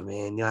 oh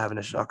man, you're having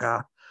a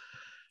shocker.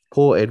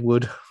 Poor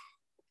Edward.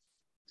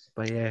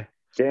 But yeah.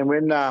 Yeah,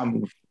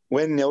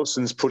 when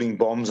Nelson's putting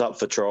bombs up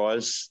for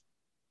tries,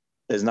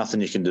 there's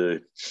nothing you can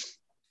do.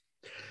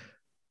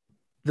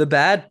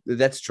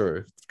 That's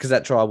true. Because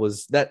that try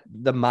was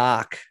the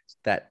mark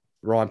that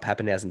Ryan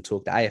Pappenhausen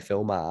took, the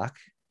AFL mark,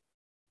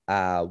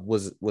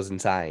 was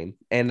insane.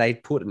 And they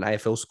put an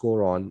AFL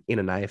score on in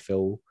an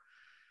AFL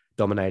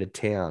dominated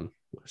town.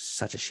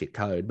 such a shit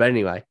code. But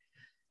anyway,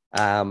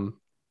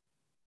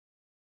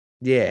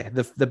 yeah,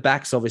 the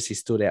backs obviously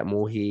stood out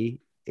more here,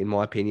 in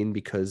my opinion,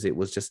 because it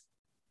was just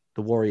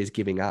the Warriors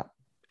giving up,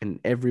 and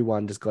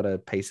everyone just got a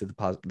piece of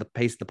the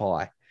piece of the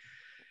pie.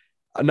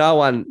 No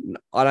one,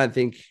 I don't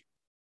think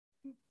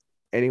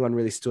anyone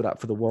really stood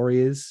up for the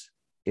Warriors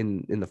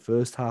in the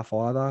first half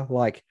either.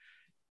 Like,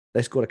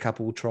 they scored a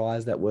couple of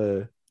tries that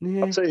were.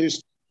 Yeah. I'll tell you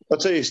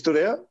who stood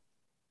out.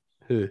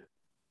 Who?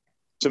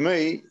 To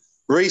me,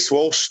 Reece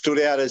Walsh stood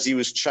out as he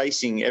was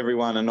chasing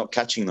everyone and not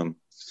catching them.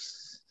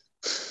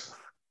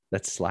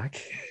 That's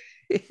slack.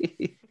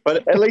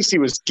 But at least he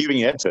was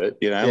giving effort,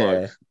 you know.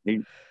 Yeah.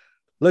 Like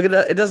look at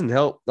it. It doesn't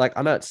help. Like,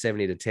 I know it's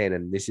 70-10,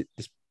 and this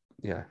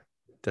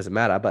doesn't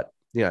matter. But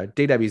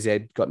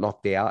DWZ got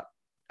knocked out.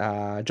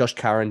 Josh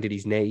Curran did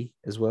his knee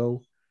as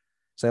well,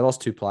 so they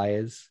lost 2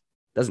 players.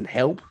 Doesn't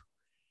help,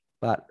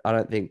 but I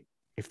don't think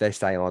if they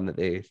stay on that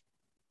they're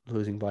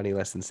losing by any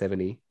less than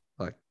 70.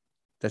 Like,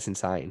 that's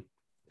insane.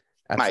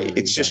 Absolutely mate,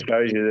 it just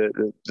shows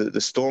you that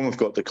the Storm have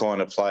got the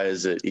kind of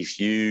players that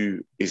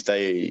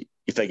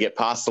if they get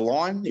past the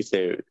line,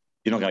 you're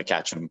not going to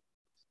catch them.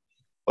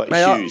 Like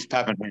Hughes,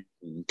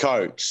 Papenhuyzen,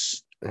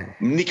 Coates,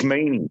 Nick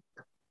Meaney.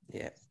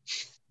 Yeah,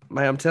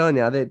 mate, I'm telling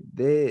you,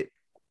 they're.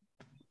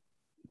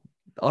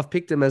 I've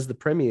picked them as the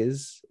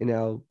premiers in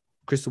our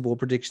Crystal Ball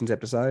predictions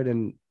episode,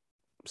 and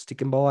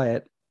sticking by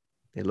it.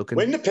 They're looking.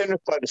 When did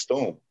Penrith play the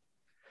Storm?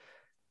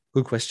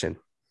 Good question.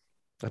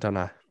 I don't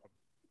know.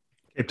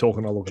 Keep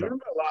talking. I'll look it up.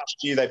 Remember last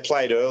year they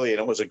played early and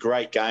it was a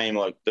great game.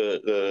 Like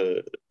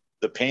the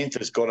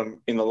Panthers got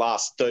them in the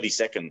last 30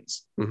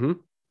 seconds. Mm-hmm.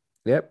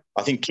 Yep.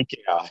 I think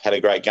Kikau had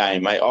a great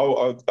game, mate.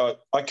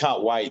 I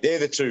can't wait. They're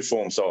the 2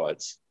 form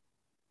sides.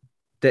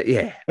 Well,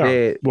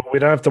 we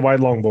don't have to wait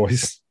long,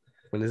 boys.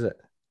 When is it?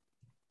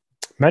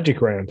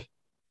 Magic round.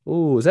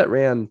 Oh, is that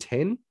round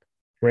 10?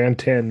 Round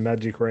 10,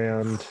 Magic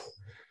round.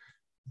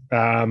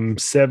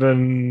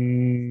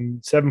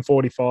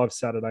 7:45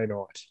 Saturday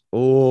night.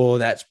 Oh,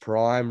 that's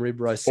prime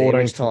rib roast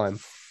sandwich time.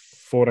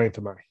 14th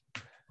of May.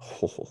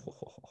 Oh,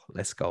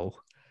 let's go.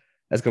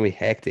 That's going to be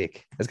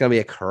hectic. It's going to be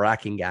a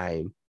cracking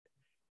game.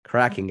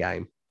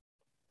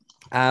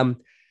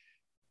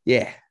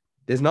 Yeah,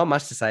 there's not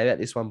much to say about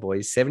this one,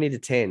 boys.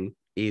 70-10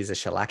 is a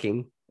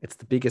shellacking. It's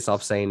the biggest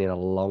I've seen in a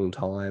long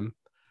time.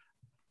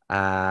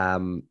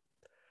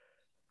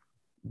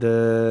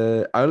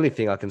 The only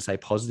thing I can say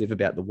positive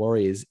about the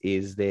Warriors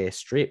is their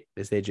strip,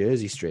 is their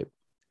jersey strip.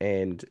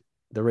 And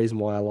the reason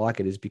why I like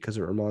it is because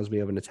it reminds me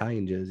of an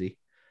Italian jersey.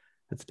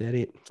 That's about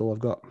it. That's all I've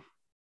got.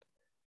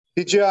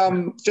 Did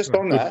you, just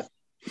on that,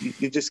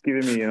 you're just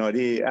giving me an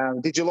idea.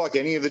 Did you like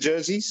any of the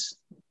jerseys?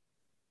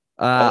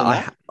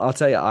 I'll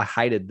tell you, I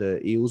hated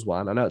the Eels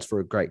one. I know it's for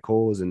a great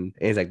cause and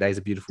Anzac Day is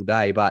a beautiful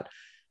day, but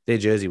their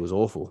jersey was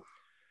awful.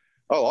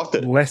 I liked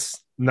it. Less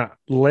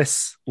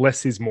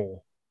is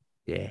more.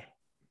 Yeah.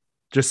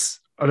 Just,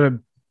 I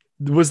don't.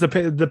 Was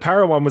the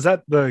para one? Was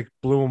that the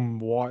blue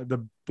and white,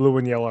 the blue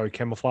and yellow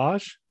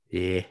camouflage?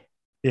 Yeah.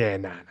 Yeah.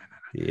 No.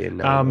 Yeah.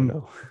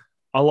 No.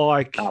 I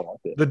like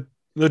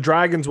the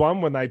Dragons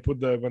one when they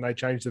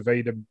changed the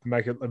V to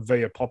make it a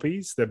V of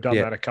poppies. They've done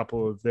that a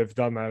couple of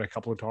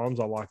times.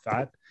 I like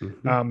that.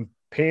 Mm-hmm.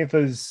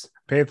 Panthers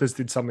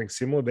did something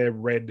similar. Their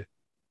red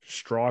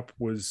stripe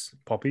was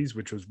poppies,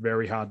 which was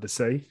very hard to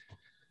see.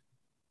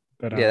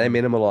 But they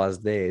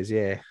minimalized theirs.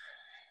 Yeah.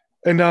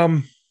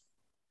 And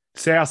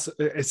South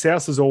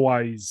has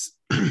always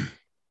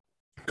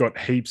got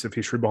heaps of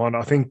history behind it.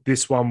 I think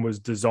this one was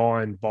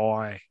designed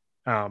by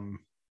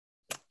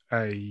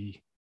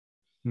a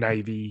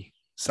Navy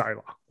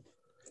sailor.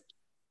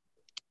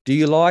 Do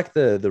you like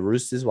the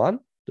Roosters one?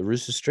 The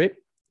Rooster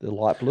strip, the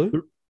light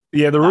blue?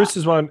 Yeah, the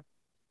Roosters one.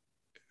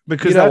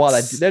 Because you know why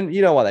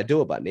they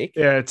do it, but Nick.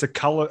 Yeah, it's a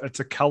color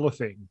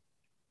thing.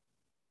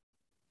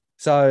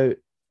 So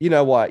you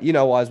know why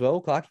as well,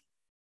 Clark?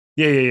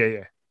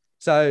 Yeah.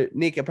 So,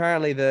 Nick,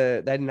 apparently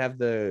they didn't have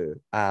the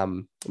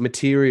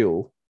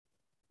material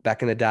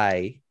back in the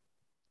day,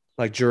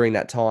 like during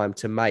that time,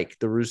 to make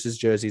the Roosters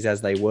jerseys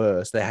as they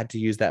were. So they had to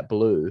use that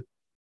blue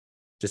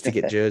just to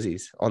get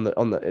jerseys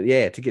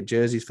to get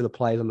jerseys for the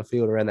players on the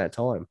field around that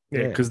time.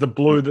 Yeah, because the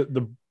blue,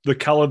 the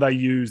color they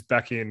used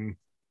back in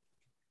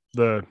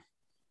the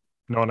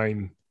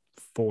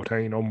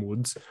 1914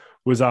 onwards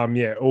was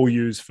all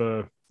used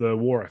for the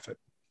war effort.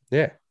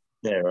 Yeah.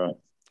 Yeah, right.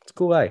 It's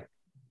cool, eh?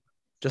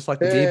 Just like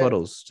the beer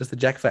bottles, just the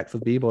Jack Fact for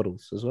beer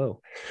bottles as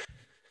well.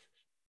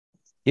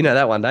 You know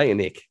that one, don't you,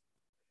 Nick?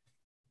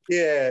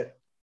 Yeah.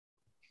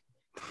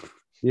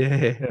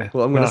 Yeah.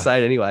 Well, I'm going to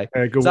say it anyway.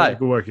 Good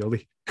work,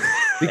 Yoldy.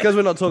 Because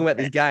we're not talking about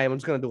this game, I'm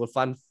just going to do a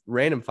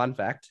random fun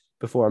fact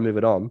before I move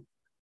it on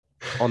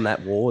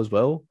that war as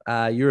well.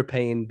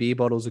 European beer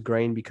bottles are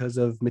green because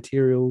of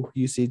material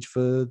usage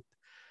for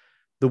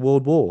the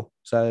World War.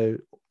 So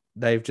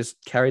they've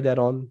just carried that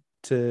on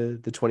to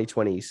the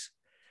 2020s.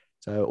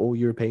 So all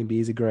European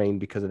beers are green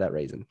because of that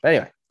reason. But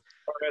anyway.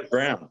 Why are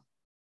brown?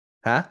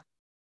 Huh?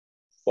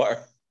 Why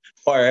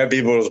are our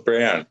beer bottles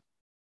brown?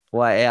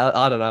 Why?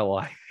 I don't know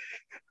why.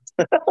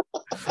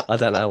 I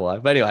don't know why.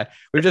 But anyway,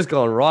 we've just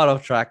gone right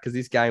off track because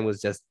this game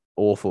was just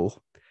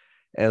awful.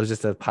 It was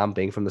just a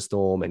pumping from the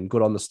Storm and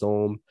good on the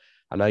Storm.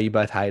 I know you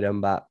both hate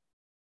them, but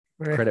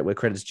credit where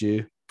credit's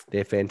due.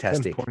 They're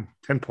fantastic.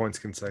 10 points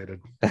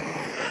conceded.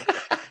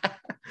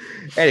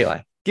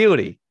 Anyway,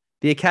 Guilty.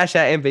 The Akasha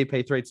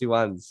MVP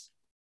 3-2-1s.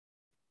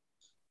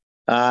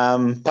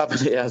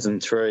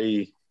 Pappenhausen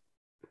 3,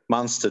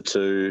 Munster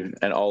 2,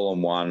 and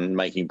Olam 1,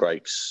 making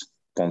breaks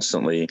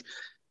constantly.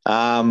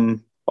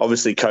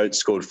 Obviously, Coates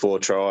scored 4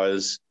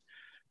 tries.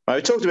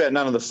 We talked about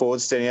none of the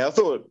forwards standing out. I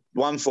thought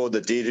one forward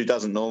that did, who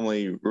doesn't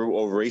normally,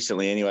 or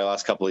recently anyway,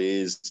 last couple of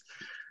years,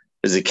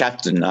 is the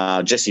captain,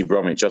 Jesse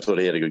Bromwich. I thought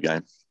he had a good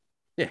game.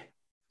 Yeah.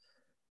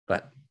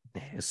 But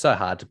it's so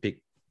hard to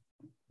pick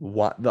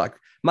one. Like,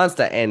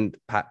 Munster and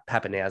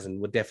Pappenhausen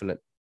were definite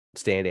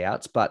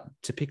standouts, but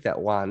to pick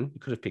that one, you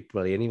could have picked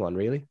really anyone,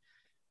 really,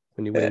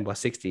 when you're winning by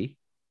 60.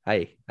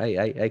 Hey,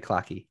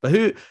 Clarkey.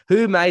 But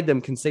who made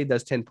them concede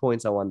those 10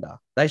 points, I wonder?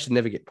 They should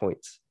never get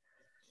points.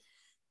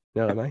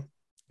 You know what I mean?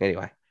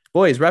 Anyway,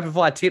 boys, rapid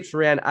fire tips for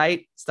round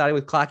 8, starting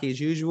with Clarkey as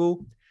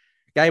usual.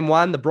 Game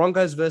 1, the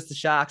Broncos versus the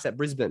Sharks at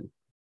Brisbane.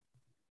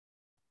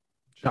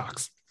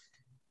 Sharks.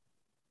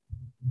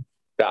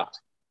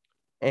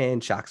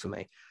 And Sharks for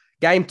me.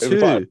 Game 2.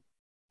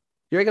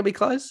 You reckon it'll be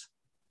close?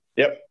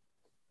 Yep.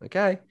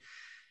 Okay.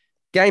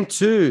 Game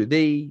 2,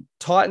 the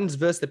Titans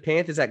versus the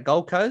Panthers at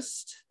Gold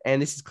Coast. And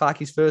this is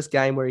Clarkey's first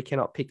game where he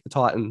cannot pick the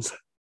Titans.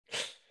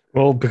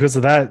 Well, because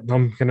of that,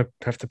 I'm going to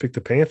have to pick the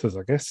Panthers,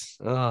 I guess.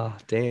 Oh,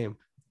 damn.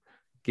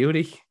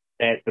 Guilty?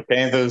 And the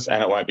Panthers,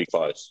 and it won't be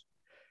close.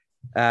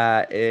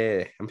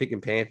 Yeah, I'm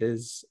picking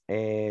Panthers.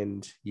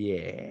 And,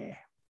 yeah,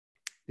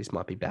 this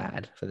might be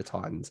bad for the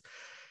Titans.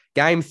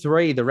 Game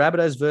 3, the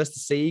Rabbitohs versus the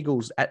Sea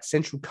Eagles at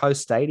Central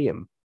Coast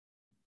Stadium.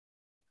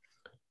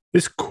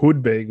 This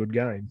could be a good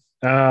game.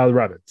 The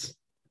Rabbits.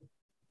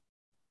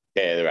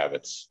 Yeah, the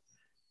Rabbits.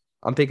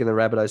 I'm picking the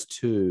Rabbitohs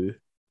too.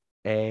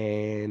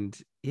 And,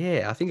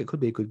 yeah, I think it could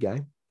be a good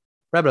game.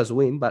 Rabbitohs will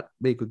win, but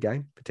be a good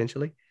game,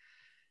 potentially.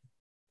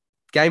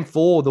 Game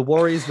 4, the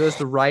Warriors versus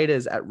the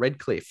Raiders at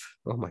Redcliffe.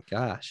 Oh, my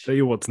gosh. Tell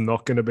you what's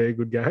not going to be a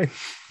good game.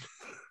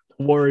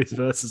 The Warriors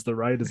versus the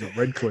Raiders at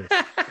Redcliffe.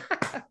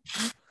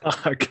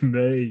 Fuck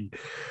me.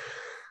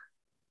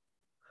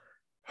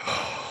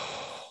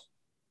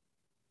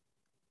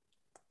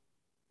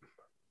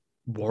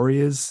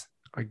 Warriors,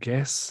 I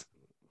guess,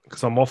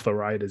 because I'm off the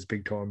Raiders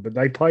big time, but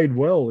they played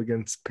well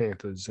against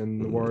Panthers,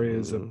 and the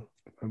Warriors are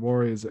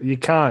Warriors. You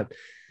can't.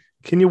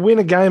 Can you win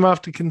a game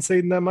after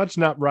conceding that much?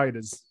 Not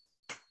Raiders.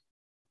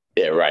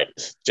 Yeah,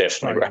 Raiders.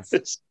 Definitely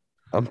Raiders.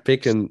 I'm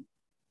picking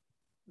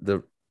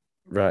the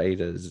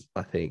Raiders,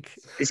 I think.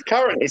 Is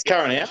Curran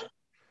out?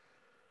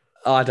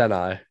 I don't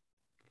know.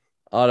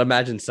 I'd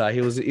imagine so.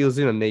 He was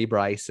in a knee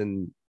brace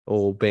and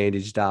all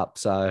bandaged up.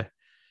 So,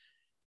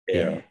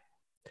 yeah.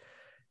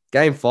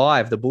 Game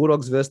 5, the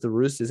Bulldogs versus the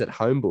Roosters at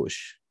Homebush.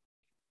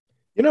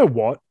 You know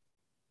what?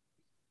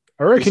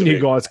 I reckon you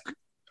guys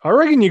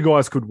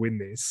could win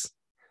this.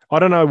 I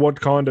don't know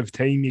what kind of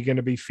team you're going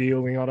to be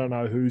fielding. I don't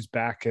know who's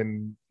back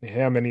and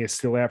how many are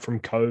still out from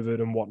COVID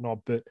and whatnot.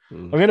 But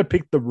I'm going to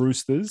pick the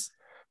Roosters.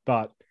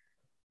 But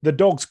the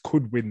Dogs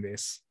could win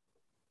this.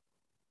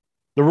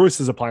 The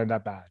Roosters are playing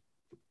that bad.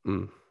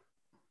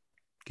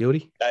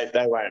 Guilty? They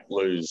won't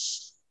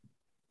lose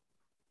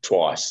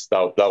twice.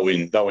 They'll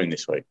win. They'll win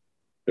this week.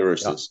 The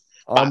Roosters.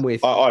 I agree.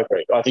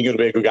 I think it'll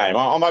be a good game.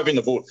 I'm hoping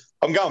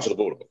I'm going for the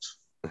Bulldogs.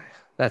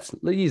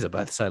 These are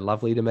both so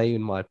lovely to me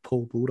in my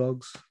pool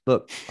Bulldogs.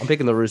 Look, I'm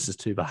picking the Roosters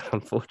too, but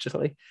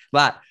unfortunately.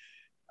 But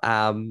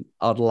I'd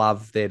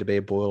love there to be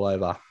a boil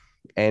over,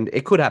 and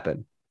it could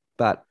happen.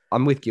 But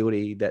I'm with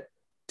Guilty that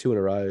 2 in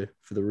a row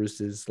for the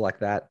Roosters like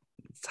that.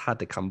 It's hard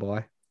to come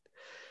by,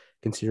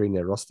 considering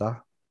their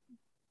roster.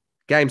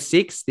 Game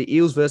 6, the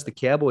Eels versus the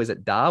Cowboys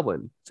at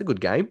Darwin. It's a good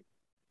game.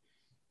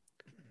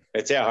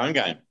 It's our home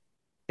game.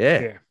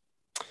 Yeah.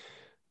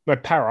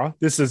 But Para,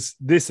 this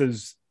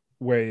is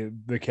where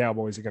the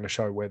Cowboys are going to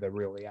show where they're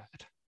really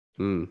at.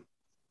 I'm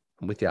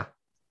with you.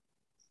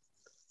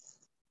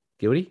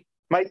 Guilty?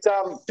 Mate,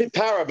 bit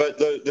Para, but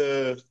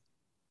the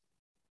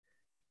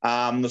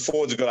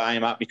forwards have got to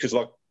aim up because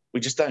we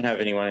just don't have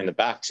anyone in the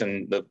backs,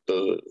 and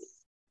the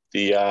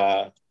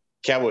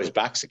Cowboys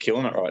backs are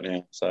killing it right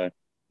now. So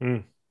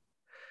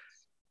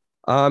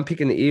I'm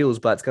picking the Eels,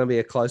 but it's going to be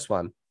a close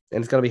one.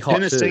 And it's going to be hot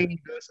Tennessee too.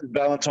 versus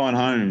Valentine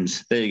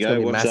Holmes. There you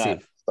go. What's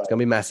massive. It's going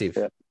to be massive.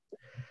 Yeah.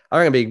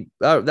 I reckon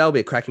that'll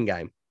be a cracking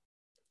game,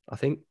 I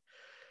think.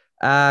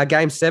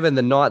 Game 7,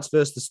 the Knights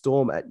versus the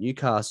Storm at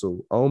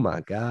Newcastle. Oh,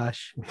 my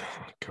gosh.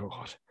 Oh,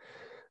 God.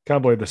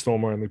 Can't believe the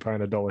Storm are only paying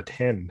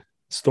 $1.10.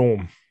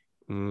 Storm.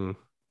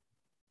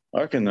 I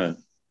reckon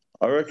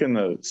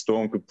the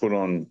Storm could put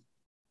on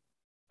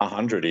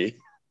 100 here.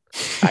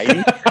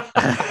 80.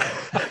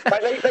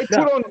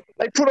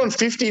 They put on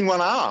 50 in one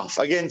half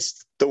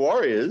against the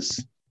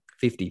Warriors.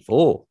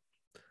 54.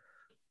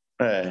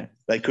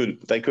 They could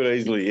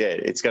easily. Yeah,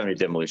 it's going to be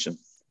demolition.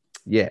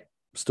 Yeah,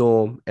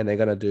 Storm, and they're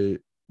going to do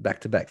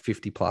back-to-back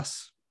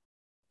 50-plus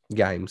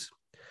games.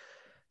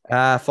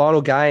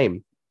 Final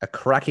game, a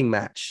cracking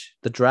match.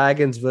 The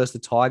Dragons versus the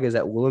Tigers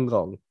at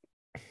Wollongong.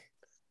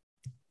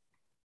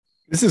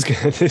 This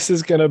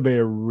is gonna be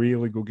a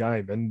really good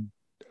game, and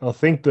I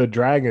think the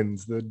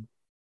Dragons,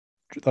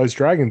 those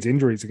Dragons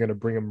injuries are going to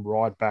bring them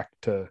right back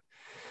to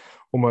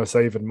almost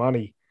even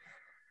money.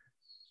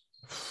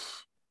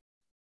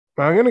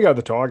 I'm going to go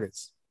the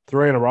Tigers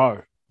 3 in a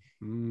row.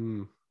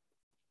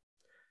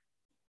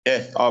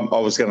 Yeah, I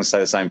was going to say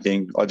the same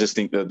thing. I just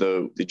think that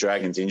the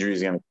Dragons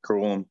injuries are going to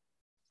cruel them,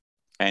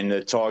 and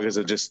the Tigers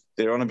are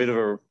they're on a bit of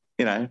a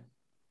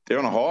they're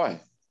on a high.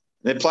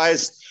 Their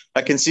players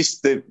are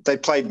consistent. They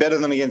played better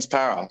than against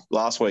Para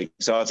last week,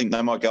 so I think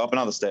they might go up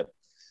another step.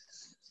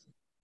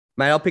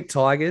 Mate, I'll pick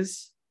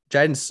Tigers.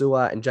 Jaden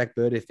Sewer and Jack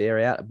Bird, if they're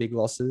out, are big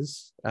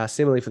losses.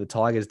 Similarly for the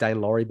Tigers,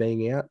 Dane Laurie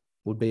being out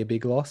would be a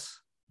big loss.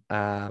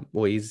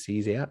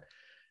 He's out.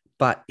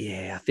 But,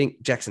 yeah, I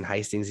think Jackson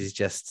Hastings is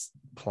just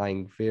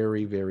playing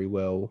very, very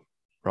well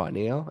right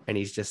now, and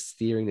he's just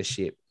steering the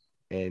ship.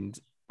 And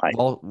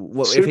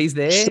if he's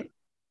there,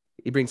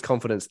 he brings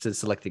confidence to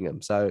selecting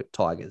him. So,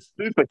 Tigers.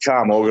 Super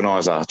calm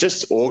organiser.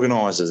 Just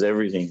organises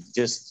everything.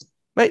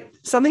 Mate,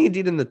 something he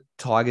did in the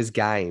Tigers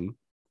game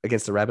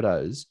against the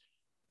Rabbitohs,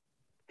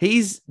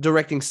 he's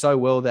directing so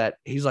well that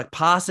he's like,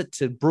 pass it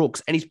to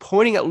Brooks, and he's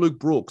pointing at Luke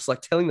Brooks,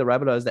 like telling the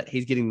Rabbitohs that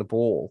he's getting the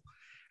ball.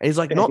 And he's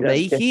like, not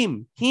me,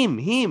 him.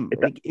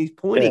 Like, he's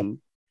pointing.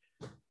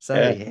 Yeah.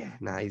 So,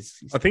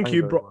 he's I think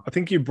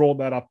you brought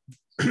that up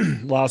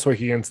last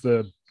week against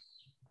the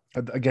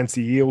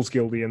Eels,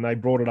 Gildy, and they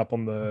brought it up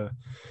on the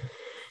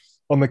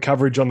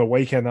coverage on the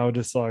weekend. They were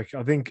just like,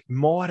 I think it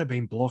might have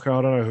been Blocker.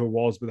 I don't know who it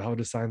was, but they were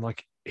just saying,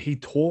 like, he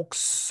talks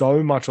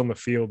so much on the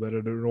field that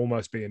it would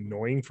almost be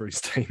annoying for his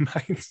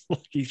teammates.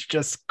 Like, he's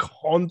just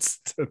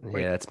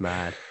constantly. Yeah, it's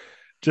mad.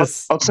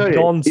 I'll tell you,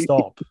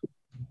 non-stop.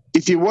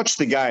 If you watch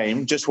the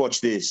game, just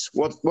watch this.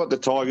 What the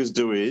Tigers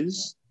do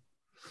is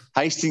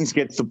Hastings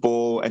gets the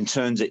ball and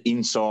turns it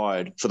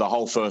inside for the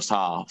whole first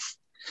half.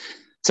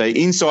 So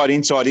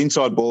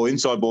inside ball,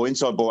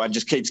 and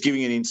just keeps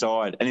giving it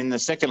inside. And in the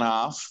second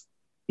half,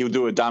 he'll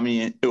do a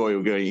dummy, or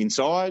he'll go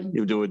inside,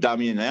 he'll do a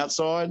dummy and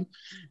outside,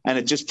 and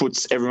it just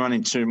puts everyone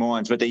in two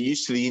minds. But they're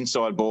used to the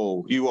inside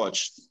ball. You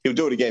watch. He'll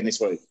do it again this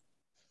week.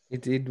 He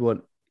did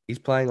what he's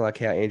playing like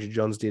how Andrew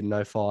Johns did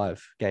in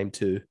 05, game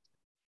 2.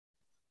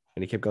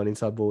 And he kept going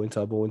inside ball.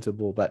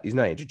 But he's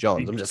no Andrew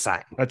Johns. I'm just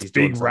saying. That's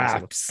big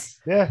raps.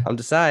 Yeah. I'm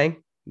just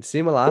saying. It's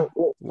similar.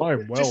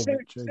 See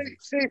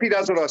if he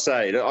does what I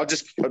say. I'll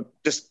just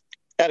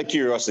out of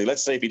curiosity,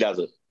 let's see if he does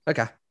it.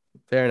 Okay.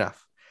 Fair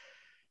enough.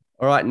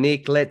 All right,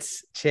 Nick,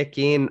 let's check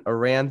in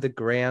around the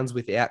grounds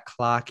without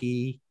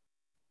Clarkey.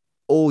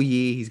 All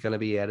year he's going to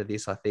be out of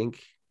this, I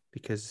think,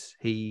 because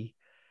he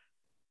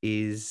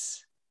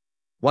is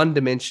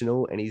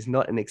one-dimensional and he's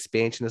not an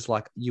expansionist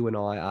like you and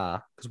I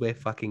are, because we're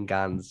fucking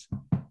guns,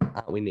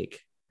 aren't we, Nick?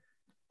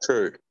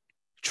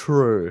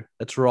 True.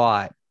 That's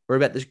right. We're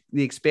about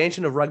the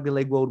expansion of rugby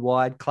league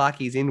worldwide.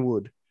 Clarkey's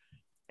inward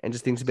and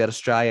just thinks about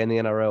Australia and the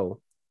NRL.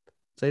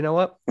 So you know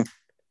what?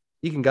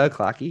 You can go,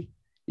 Clarkey.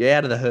 You're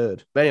out of the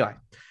herd. But anyway.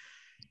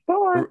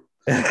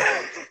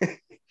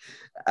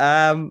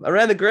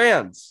 Around the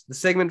grounds, the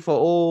segment for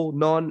all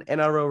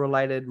non-NRL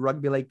related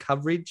rugby league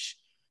coverage.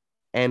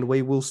 And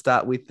we will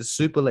start with the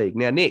Super League.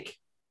 Now, Nick,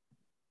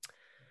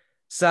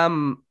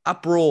 some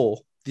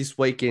uproar this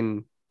week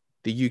in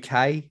the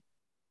UK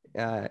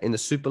in the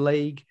Super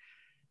League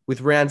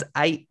with rounds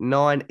 8,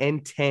 9,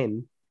 and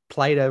 10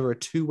 played over a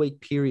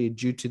 2-week period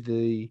due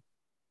to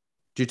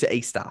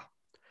Easter.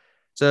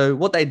 So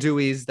what they do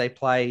is they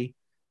play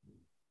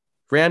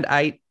round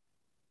 8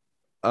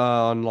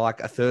 on like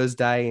a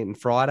Thursday and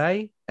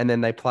Friday, and then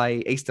they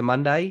play Easter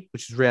Monday,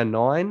 which is round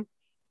 9,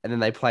 and then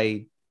they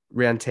play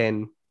round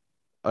 10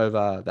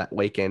 over that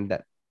weekend.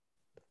 The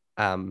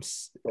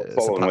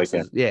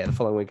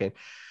following weekend.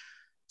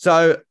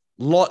 So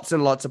lots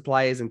and lots of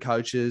players and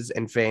coaches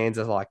and fans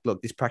are like,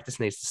 look, this practice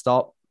needs to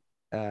stop.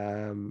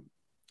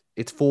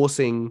 It's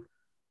forcing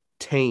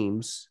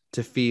teams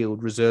to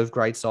field reserve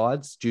grade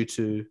sides due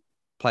to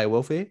player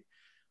welfare,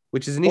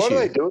 which is an issue. Why do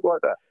they do it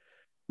like that?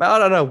 I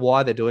don't know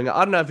why they're doing it.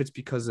 I don't know if it's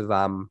because of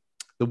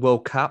the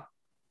World Cup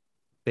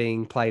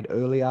being played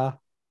earlier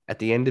at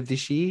the end of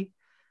this year,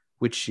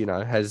 which, you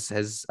know,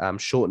 has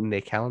shortened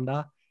their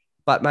calendar.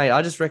 But, mate,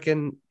 I just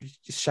reckon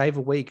just shave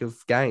a week of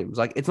games.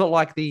 Like, it's not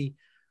like the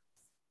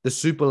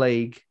Super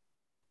League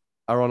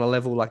are on a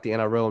level like the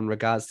NRL in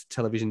regards to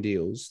television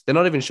deals. They're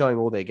not even showing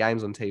all their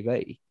games on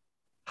TV.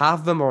 Half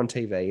of them are on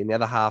TV and the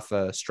other half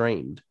are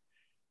streamed.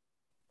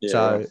 Yeah,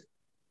 so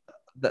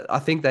I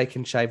think they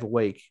can shave a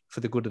week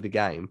for the good of the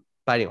game.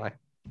 But anyway,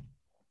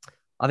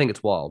 I think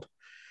it's wild.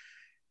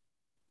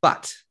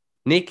 But,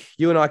 Nick,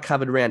 you and I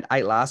covered round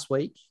 8 last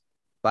week.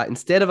 But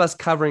instead of us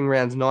covering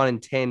rounds 9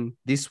 and 10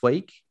 this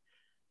week,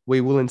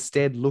 we will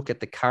instead look at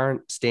the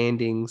current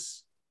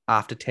standings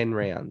after 10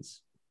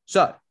 rounds.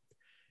 So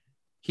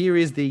here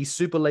is the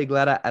Super League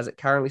ladder as it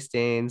currently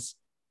stands.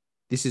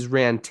 This is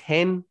round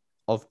 10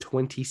 of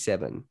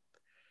 27.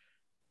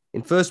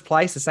 In first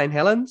place, the St.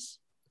 Helens.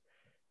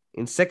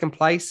 In second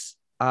place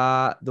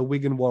are the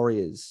Wigan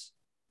Warriors.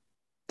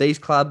 These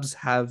clubs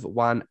have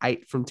won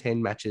 8 from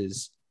 10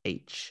 matches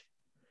each.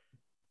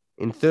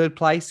 In third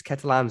place,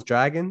 Catalans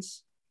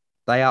Dragons.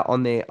 They are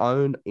on their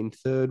own in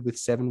third with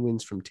 7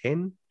 wins from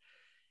 10.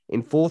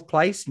 In fourth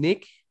place,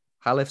 Nick,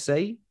 Hull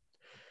FC.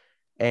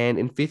 And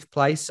in fifth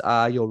place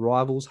are your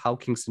rivals, Hull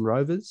Kingston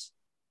Rovers.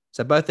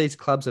 So both these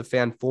clubs have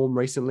found form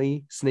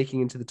recently,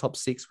 sneaking into the top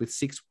 6 with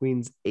 6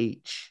 wins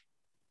each.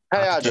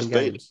 Hey, just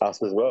beat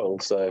us as well.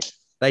 So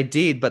they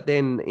did, but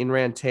then in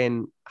round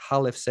 10,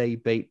 Hull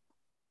FC beat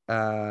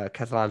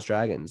Catalans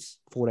Dragons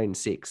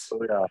 14-6.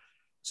 Oh, yeah.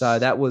 So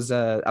that was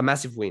a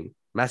massive win,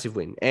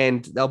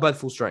 and they were both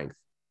full strength.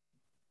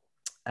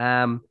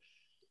 Hull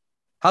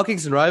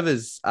Kingston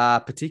Rovers are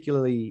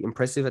particularly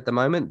impressive at the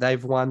moment.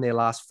 They've won their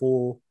last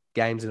 4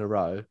 games in a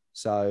row,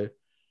 so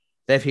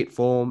they've hit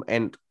form,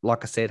 and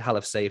like I said, Hull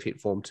FC have hit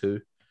form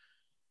too.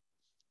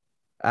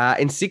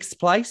 In sixth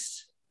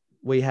place,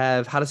 we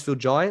have Huddersfield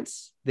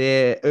Giants.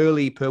 Their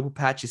early purple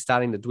patch is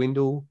starting to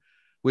dwindle,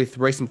 with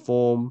recent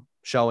form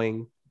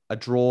showing a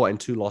draw and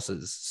 2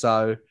 losses.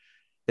 So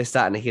they're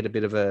starting to hit a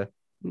bit of a,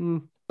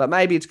 but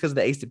maybe it's because of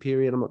the Easter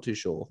period. I'm not too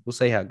sure. We'll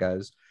see how it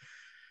goes.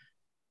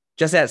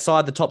 Just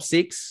outside the top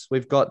 6,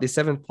 we've got the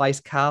 7th place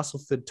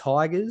Castleford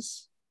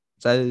Tigers.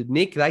 So,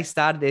 Nick, they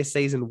started their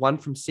season 1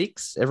 from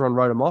 6. Everyone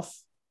wrote them off.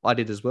 I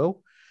did as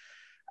well.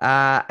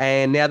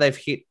 And now they've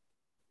hit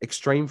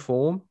extreme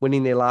form,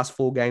 winning their last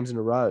 4 games in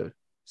a row.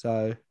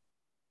 So,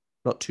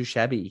 not too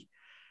shabby.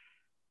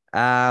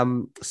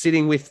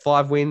 Sitting with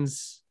 5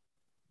 wins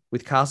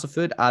with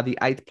Castleford are the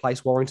 8th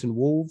place Warrington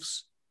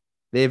Wolves.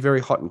 They're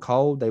very hot and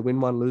cold. They win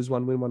one, lose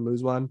one, win one,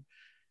 lose one.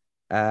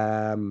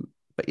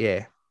 But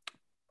yeah,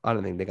 I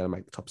don't think they're going to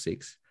make the top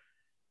 6.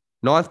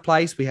 9th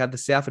place, we have the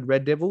Salford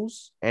Red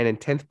Devils. And in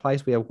 10th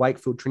place, we have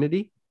Wakefield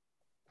Trinity.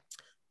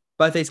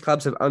 Both these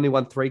clubs have only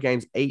won 3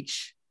 games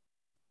each.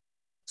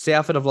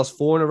 Salford have lost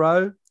 4 in a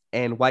row,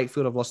 and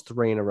Wakefield have lost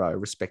 3 in a row,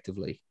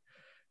 respectively.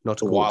 Not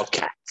the good.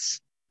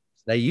 Wildcats.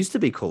 They used to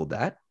be called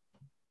that.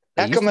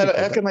 How come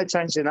they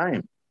changed their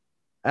name?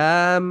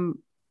 I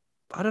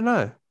don't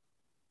know.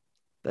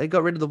 They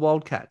got rid of the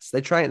Wildcats.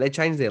 They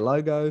changed their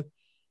logo.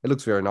 It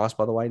looks very nice,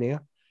 by the way,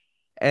 now.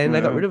 And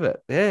they got rid of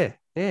it.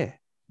 Yeah.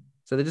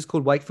 So they're just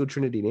called Wakefield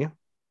Trinity now.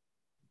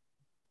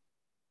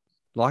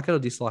 Like it or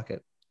dislike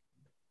it?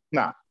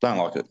 Nah, don't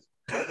like it.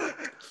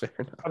 Fair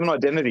enough. Have an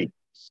identity.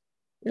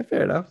 Yeah,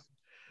 fair enough.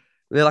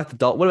 They're like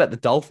what about the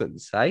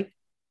Dolphins, hey?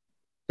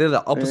 They're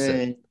the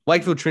opposite.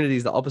 Wakefield Trinity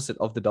is the opposite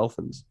of the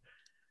Dolphins.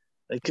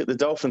 The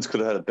Dolphins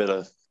could have had a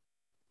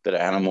better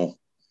animal.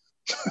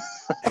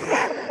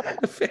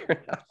 Fair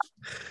enough.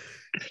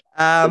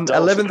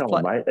 11th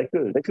place. Mate.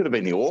 They could have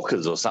been the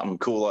Orcas or something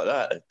cool like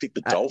that. They picked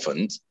the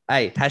Dolphins.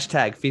 Hey,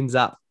 hashtag fins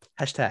up.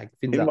 Hashtag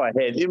fins up.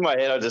 In my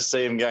head, I just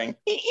see him going.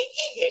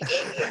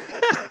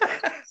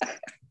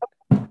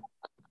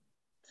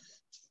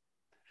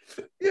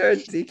 You're a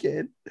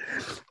dickhead.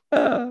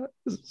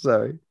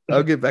 Sorry.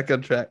 I'll get back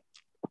on track.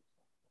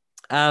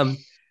 The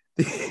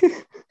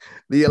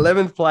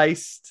 11th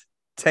placed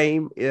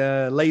team,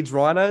 Leeds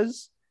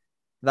Rhinos.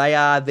 They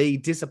are the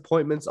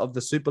disappointments of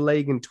the Super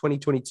League in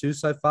 2022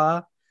 so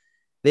far.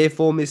 Their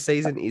form this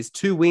season is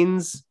 2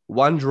 wins,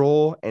 1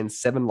 draw, and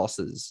 7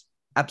 losses.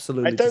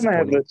 Absolutely. Don't they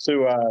have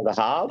the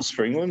halves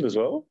for England as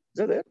well?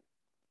 Is that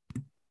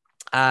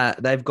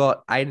it? They've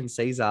got Aidan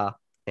Caesar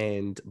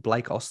and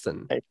Blake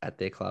Austin at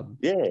their club.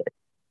 Yeah.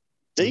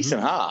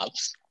 Decent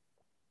halves.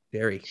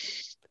 Very,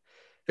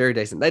 very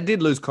decent. They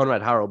did lose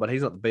Conrad Hurrell, but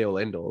he's not the be-all,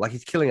 end-all. Like,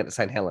 he's killing it at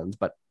St. Helens,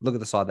 but look at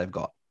the side they've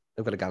got.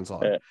 They've got a gun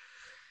side. Yeah.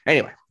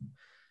 Anyway.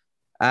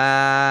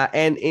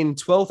 And in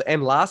 12th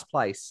and last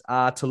place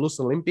are Toulouse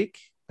Olympic.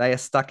 They are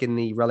stuck in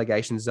the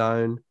relegation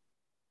zone.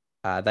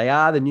 They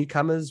are the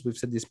newcomers. We've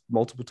said this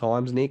multiple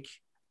times, Nick.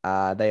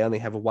 They only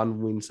have a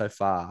 1 win so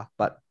far.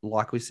 But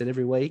like we said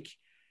every week,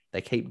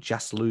 they keep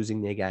just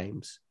losing their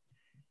games.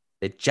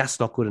 They're just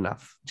not good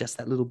enough. Just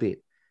that little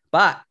bit.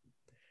 But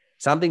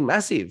something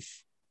massive.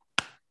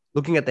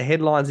 Looking at the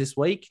headlines this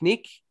week,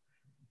 Nick,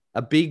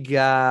 a big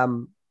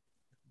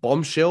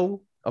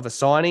bombshell of a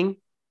signing.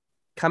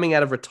 Coming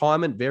out of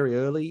retirement very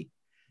early,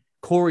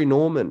 Corey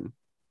Norman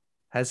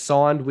has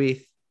signed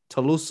with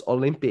Toulouse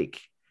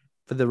Olympic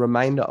for the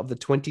remainder of the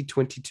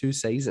 2022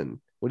 season.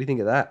 What do you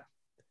think of that?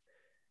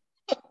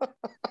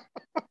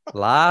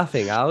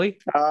 Laughing, are we?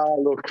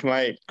 Look,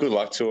 mate, good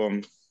luck to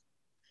him.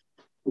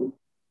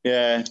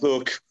 Yeah,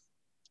 look,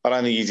 I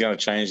don't think he's going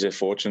to change their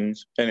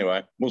fortunes.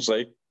 Anyway, we'll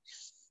see.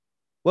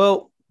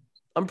 Well,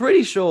 I'm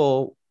pretty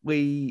sure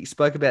we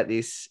spoke about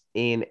this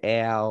in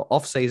our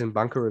off-season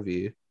bunker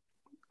review.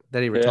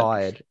 That he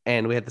retired,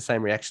 and we had the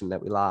same reaction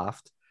that we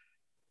laughed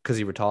because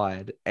he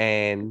retired.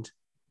 And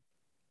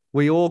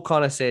we all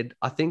kind of said,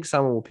 I think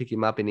someone will pick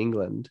him up in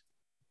England.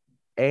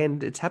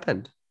 And it's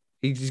happened.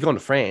 He's gone to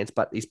France,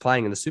 but he's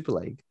playing in the Super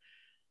League.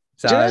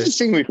 So, do you know the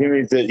thing with him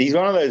is that he's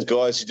one of those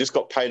guys who just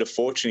got paid a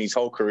fortune his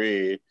whole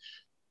career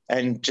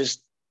and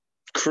just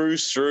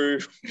cruised through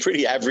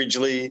pretty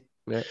averagely.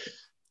 Yeah.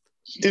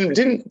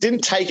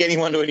 Didn't take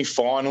anyone to any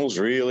finals,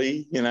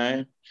 really, you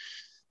know.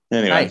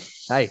 Anyway.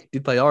 Hey,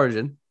 did play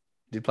Origin.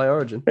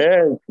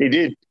 Yeah, he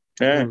did.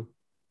 Yeah.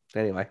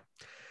 Anyway.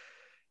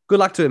 Good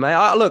luck to him, mate.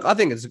 I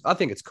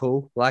think it's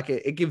cool. Like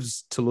it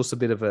gives Toulouse a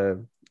bit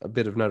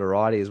of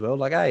notoriety as well.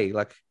 Like, hey,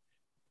 like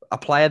a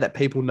player that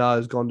people know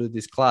has gone to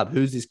this club.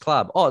 Who's this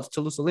club? Oh, it's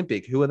Toulouse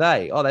Olympic. Who are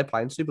they? Oh, they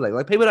play in Super League.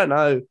 Like people don't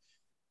know.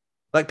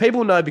 Like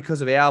people know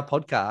because of our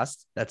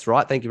podcast. That's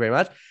right. Thank you very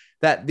much.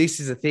 That this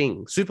is a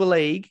thing. Super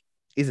League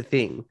is a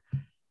thing.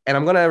 And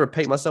I'm going to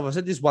repeat myself. I've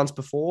said this once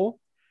before.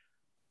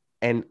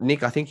 And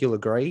Nick, I think you'll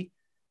agree.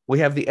 We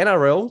have the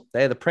NRL.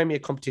 They're the premier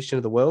competition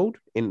of the world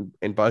in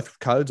both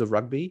codes of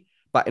rugby.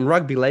 But in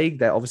rugby league,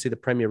 they're obviously the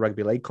premier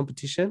rugby league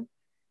competition.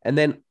 And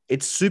then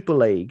it's Super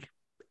League.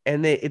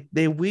 And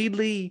they're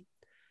weirdly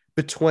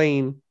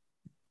between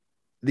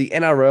the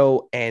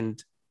NRL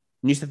and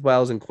New South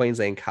Wales and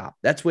Queensland Cup.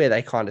 That's where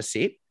they kind of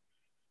sit.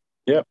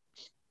 Yep.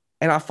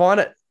 And I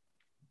find it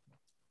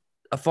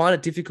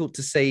difficult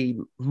to see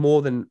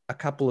more than a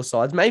couple of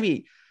sides.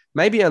 Maybe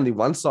only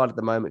one side at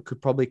the moment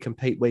could probably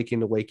compete week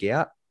in to week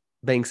out,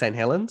 being St.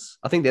 Helens.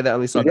 I think they're the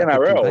only side that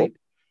could compete.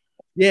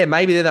 Yeah,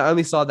 maybe they're the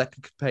only side that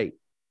could compete.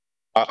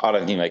 I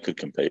don't think they could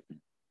compete.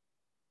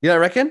 You don't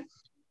reckon?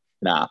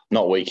 Nah,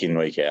 not week in,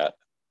 week out.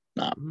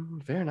 Nah.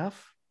 Fair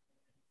enough.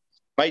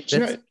 Mate, do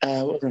you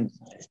know,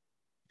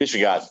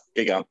 disregard.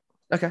 Keep going.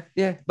 Okay,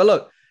 yeah. But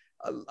look,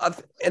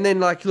 and then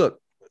look,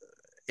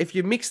 if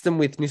you mix them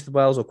with New South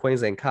Wales or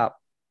Queensland Cup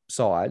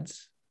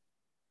sides,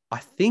 I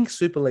think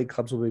Super League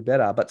clubs will be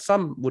better, but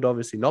some would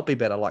obviously not be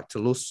better. Like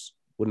Toulouse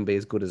wouldn't be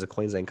as good as a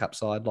Queensland Cup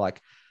side,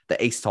 like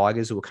the East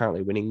Tigers, who are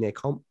currently winning their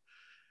comp,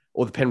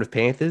 or the Penrith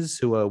Panthers,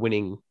 who are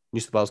winning New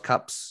South Wales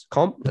Cups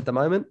comp at the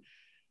moment.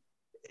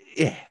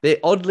 Yeah, they're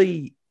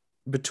oddly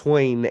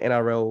between the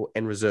NRL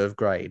and reserve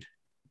grade.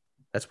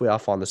 That's where I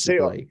find the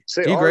Super League.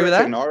 Do you agree with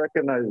that? I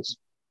reckon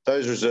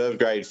those reserve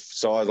grade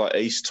sides like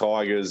East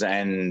Tigers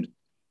and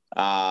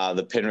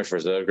the Penrith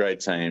reserve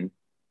grade team,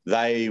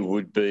 they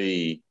would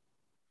be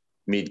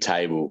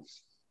mid-table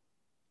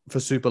for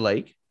Super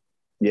League.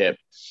 Yeah.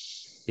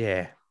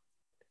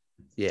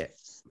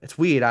 It's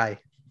weird, eh?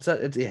 So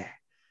it's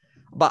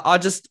but I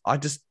just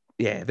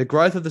the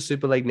growth of the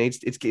Super League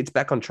it's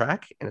back on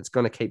track, and it's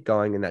going to keep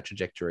going in that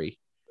trajectory,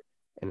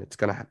 and it's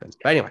going to happen.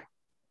 But anyway,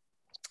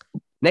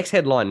 next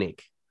headline,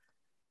 Nick.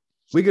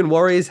 Wigan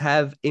Warriors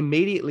have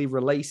immediately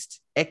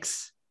released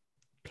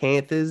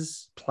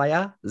ex-Panthers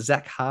player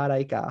Zach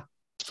Hardacre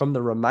from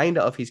the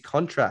remainder of his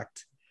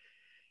contract.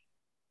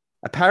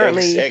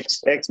 Apparently,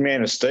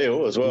 ex-Man of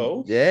Steel as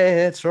well. Yeah,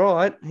 that's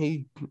right.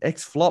 He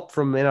ex-flop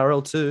from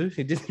NRL too.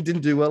 He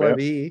didn't do well over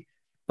here.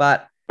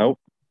 But,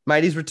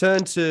 mate, he's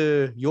returned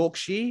to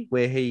Yorkshire,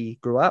 where he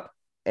grew up,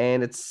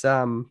 and it's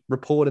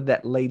reported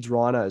that Leeds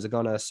Rhinos are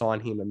going to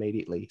sign him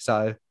immediately.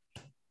 So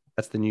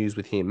that's the news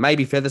with him.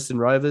 Maybe Featherstone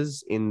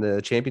Rovers in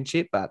the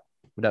championship, but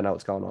we don't know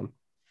what's going on.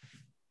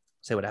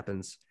 See what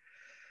happens.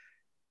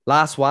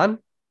 Last one.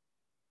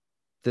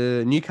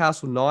 The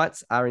Newcastle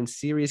Knights are in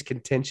serious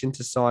contention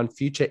to sign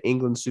future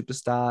England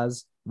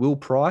superstars Will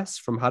Price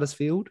from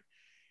Huddersfield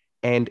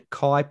and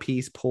Kai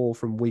Pearce-Paul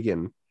from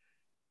Wigan.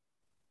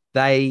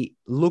 They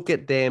look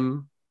at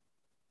them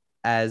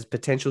as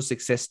potential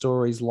success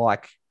stories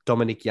like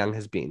Dominic Young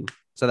has been.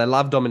 So they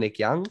love Dominic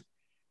Young.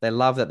 They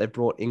love that they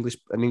brought an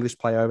English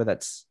player over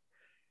that's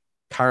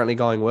currently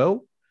going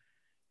well.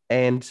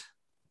 And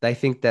they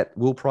think that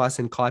Will Price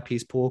and Kai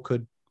Pearce-Paul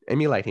could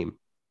emulate him.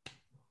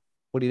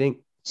 What do you think?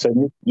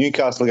 So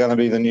Newcastle are going to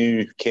be the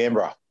new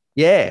Canberra.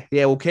 Yeah.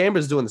 Well,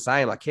 Canberra's doing the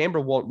same. Like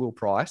Canberra want Will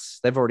Price.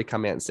 They've already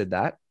come out and said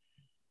that.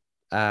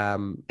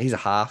 He's a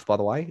half, by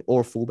the way,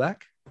 or a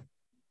fullback.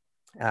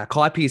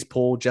 Kai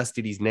Pearce-Paul just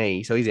did his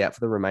knee, so he's out for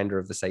the remainder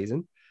of the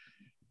season.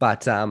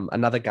 But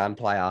another gun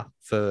player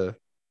for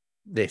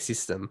their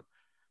system.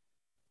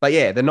 But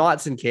yeah, the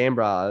Knights in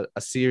Canberra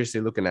are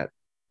seriously looking at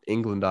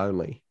England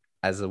only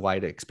as a way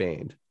to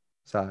expand.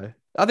 So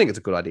I think it's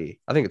a good idea.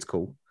 I think it's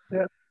cool.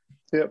 Yeah.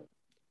 Yep.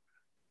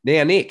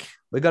 Now, Nick,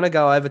 we're going to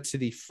go over to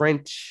the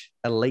French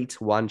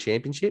Elite One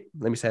Championship.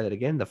 Let me say that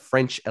again, the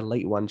French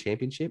Elite One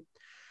Championship.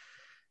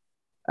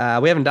 We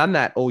haven't done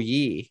that all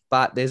year,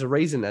 but there's a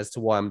reason as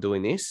to why I'm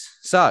doing this.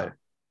 So,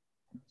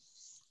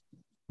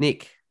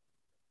 Nick,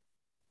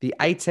 the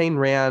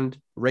 18-round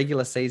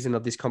regular season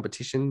of this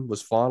competition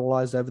was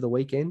finalised over the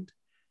weekend.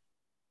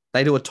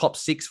 They do a top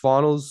 6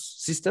 finals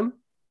system.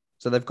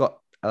 So they've got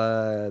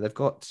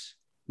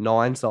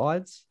 9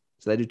 sides.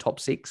 So they do top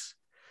 6.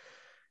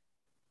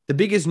 The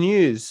biggest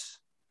news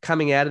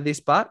coming out of this,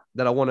 but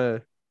that I want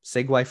to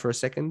segue for a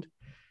second,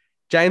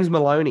 James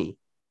Maloney.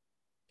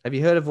 Have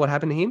you heard of what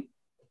happened to him?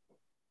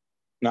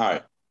 No.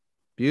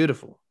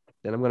 Beautiful.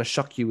 Then I'm going to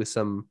shock you with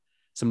some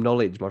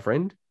knowledge, my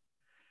friend.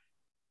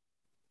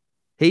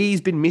 He's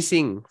been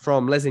missing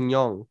from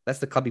Lesignan. That's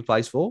the club he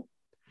plays for.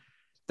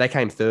 They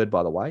came third,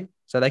 by the way.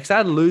 So they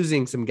started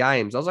losing some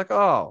games. I was like,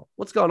 oh,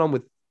 what's going on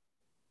with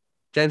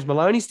James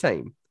Maloney's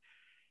team?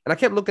 And I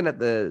kept looking at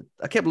the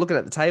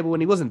table,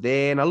 and he wasn't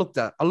there. And I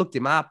looked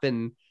him up,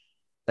 and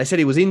they said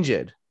he was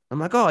injured. I'm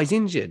like, oh, he's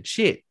injured.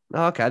 Shit.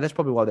 Oh, okay, that's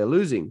probably why they're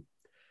losing.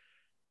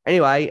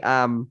 Anyway,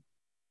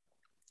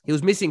 He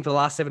was missing for the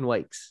last 7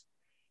 weeks.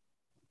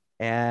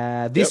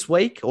 This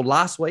week or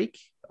last week,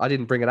 I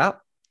didn't bring it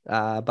up,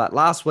 but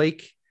last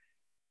week,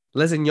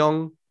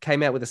 Lesenyong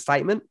came out with a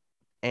statement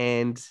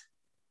and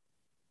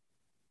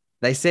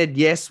they said,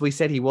 yes, we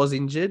said he was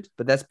injured,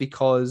 but that's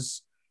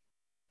because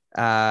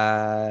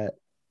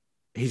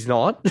he's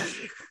not.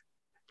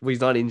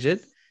 He's not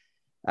injured.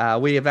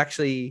 We have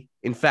actually,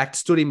 in fact,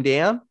 stood him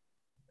down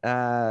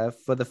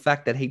for the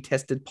fact that he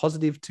tested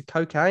positive to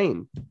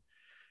cocaine.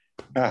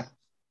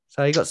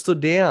 So he got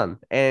stood down.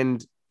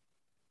 And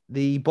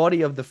the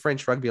body of the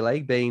French Rugby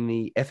League, being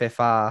the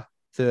FFR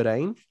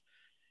 13,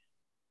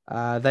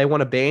 they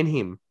want to ban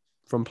him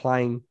from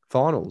playing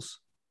finals.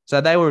 So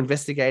they were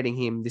investigating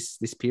him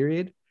this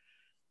period,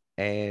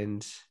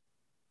 and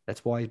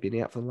that's why he's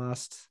been out for the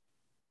last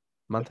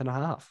month and a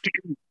half.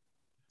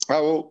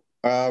 Oh,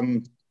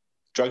 well,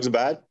 drugs are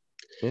bad,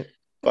 yep.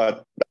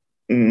 But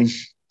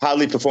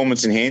hardly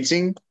performance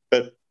enhancing.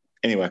 But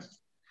anyway.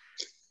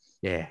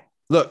 Yeah.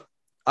 Look,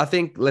 I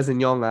think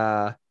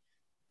Lesenyong,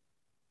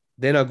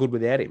 they're no good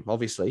without him,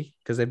 obviously,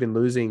 because they've been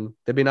losing.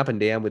 They've been up and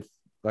down with,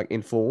 like,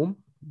 in form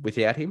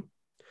without him.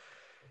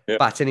 Yep.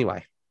 But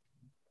anyway,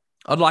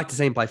 I'd like to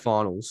see him play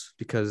finals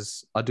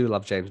because I do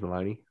love James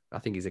Maloney. I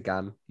think he's a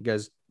gun. He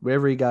goes,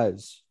 wherever he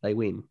goes, they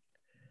win.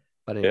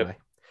 But anyway. Yep.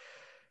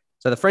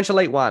 So the French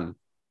Elite 1,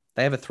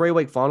 they have a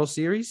 3-week final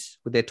series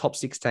with their top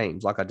 6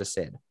 teams, like I just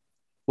said.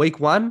 Week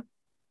 1,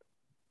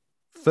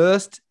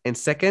 first and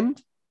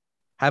second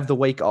have the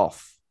week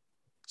off.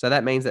 So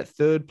that means that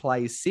third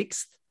plays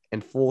 6th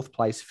and fourth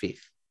plays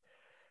 5th.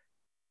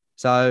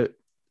 So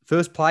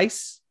first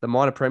place, the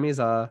minor premiers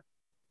are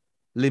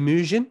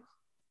Limousin,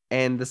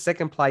 and the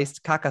second place,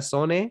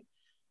 Carcassonne,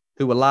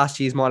 who were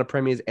last year's minor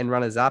premiers and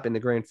runners-up in the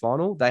grand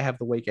final. They have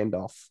the weekend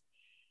off.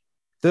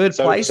 Third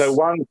place. So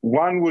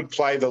one would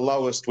play the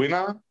lowest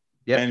winner,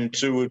 yep. And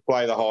 2 would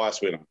play the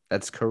highest winner.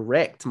 That's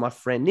correct, my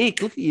friend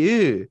Nick. Look at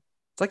you.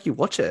 It's like you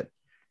watch it.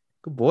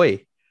 Good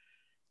boy.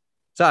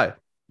 So,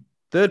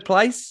 third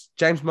place,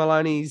 James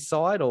Maloney's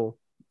side or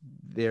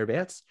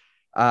thereabouts.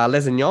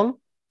 Lesenyong,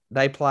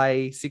 they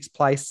play 6th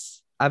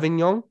place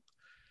Avignon.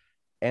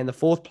 And the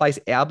 4th place,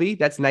 Albi.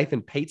 That's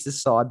Nathan Peets'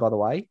 side, by the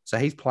way. So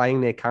he's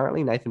playing there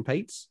currently, Nathan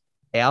Peets.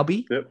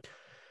 Albi. Yep.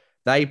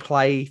 They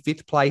play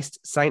 5th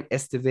placed Saint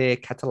Estever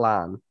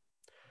Catalan.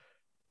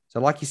 So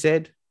like you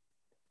said,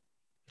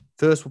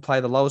 first will play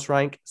the lowest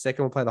rank.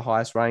 Second will play the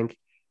highest rank.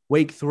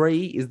 Week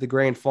 3 is the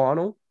grand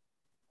final.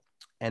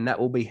 And that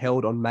will be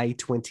held on May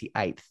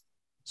 28th.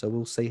 So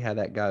we'll see how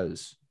that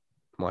goes,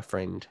 my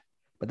friend.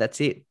 But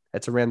that's it.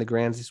 That's around the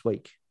grounds this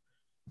week.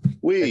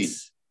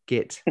 Let's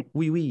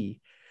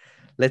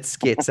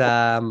get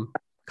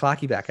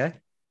Clarky back, eh?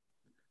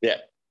 Yeah.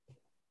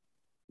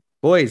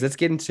 Boys, let's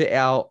get into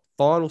our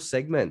final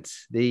segment,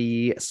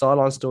 the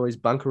Sideline Stories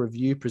Bunker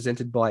Review,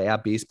 presented by our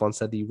beer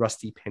sponsor, the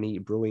Rusty Penny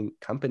Brewing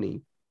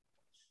Company.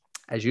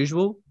 As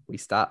usual, we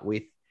start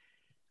with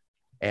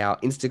our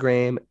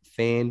Instagram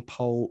fan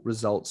poll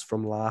results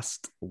from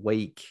last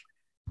week.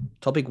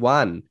 Topic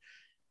 1,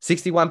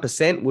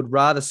 61% would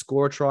rather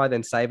score a try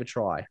than save a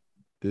try.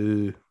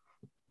 Boo.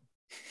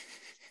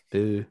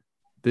 Boo.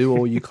 Boo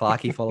all you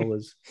Clarky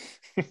followers.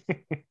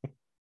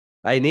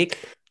 Hey, Nick.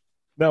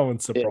 No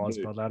one's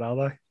surprised by that, are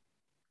they?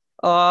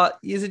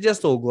 Is it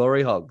just all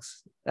glory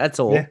hogs? That's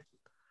all.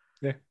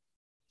 Yeah.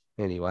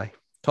 Anyway,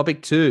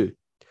 topic 2.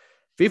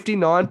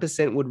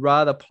 59% would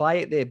rather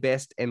play at their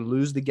best and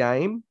lose the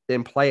game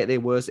than play at their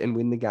worst and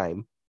win the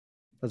game.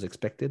 As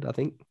expected, I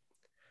think.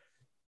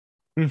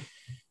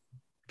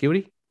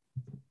 Guilty?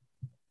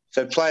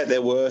 So play at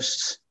their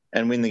worst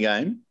and win the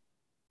game?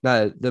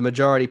 No, the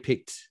majority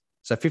picked.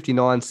 So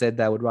 59 said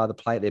they would rather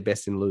play at their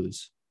best and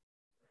lose.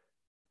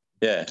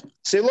 Yeah.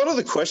 See, a lot of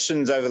the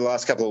questions over the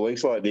last couple of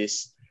weeks like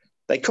this,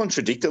 they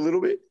contradict a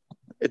little bit.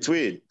 It's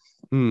weird.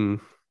 Yeah.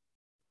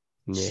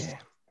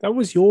 That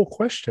was your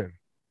question.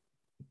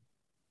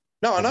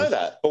 No, I know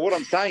that. But what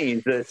I'm saying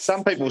is that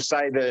some people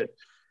say that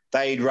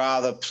they'd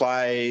rather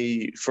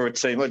play for a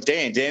team. Like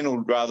Dan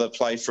would rather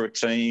play for a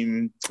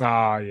team.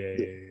 Yeah.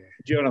 Do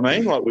you know what I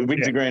mean? Like we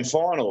win the grand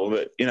final,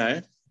 but, you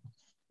know.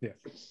 Yeah.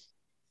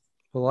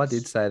 Well, I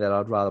did say that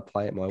I'd rather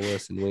play at my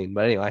worst and win.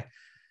 But anyway,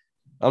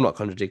 I'm not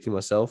contradicting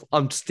myself.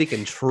 I'm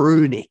sticking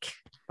true, Nick.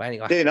 But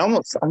anyway. Yeah,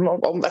 no, I'm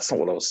not, that's not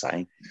what I was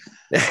saying.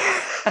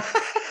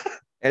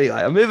 Anyway,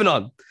 I'm moving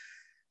on.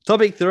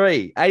 Topic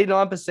 3.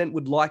 89%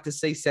 would like to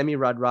see Sammy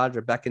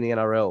Radradra back in the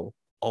NRL.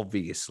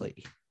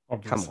 Obviously.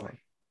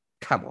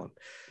 Come on.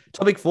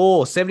 Topic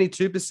 4.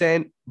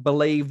 72%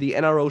 believe the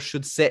NRL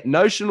should set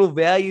notional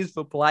values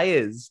for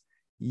players.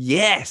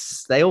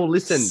 Yes. They all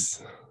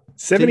listened.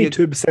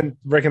 72%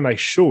 reckon they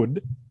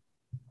should.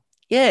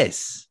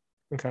 Yes.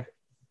 Okay.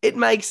 It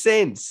makes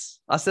sense.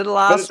 I said it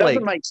last week. It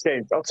doesn't make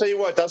sense. I'll tell you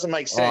why it doesn't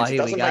make sense. It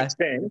doesn't make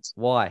sense.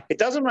 Why? It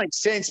doesn't make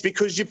sense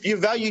because your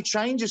value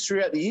changes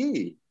throughout the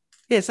year.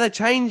 Yeah, so they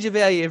change your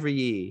value every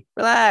year.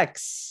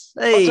 Relax.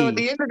 Hey. So at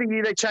the end of the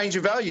year, they change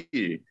your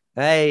value.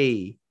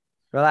 Hey,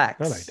 relax.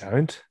 No, they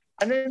don't.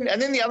 And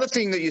then the other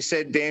thing that you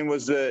said, Dan,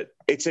 was that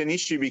it's an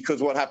issue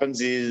because what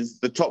happens is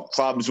the top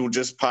clubs will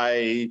just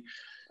pay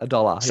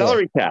 $1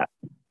 salary cap,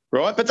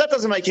 right? But that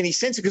doesn't make any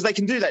sense because they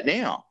can do that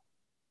now.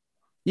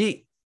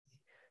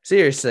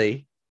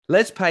 Seriously,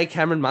 let's pay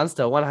Cameron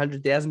Munster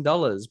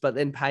 $100,000, but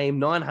then pay him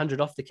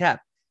 $900 off the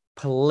cap.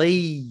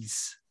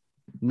 Please.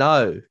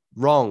 No,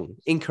 wrong,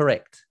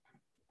 incorrect.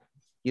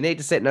 You need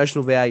to set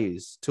notional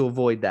values to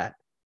avoid that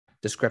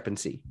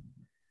discrepancy.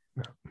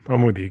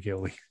 I'm with you,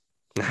 Gilly.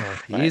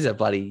 Use a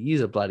bloody.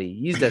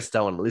 You just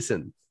don't want to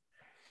listen.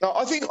 No,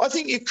 I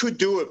think you could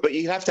do it, but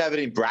you have to have it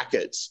in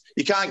brackets.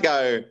 You can't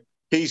go,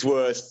 he's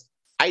worth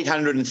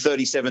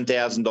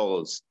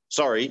 $837,000.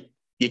 Sorry,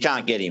 you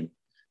can't get him.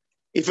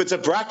 If it's a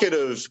bracket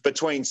of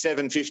between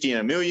 750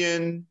 and $1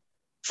 million,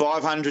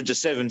 500 to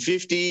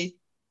 750,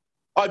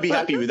 I'd be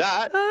happy with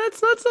that.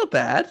 That's not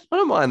bad. I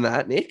don't mind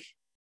that, Nick.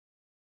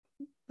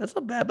 That's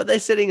not bad, but they're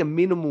setting a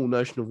minimal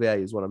notional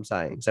value is what I'm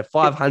saying. So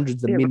 500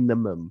 is the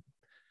minimum.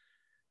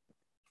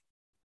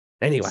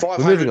 Anyway,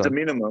 500 is the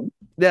minimum.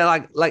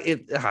 Yeah, like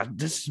it. Let's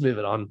just move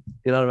it on.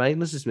 You know what I mean?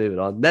 Let's just move it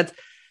on. That's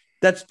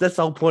the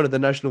whole point of the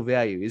notional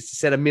value is to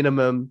set a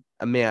minimum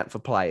amount for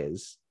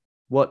players.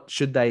 What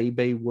should they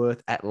be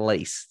worth at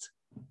least?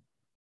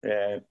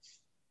 Yeah.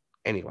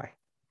 Anyway,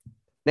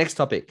 next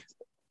topic.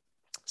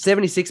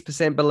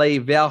 76%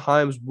 believe Val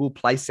Holmes will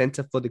play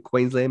centre for the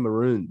Queensland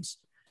Maroons.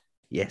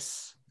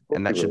 Yes,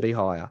 and that should be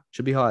higher.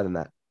 Should be higher than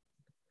that.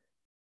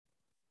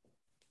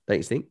 Don't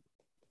you think?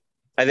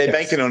 And they're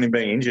banking on him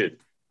being injured.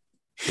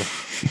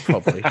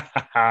 Probably.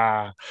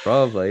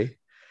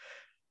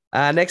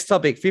 Next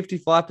topic.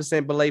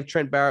 55% believe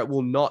Trent Barrett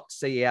will not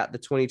see out the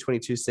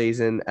 2022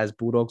 season as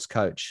Bulldogs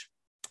coach.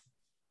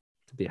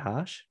 It's a bit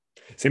harsh.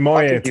 See,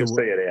 my answer he'll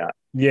see it out.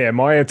 Yeah,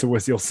 my answer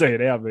was he'll see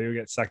it out, but he'll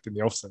get sacked in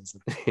the offseason.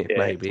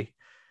 Maybe.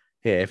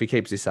 Yeah, if he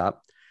keeps this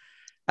up.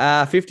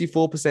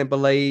 54%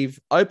 believe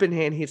open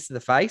hand hits to the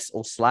face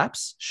or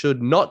slaps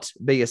should not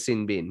be a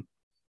sin bin.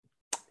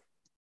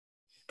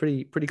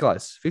 Pretty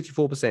close.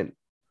 54%.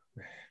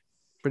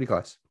 Pretty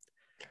close.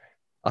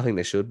 I think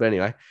they should, but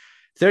anyway.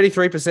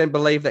 33%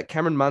 believe that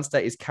Cameron Munster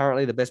is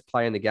currently the best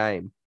player in the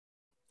game.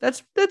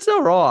 That's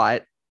all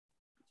right.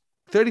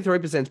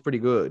 33% is pretty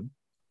good.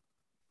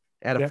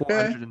 Out of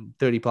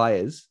 430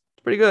 players.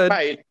 It's pretty good.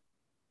 Mate,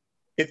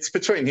 it's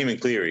between him and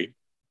Cleary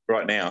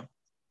right now.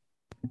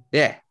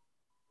 Yeah.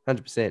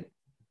 100%.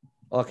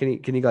 Oh,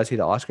 can you guys hear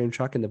the ice cream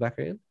truck in the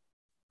background?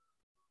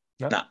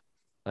 No. Oh,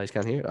 you just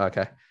can't hear it?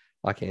 Okay.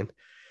 I can.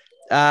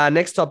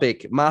 Next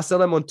topic.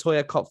 Marcelo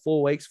Montoya copped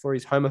 4 weeks for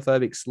his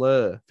homophobic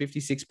slur.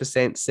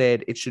 56%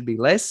 said it should be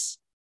less.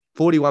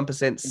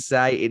 41%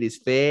 say it is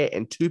fair.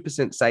 And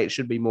 2% say it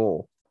should be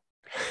more.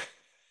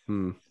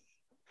 So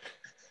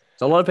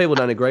a lot of people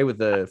don't agree with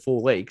the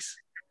 4 weeks.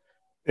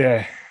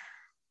 Yeah.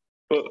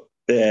 Well,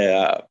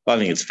 yeah, I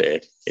think it's fair.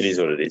 It is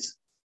what it is.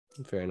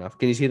 Fair enough.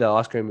 Can you see the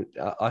ice cream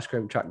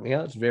truck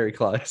now? It's very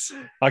close.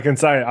 I can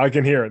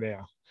hear it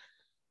now.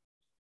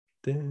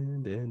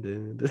 Dun, dun,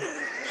 dun, dun.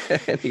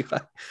 Anyway,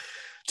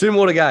 2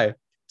 more to go.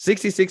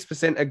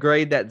 66%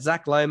 agreed that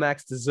Zach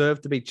Lomax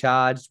deserved to be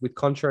charged with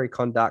contrary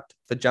conduct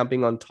for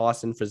jumping on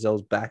Tyson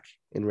Frizzell's back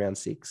in round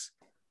 6.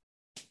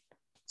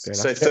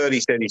 So 30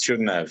 said he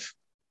shouldn't have.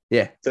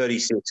 Yeah.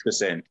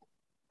 36%.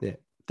 Yeah.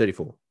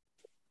 34.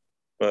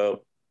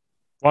 Well,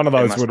 one of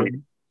those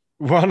would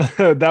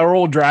have. They're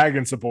all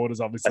Dragon supporters,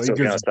 obviously. That's what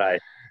I was going to say.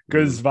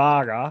 Because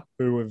Varga,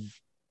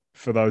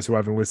 for those who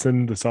haven't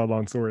listened, the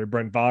sideline story of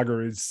Brent Varga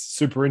is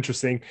super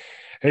interesting.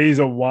 He's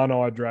a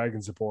one-eyed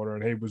Dragon supporter,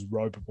 and he was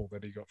ropeable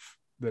that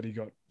he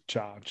got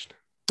charged.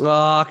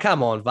 Oh,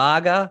 come on,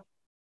 Varga.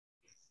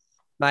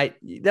 Mate,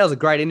 that was a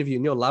great interview,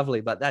 and you're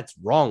lovely, but that's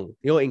wrong.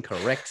 You're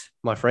incorrect,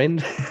 my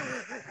friend.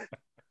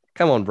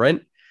 Come on,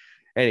 Brent.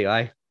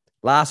 Anyway,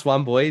 last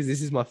one, boys.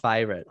 This is my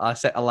favorite. I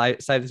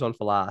save this one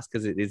for last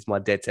because it is my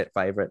dead set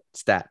favorite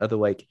stat of the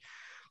week.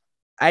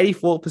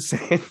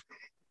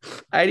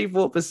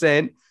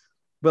 84%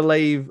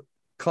 believe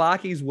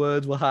Clarkie's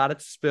words were harder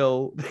to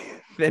spell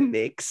than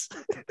Nick's.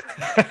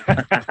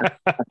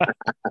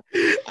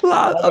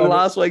 On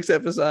last week's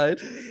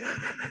episode.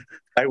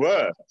 They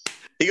were.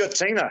 He got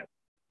Tina.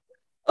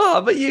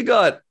 Oh, but you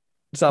got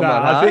someone. No,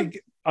 I think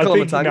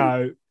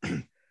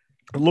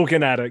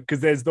looking at it, because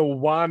there's the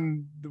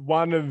one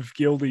of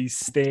Gildy's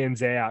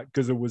stands out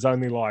because it was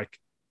only like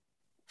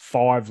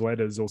 5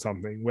 letters or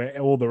something, where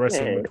all the rest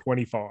of them were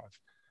 25.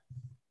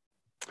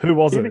 Who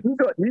was it?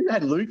 You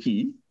had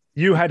Lukey.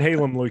 You had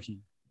Helam Lukey.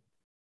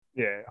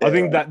 Yeah, I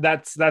think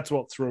that's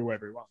what threw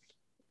everyone.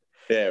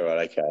 Yeah,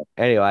 right, okay.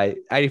 Anyway,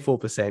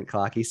 84%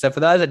 Clarkie. So for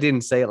those that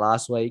didn't see it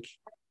last week,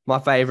 my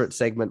favourite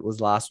segment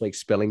was last week's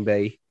Spelling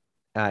Bee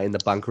in the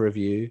Bunker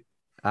Review.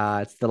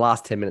 It's the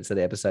last 10 minutes of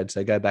the episode,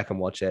 so go back and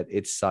watch it.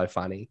 It's so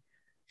funny.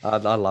 I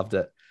loved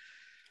it.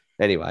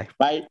 Anyway.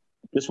 Mate,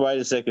 just wait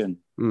a second.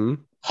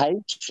 Haum.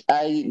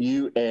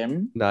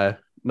 No.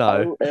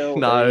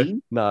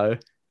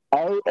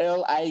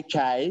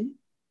 OLAKAUATU.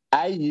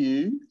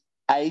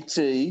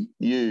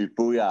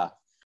 Booyah.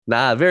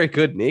 Nah, very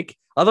good, Nick.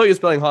 I thought you were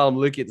spelling Helam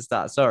Lukey at the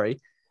start. Sorry.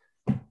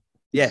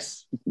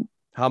 Yes.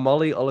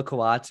 Haumole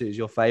Olakau'atu is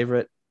your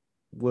favorite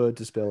word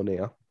to spell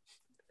now.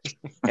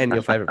 And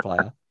your favorite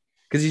player.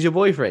 Because he's your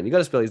boyfriend. You got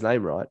to spell his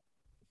name right.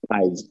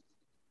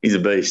 He's a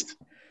beast.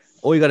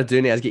 All you got to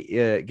do now is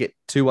get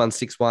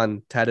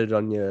 2161 tatted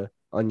on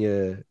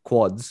your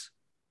quads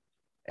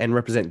and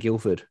represent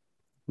Guildford.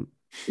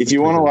 If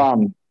you want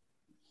to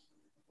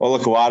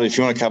Olakau'atu, if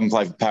you want to come and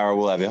play for Para,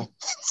 we'll have you.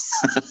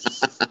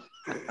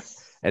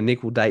 And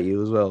Nick will date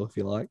you as well, if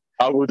you like.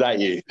 I will date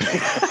you.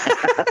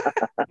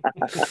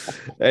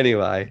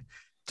 Anyway,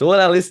 to all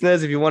our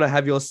listeners, if you want to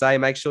have your say,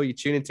 make sure you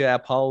tune into our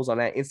polls on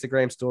our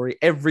Instagram story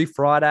every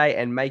Friday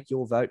and make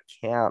your vote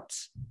count.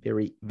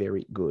 Very,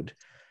 very good.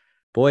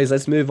 Boys,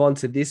 let's move on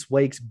to this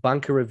week's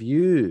bunker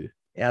review.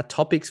 Our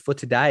topics for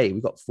today,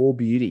 we've got 4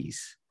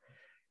 beauties.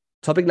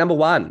 Topic number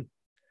 1.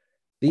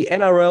 The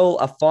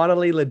NRL are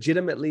finally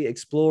legitimately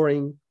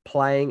exploring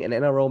playing an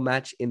NRL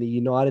match in the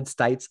United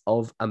States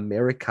of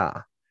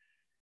America.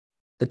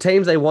 The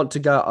teams they want to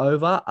go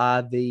over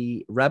are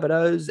the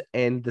Rabbitohs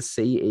and the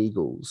Sea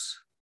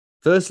Eagles.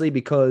 Firstly,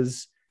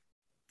 because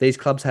these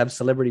clubs have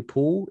celebrity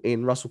pool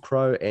in Russell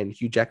Crowe and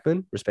Hugh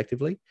Jackman,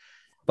 respectively,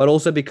 but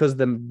also because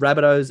the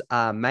Rabbitohs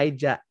are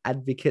major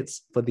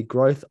advocates for the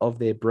growth of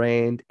their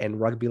brand and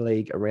rugby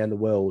league around the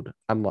world,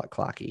 unlike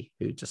Clarkey,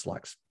 who just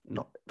likes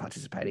not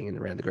participating in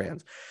around the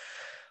grounds.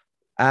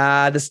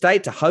 The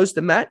state to host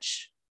the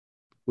match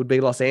would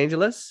be Los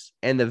Angeles,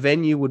 and the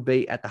venue would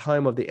be at the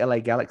home of the LA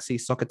Galaxy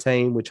soccer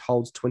team, which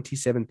holds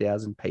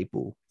 27,000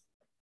 people.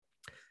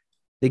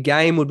 The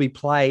game would be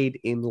played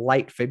in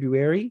late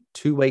February,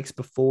 2 weeks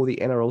before the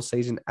NRL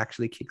season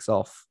actually kicks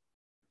off,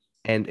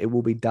 and it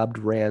will be dubbed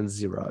Round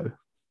Zero.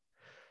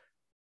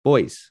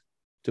 Boys,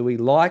 do we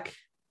like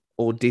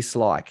or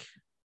dislike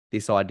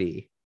this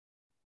idea?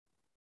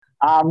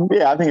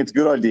 Yeah, I think it's a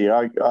good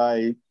idea.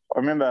 I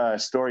remember a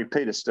story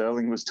Peter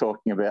Sterling was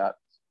talking about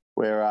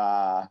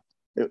where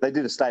they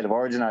did a State of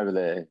Origin over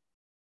there,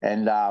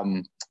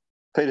 and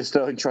Peter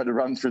Sterling tried to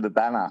run through the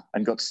banner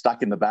and got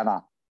stuck in the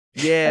banner.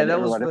 Yeah, that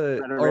was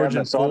for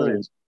Origin 4.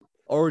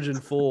 Origin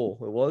 4,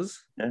 it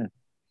was. Yeah.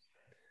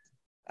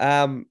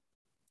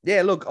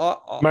 Yeah, look,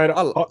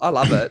 I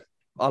love it.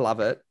 I love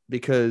it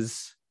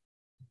because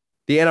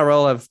the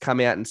NRL have come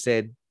out and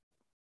said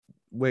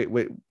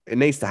it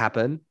needs to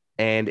happen,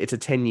 and it's a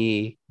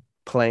 10-year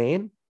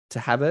plan to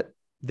have it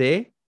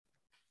there.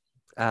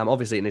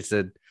 Obviously,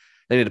 they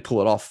need to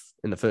pull it off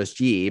in the first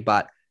year,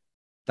 but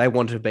they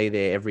want to be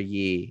there every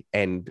year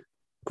and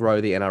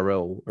grow the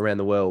NRL around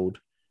the world.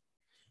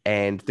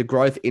 And the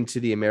growth into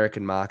the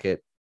American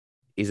market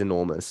is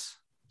enormous.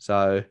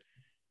 So,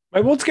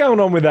 mate, what's going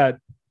on with that?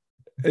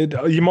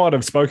 You might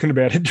have spoken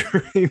about it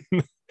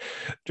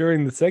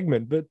during the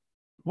segment, but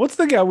what's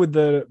the go with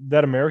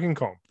that American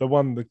comp, the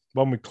one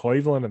with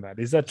Cleveland and that?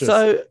 Is that just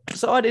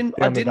so? I didn't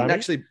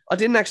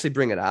actually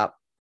bring it up,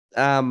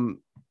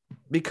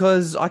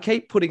 because I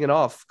keep putting it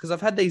off because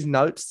I've had these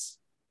notes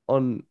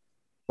on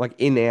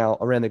in our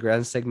Around the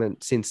Ground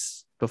segment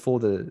since before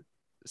the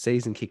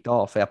season kicked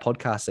off, our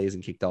podcast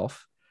season kicked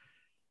off.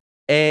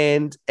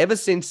 And ever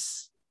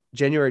since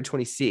January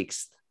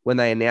 26th, when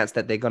they announced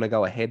that they're going to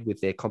go ahead with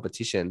their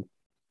competition,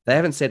 they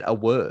haven't said a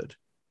word.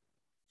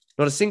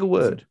 Not a single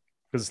word.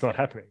 Because it's not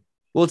happening.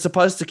 Well, it's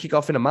supposed to kick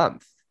off in a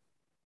month.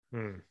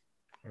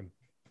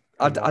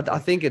 I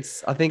think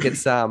it's going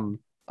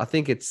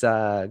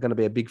to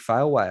be a big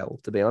fail whale,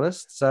 to be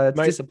honest. So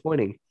it's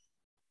disappointing.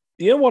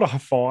 You know what I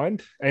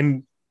find,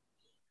 and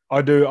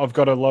I've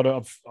got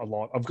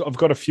I've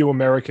got a few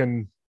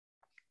American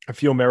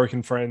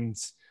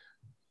friends,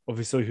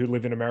 obviously, who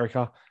live in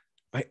America.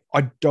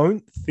 I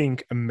don't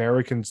think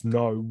Americans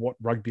know what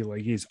rugby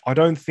league is. I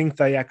don't think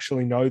they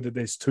actually know that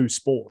there's two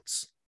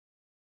sports.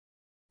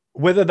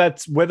 Whether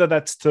that's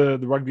to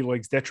the rugby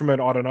league's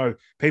detriment, I don't know.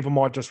 People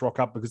might just rock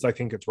up because they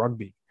think it's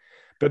rugby,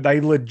 but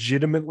they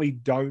legitimately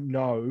don't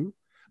know.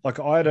 Like,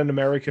 I had an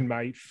American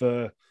mate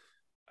for,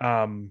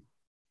 at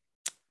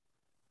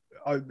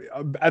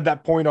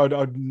that point,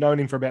 I'd known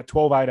him for about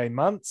 12, 18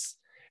 months.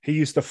 He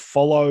used to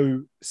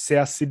follow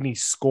South Sydney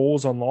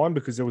scores online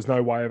because there was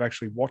no way of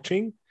actually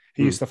watching.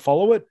 He used to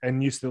follow it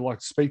and used to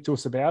speak to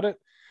us about it.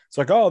 It's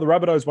like, oh, the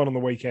Rabbitohs won on the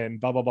weekend,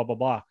 blah, blah, blah, blah,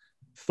 blah.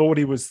 Thought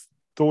he was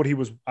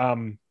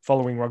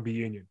following rugby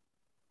union.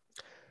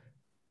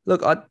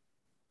 Look, I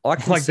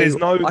can see, there's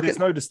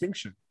no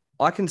distinction.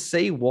 I can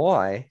see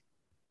why,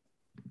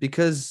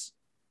 because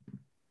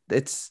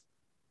it's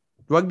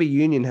rugby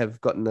union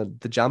have gotten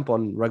the jump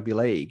on rugby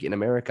league in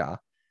America.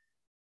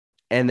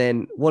 And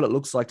then what it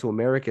looks like to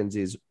Americans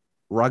is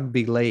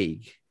rugby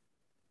league.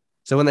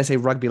 So when they say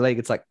rugby league,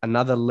 it's like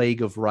another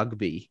league of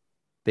rugby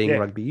being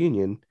rugby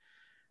union.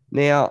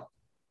 Now,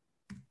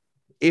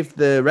 if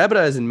the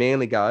Rabbitohs and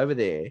Manly go over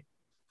there,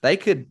 they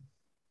could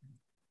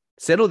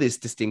settle this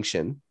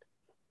distinction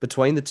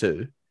between the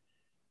two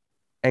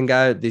and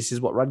go, this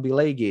is what rugby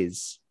league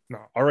is. No,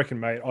 I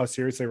reckon, mate, I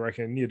seriously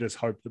reckon you just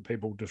hope that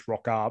people just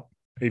rock up,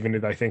 even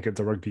if they think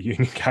it's a rugby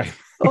union game.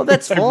 Oh,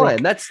 that's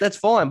fine. That's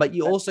fine. But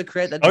you also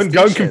create that distinction.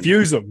 Don't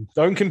confuse them.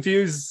 Don't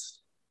confuse.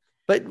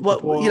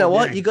 But you know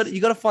what? You got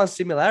to find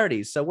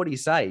similarities. So what do you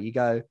say? You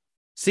go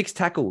 6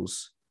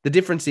 tackles. The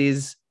difference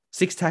is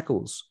 6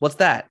 tackles. What's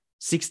that?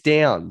 6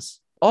 downs.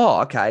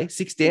 Oh, okay,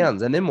 6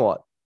 downs, and then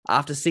what?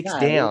 After 6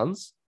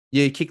 downs,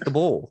 you kick the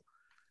ball.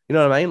 You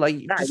know what I mean? Like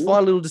just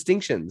find little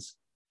distinctions.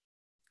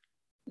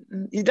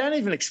 You don't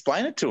even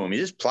explain it to them. You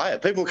just play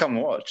it. People come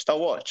watch. They'll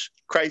watch.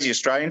 Crazy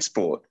Australian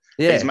sport.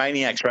 Yeah. These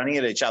maniacs running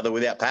at each other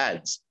without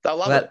pads. They'll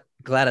love it.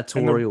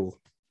 Gladiatorial.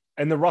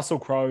 And the Russell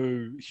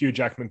Crowe, Hugh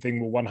Jackman thing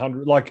will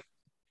 100. Like,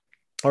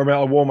 I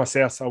remember I wore my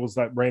South. I was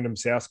that random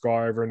South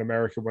guy over in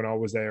America when I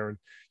was there and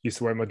used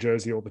to wear my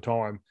jersey all the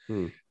time.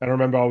 And I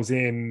remember I was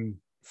in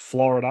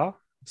Florida.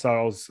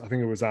 So I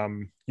think it was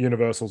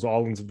Universal's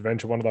Islands of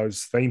Adventure, one of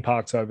those theme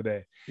parks over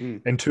there.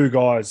 And 2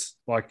 guys,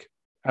 like,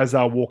 as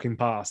they're walking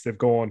past, they've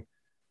gone,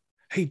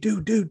 "Hey,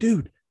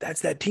 dude,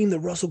 that's that team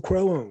that Russell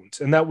Crowe owns."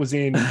 And that was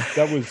in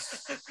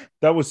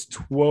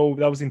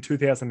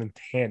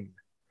 2010.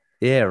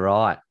 Yeah,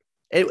 right.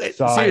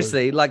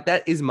 Seriously, like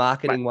that is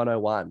marketing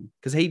 101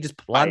 because he just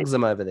plugs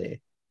them over there.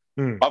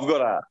 I've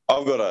got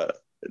a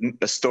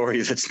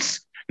story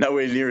that's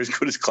nowhere near as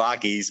good as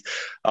Clarkie's.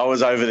 I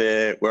was over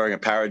there wearing a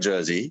Para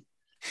jersey,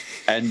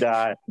 and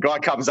guy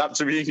comes up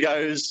to me and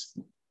goes,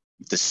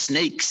 "The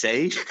Snakes,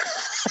 eh?"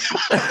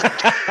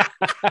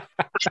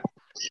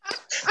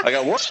 I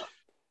go, "What?"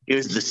 He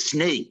goes, "The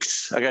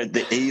Snakes." I go,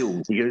 "The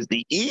Eels." He goes,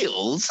 "The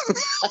Eels?"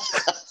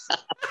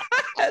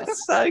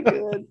 That's so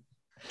good.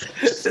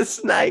 The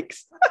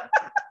Snakes.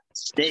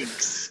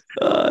 Snakes.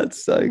 Oh,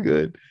 it's so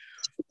good.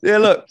 Yeah,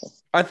 look,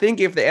 I think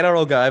if the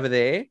NRL go over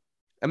there,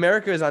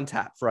 America is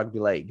untapped for rugby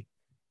league.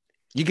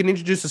 You can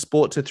introduce a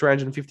sport to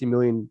 350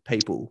 million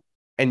people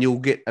and you'll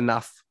get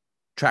enough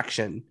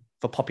traction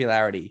for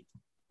popularity.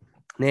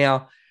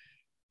 Now,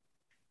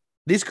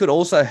 this could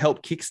also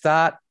help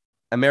kickstart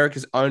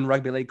America's own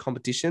rugby league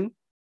competition,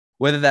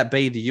 whether that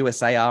be the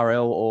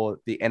USARL or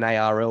the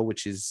NARL,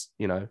 which is,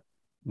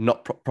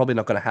 probably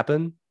not going to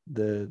happen,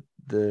 the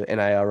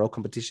NARL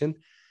competition.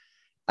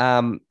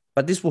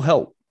 But this will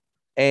help.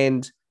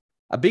 And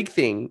a big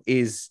thing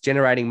is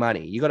generating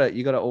money. You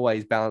gotta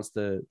always balance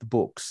the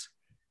books.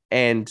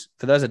 And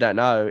for those that don't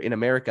know, in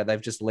America,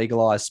 they've just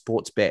legalized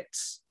sports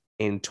bets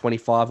in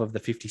 25 of the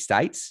 50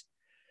 states.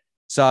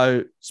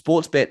 So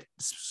sport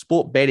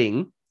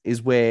betting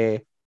is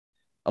where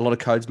a lot of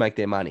codes make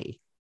their money.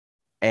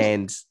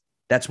 And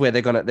that's where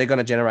they're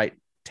gonna generate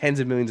tens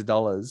of millions of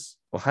dollars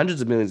or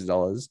hundreds of millions of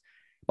dollars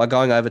by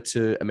going over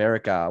to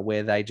America,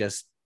 where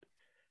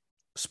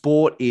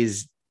sport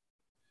is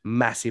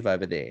massive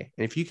over there.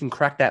 And if you can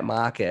crack that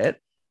market,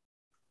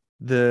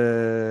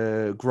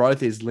 the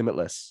growth is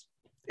limitless,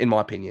 in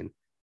my opinion.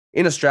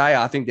 In Australia,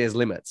 I think there's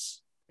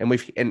limits. And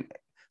the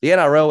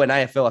NRL and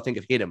AFL, I think,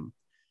 have hit them.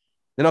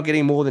 They're not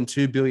getting more than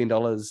 $2 billion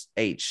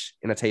each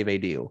in a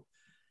TV deal.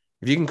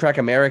 If you can crack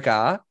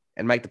America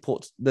and make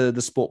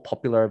the sport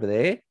popular over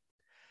there,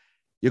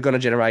 you're going to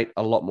generate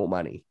a lot more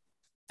money.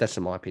 That's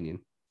in my opinion.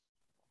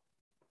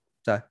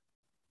 So,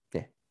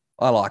 yeah,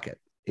 I like it,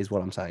 is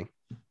what I'm saying.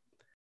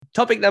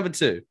 Topic number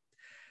 2.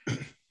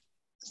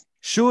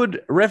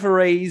 Should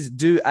referees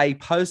do a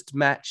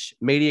post-match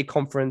media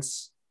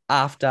conference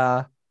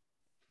after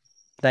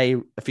they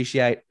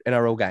officiate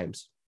NRL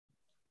games?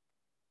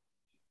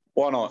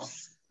 Why not?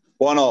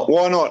 Why not?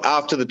 Why not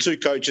after the 2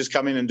 coaches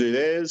come in and do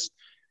theirs?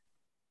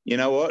 You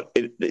know what?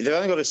 They've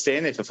only got to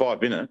stand there for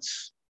 5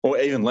 minutes or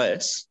even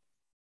less.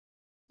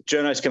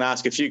 Journos can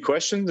ask a few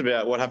questions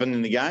about what happened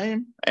in the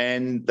game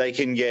and they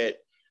can get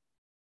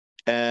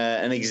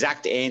an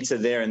exact answer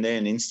there and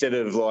then, instead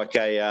of like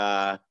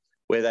where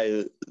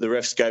the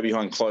refs go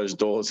behind closed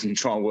doors and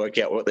try and work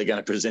out what they're going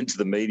to present to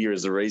the media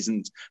as the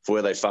reasons for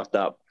where they fucked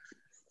up.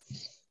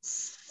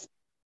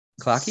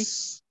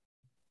 Clarkie?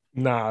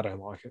 No, I don't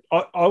like it.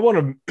 I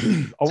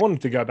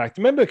wanted to go back.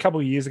 Remember a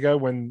couple of years ago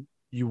when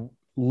you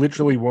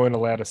literally weren't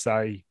allowed to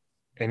say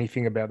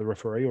anything about the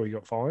referee or you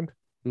got fined?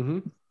 Mm-hmm.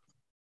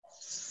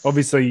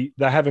 Obviously,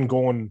 they haven't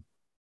gone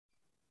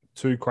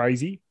too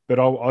crazy, but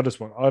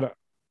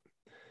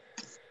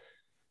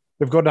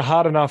they've got a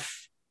hard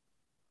enough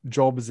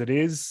job as it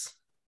is.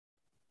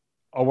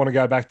 I want to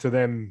go back to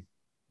them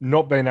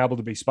not being able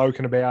to be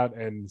spoken about,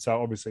 and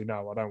so obviously,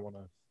 no, I don't want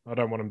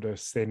them to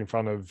stand in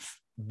front of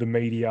the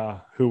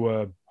media who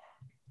are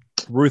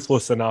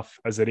ruthless enough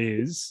as it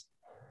is.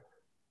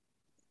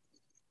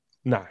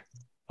 No,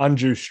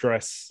 undue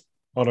stress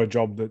on a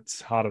job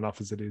that's hard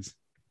enough as it is.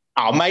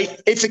 Oh, mate,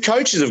 if the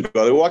coaches have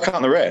got it, why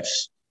can't the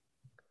refs?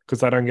 Because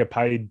they don't get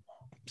paid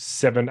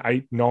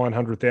 $700,000,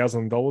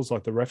 $800,000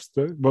 like the refs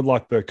do, but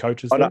like the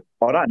coaches do.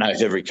 I don't know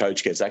if every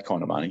coach gets that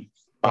kind of money.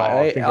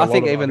 I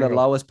think even the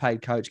lowest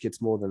paid coach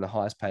gets more than the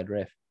highest paid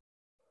ref.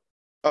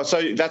 Oh,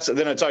 so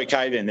then it's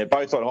okay then. They're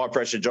both on high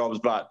pressure jobs,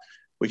 but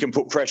we can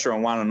put pressure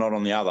on one and not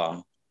on the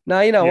other.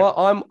 No, you know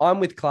what? I'm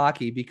with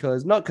Clarkie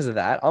because not because of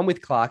that. I'm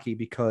with Clarkie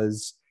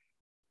because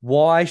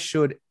why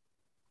should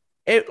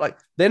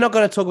they're not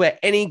going to talk about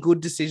any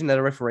good decision that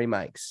a referee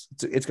makes.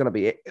 It's going to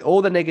be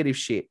all the negative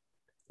shit.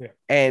 Yeah.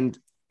 And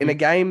in a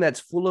game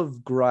that's full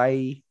of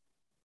grey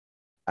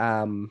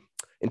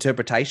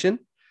interpretation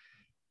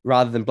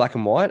rather than black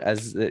and white,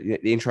 as the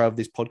intro of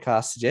this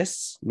podcast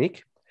suggests,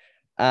 Nick.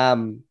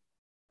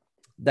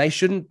 They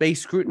shouldn't be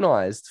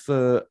scrutinised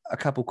for a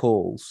couple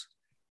calls.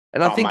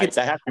 And I think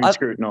they have to be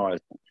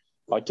scrutinised.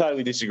 I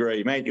totally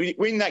disagree, mate.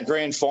 Win that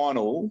grand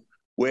final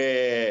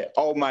where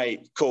old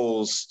mate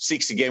calls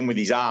 6 again with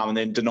his arm and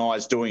then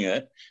denies doing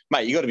it,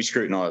 mate, you got to be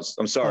scrutinised.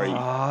 I'm sorry.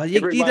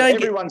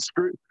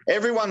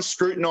 Everyone's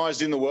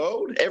scrutinised in the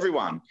world.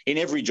 Everyone in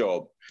every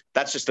job.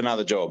 That's just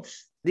another job.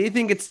 Do you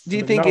think it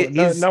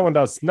is? No one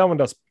does.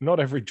 Not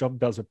every job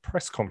does a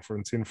press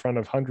conference in front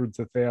of hundreds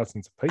of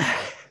thousands of people.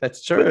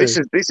 That's true.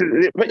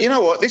 But you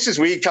know what? This is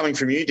weird coming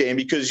from you, Dan,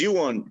 because you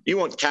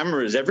want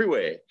cameras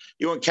everywhere.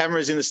 You want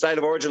cameras in the State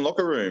of Origin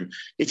locker room.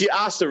 If you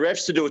ask the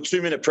refs to do a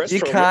 2-minute press,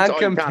 you can't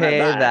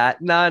compare that.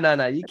 No.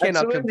 You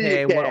cannot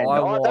compare what I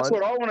want. That's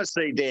what I want to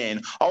see,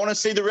 Dan. I want to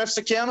see the refs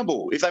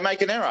accountable if they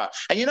make an error.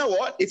 And you know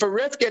what? If a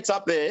ref gets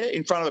up there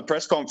in front of the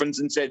press conference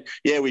and said,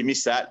 "Yeah, we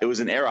missed that. It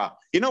was an error."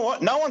 You know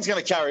what? No one's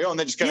going to carry on.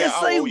 They're just going to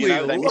they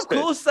will. They of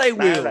course they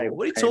will.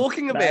 What are you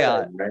talking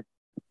about?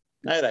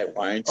 No, they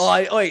won't.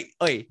 Oi.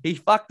 He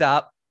fucked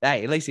up.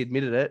 Hey, at least he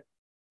admitted it.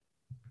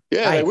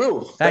 Yeah, they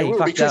will. They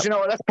will because you know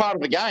what? That's part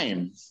of the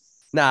game.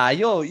 Nah,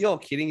 you're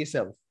kidding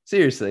yourself.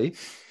 Seriously.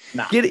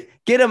 Nah. Get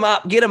them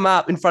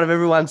up in front of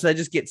everyone so they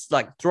just get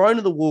like thrown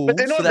to the wolves. But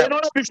they're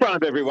not up in front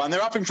of everyone.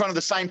 They're up in front of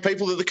the same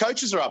people that the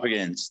coaches are up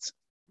against.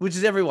 Which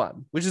is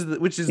everyone. Which is the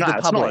public.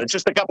 It's not. It's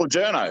just a couple of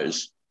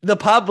journos. The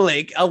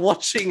public are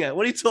watching it.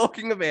 What are you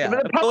talking about?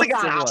 But the public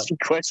aren't asking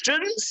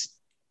questions.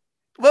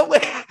 But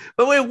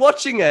we're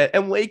watching it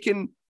and we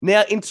can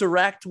now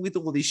interact with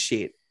all this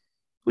shit.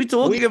 What are you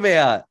talking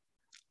about?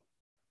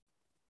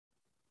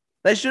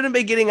 They shouldn't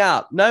be getting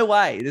up. No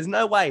way. There's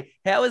no way.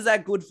 How is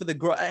that good for the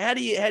 – how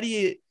do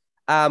you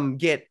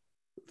get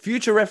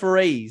future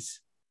referees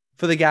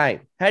for the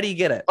game? How do you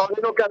get it? Oh,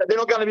 they're not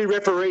going to be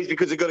referees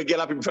because they've got to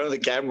get up in front of the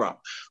camera.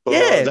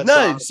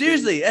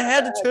 Seriously. How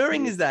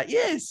deterring is that?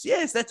 Yes,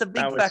 that's a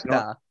big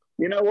factor.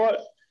 You know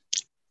what?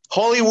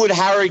 Hollywood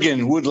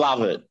Harrigan would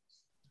love it.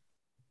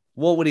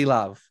 What would he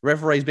love?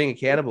 Referees being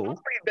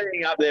accountable?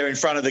 Being up there in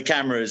front of the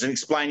cameras and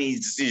explaining his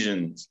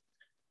decisions.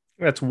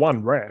 That's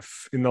one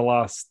ref in the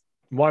last –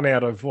 one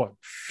out of,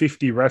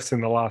 50 refs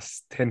in the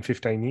last 10,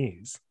 15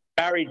 years.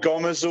 Barry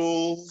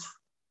Gomezul.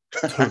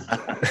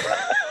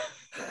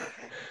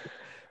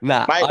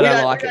 Nah, mate, I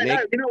don't like it,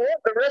 Nick. You know what?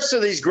 The rest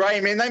of these grey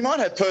men, they might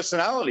have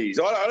personalities.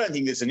 I don't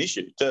think there's an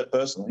issue,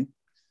 personally.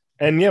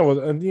 And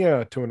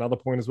to another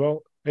point as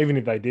well, even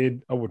if they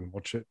did, I wouldn't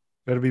watch it.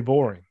 It'd be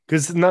boring.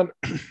 Because nah.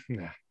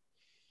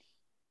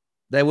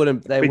 They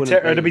wouldn't.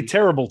 It'd be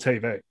terrible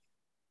TV.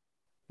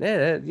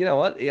 Yeah, you know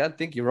what? Yeah, I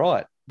think you're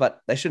right.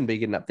 But they shouldn't be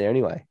getting up there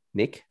anyway,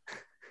 Nick.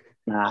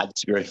 Nah, I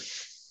disagree.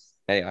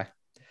 Anyway,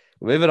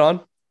 moving on.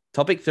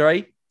 Topic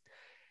 3.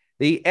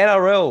 The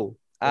NRL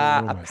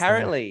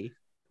apparently... There.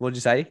 What did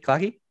you say,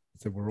 Clarky? I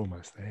said we're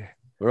almost there.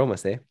 We're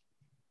almost there.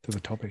 To the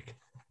topic.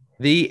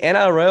 The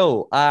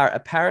NRL are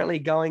apparently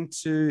going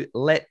to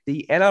let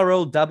the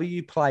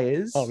NRLW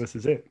players... Oh, this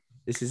is it.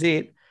 This is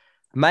it.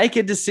 Make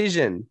a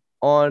decision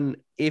on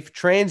if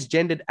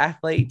transgendered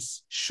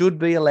athletes should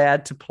be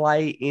allowed to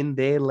play in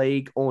their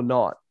league or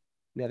not.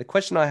 Now, the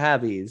question I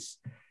have is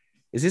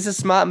this a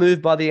smart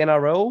move by the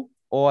NRL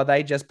or are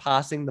they just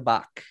passing the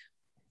buck?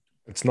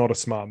 It's not a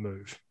smart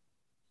move.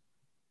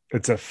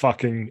 It's a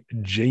fucking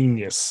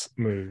genius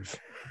move.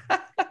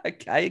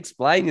 Okay,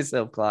 explain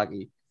yourself,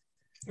 Clarky.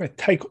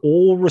 Take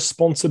all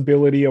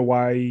responsibility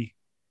away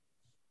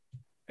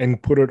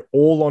and put it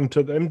all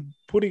onto them.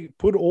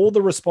 Put all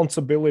the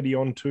responsibility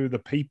onto the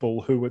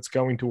people who it's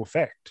going to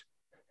affect.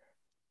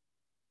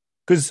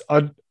 Because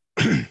I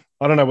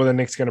don't know whether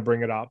Nick's going to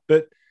bring it up,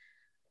 but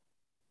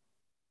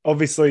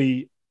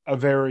obviously a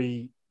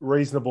very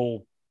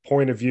reasonable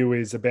point of view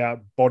is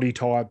about body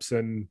types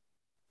and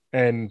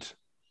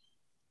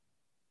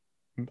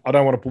I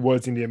don't want to put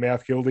words into your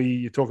mouth,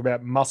 Gildy. You talk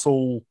about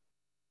muscle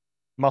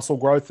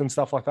growth and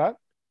stuff like that.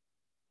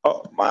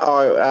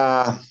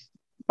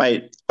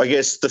 Mate, I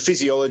guess the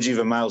physiology of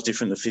a male is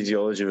different than the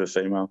physiology of a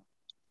female.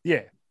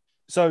 Yeah.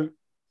 So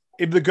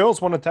if the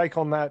girls want to take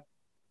on that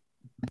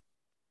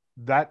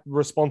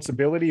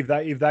responsibility,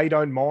 if they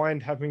don't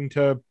mind having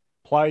to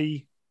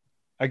play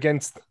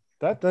against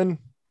that, then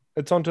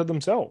it's onto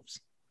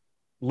themselves.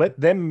 Let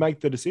them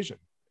make the decision.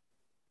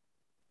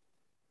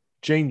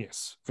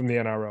 Genius from the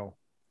NRL.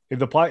 If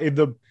the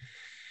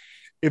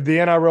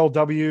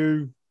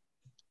NRLW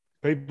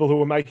people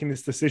who are making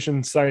this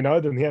decision say no,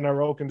 then the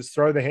NRL can just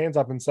throw their hands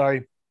up and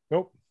say,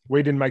 nope,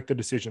 we didn't make the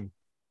decision.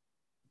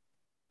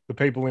 The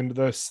people in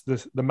the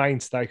main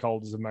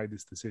stakeholders have made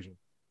this decision.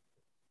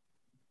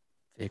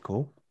 Yeah,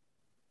 cool.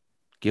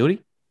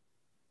 Guilty?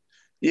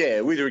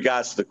 Yeah, with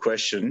regards to the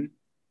question,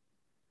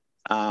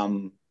 that's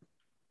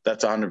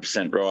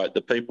 100% right.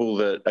 The people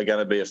that are going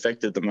to be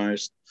affected the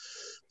most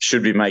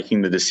should be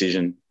making the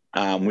decision.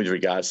 With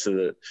regards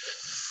to the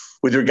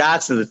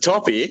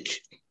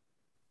topic,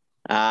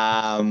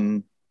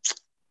 I've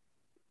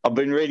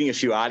been reading a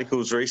few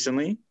articles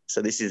recently,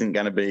 so this isn't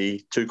going to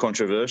be too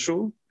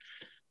controversial.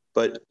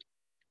 But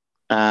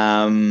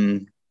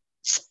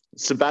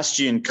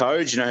Sebastian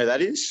Coe, do you know who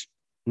that is?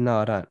 No,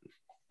 I don't.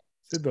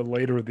 Is it the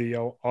leader of the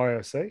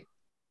IOC?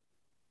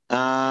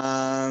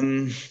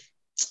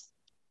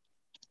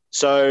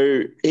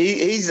 So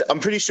he's. I'm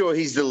pretty sure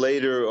he's the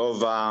leader of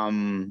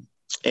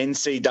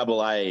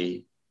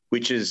NCAA,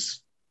 which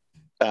is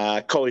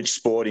college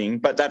sporting,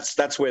 but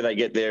that's where they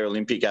get their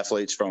Olympic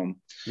athletes from.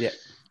 Yeah.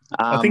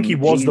 I think he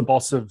was the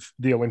boss of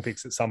the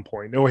Olympics at some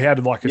point, or he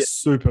had like a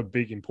super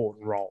big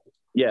important role.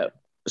 Yeah.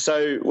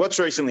 So what's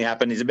recently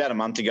happened is about a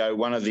month ago,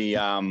 one of the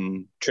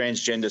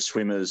transgender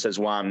swimmers has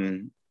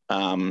won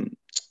an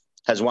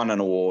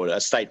award,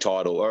 a state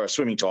title or a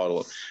swimming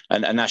title,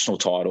 a national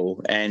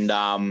title,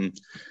 and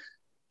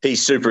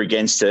he's super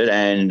against it.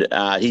 And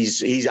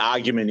his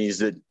argument is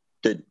that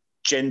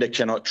gender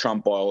cannot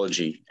trump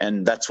biology,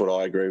 and that's what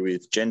I agree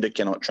with. Gender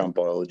cannot trump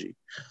biology.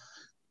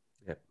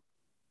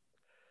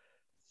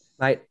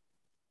 Mate,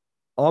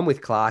 I'm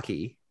with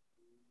Clarkey.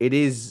 It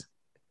is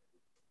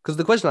because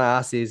the question I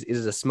asked is it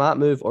a smart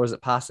move or is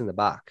it passing the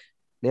buck?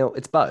 Now,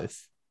 it's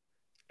both.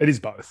 It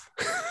is both.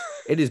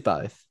 It is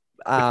both.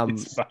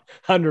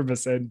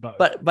 100% both.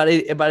 But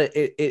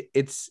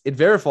it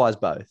verifies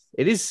both.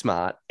 It is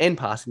smart and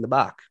passing the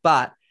buck.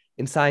 But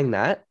in saying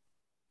that,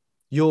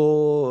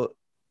 the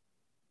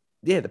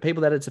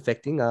people that it's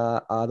affecting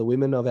are the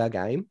women of our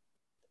game.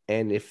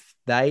 And if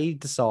they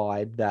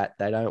decide that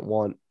they don't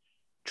want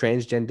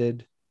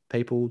transgendered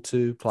people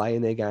to play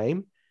in their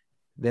game,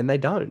 then they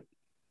don't.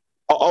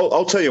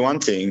 I'll tell you one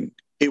thing: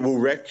 it'll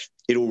wreck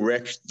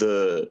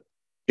the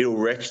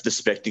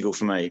spectacle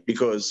for me,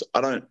 because I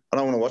don't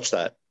want to watch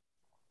that.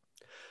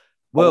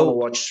 Well, I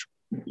want to watch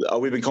a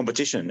women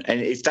competition,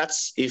 and if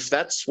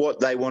that's what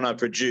they want to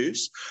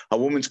produce, a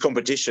women's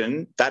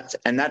competition,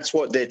 that's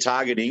what they're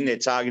targeting. They're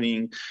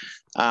targeting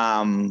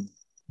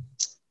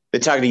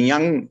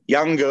young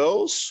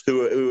girls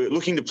who are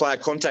looking to play a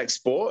contact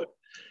sport.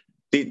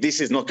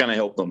 This is not going to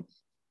help them.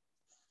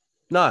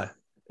 No,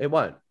 it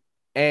won't.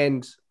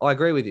 And I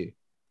agree with you.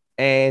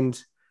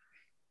 And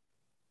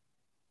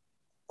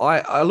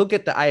I look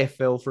at the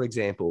AFL, for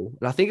example,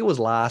 and I think it was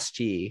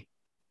last year,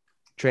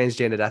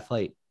 transgendered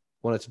athlete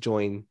wanted to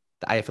join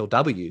the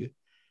AFLW,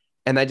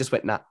 and they just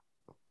went, nah.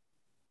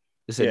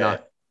 They said no.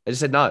 They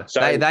just said no.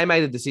 So, they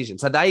made a decision.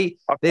 So their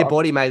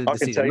body made the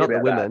decision, not the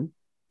women.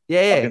 That.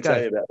 Yeah, I can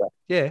tell you about that.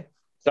 Yeah.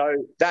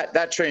 So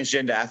that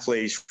transgender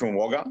athlete is from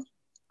Wagga.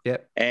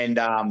 Yep. And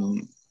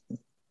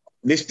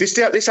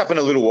this happened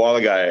a little while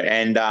ago,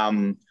 and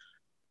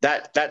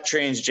that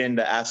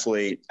transgender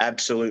athlete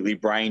absolutely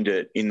brained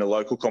it in the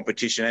local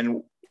competition.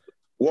 And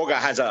Wagga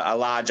has a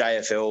large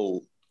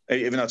AFL,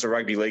 even though it's a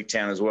rugby league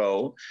town as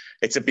well.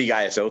 It's a big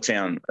AFL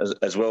town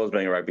as well as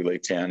being a rugby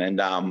league town.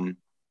 And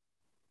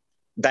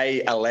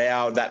they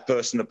allowed that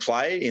person to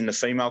play in the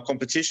female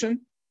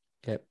competition.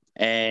 Yep.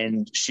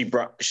 And she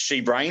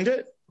brained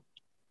it.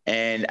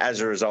 And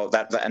as a result,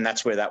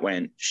 that's where that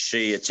went.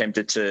 She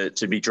attempted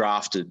to be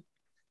drafted,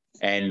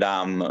 and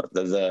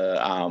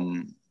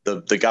the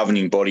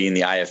governing body in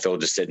the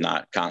AFL just said no,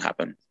 it can't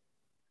happen.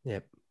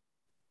 Yep.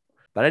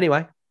 But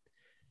anyway,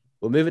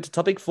 we'll move it to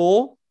topic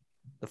 4,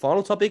 the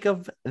final topic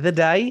of the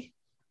day,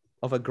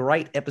 of a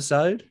great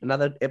episode.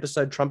 Another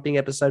episode trumping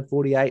episode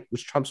 48,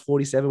 which trumps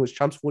 47, which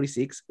trumps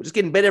 46. We're just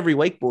getting better every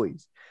week,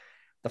 boys.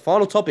 The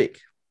final topic.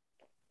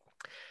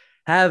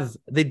 Have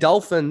the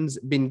Dolphins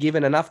been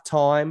given enough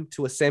time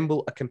to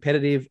assemble a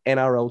competitive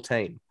NRL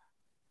team?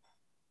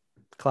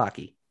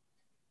 Clarkey.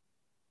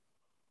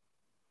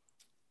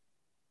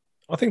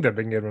 I think they've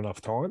been given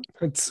enough time.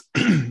 I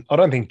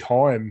don't think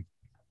time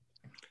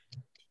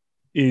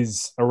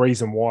is a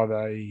reason why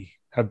they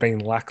have been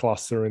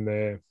lackluster in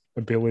their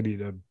ability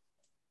to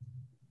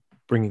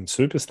bring in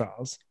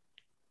superstars.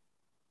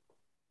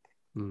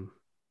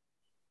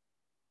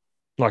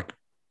 Like,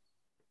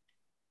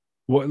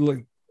 what?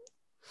 Like,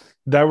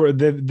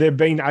 they've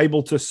been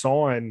able to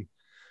sign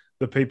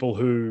the people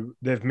who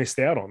they've missed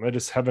out on. They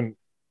just haven't.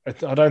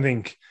 I don't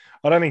think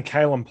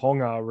Kalen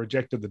Ponga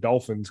rejected the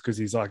Dolphins because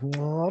he's like,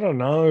 I don't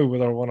know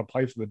whether I want to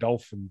play for the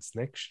Dolphins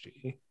next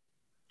year.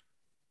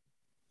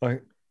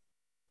 Like,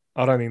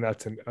 I don't think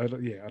that's I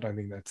don't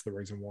think that's the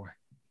reason why.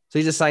 So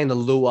you're just saying the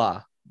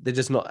lure. They're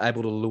just not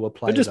able to lure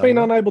players. They've just been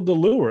unable to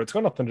lure. It's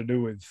got nothing to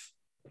do with.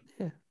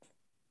 Yeah.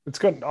 It's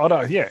got. I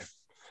don't. Yeah.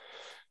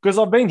 Because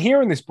I've been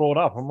hearing this brought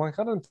up. I'm like,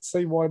 I don't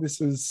see why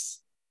this is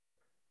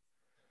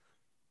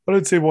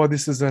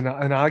an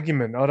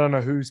argument. I don't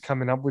know who's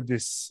coming up with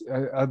this.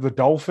 Are the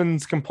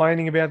Dolphins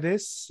complaining about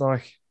this?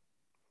 Like,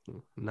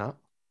 no.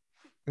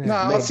 Yeah, no,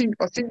 I think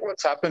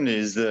what's happened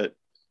is that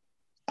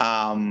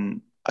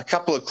a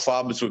couple of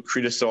clubs were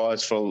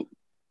criticised for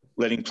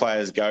letting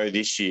players go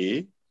this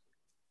year,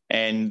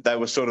 and they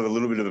were sort of a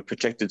little bit of a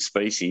protected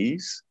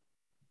species.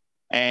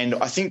 And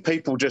I think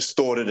people just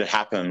thought it had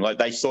happened. Like,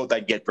 they thought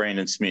they'd get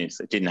Brandon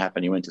Smith. It didn't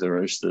happen. He went to the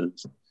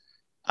Roosters.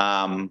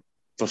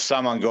 For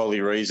some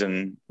ungodly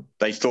reason,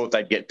 they thought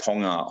they'd get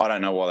Ponga. I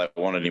don't know why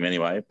they wanted him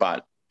anyway,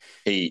 but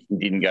he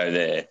didn't go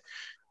there.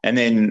 And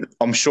then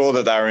I'm sure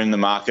that they were in the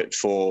market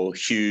for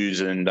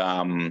Hughes and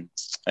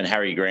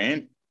Harry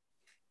Grant,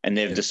 and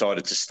they've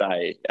decided to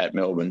stay at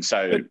Melbourne.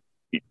 So,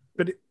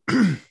 but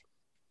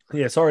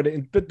yeah,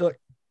 sorry, but like,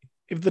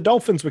 if the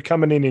Dolphins were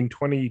coming in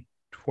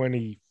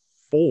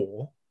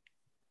 2024,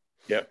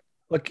 yep.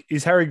 Like,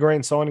 is Harry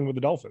Grant signing with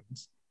the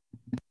Dolphins?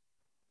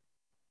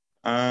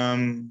 Yeah,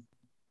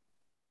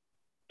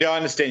 I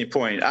understand your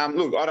point.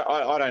 Look,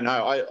 I don't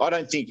know. I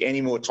don't think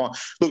any more time.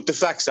 Look, the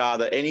facts are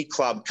that any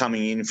club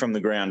coming in from the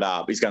ground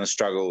up is going to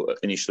struggle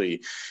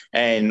initially.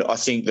 And I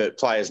think that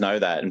players know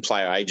that and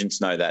player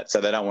agents know that. So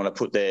they don't want to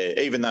put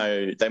even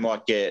though they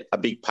might get a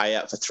big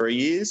payout for 3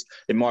 years,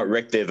 it might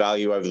wreck their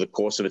value over the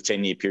course of a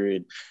 10-year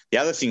period. The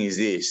other thing is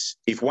this: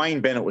 if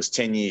Wayne Bennett was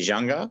 10 years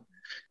younger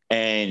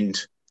and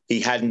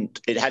it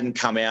hadn't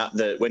come out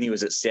that when he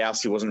was at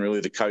South, he wasn't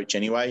really the coach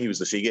anyway, he was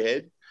the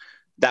figurehead,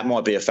 that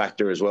might be a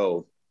factor as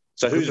well.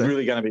 So who's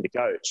really going to be the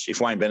coach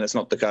if Wayne Bennett's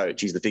not the coach?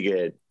 He's the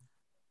figurehead.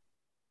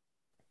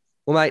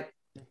 Well, mate,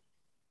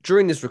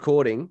 during this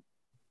recording,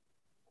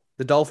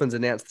 the Dolphins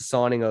announced the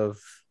signing of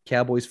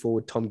Cowboys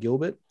forward Tom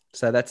Gilbert.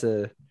 So that's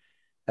their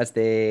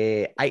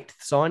 8th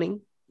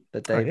signing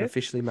that they've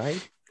officially made.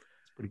 It's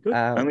pretty good.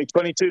 Only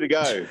 22 to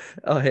go.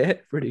 Oh, yeah,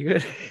 pretty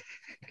good.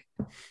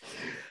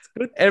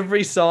 Good.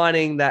 Every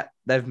signing that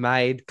they've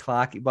made,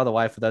 Clarkey, by the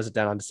way, for those that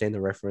don't understand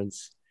the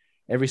reference,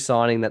 every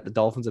signing that the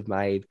Dolphins have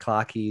made,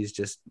 Clarkey is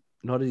just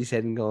nodded his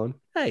head and gone,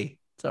 hey,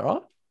 it's all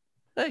right.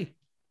 Hey,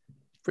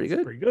 pretty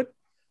good. Pretty good.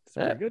 It's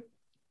pretty good.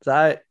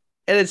 So,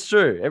 and it's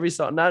true. Every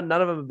sign, none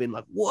of them have been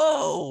like,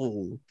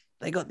 whoa,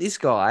 they got this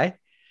guy.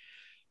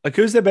 Like,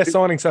 who's their best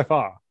signing so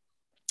far?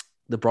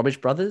 The Bromwich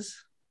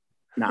brothers?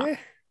 No. Yeah.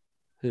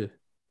 Who?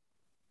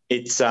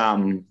 It's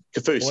Kafusi.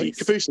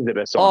 Kafusi's the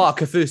best signing. Oh,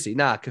 Kafusi.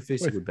 Nah,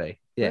 Kafusi would be.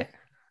 Yeah.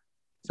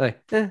 So,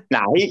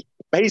 No, he's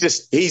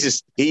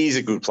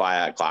a good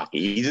player, Clarkey.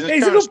 He's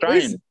an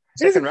Australian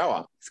second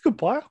rower. He's a good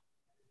player.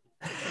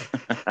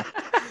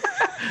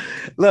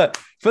 Look,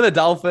 for the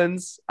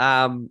Dolphins,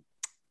 on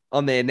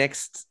their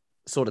next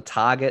sort of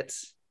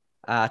targets,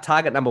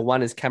 target number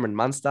 1 is Cameron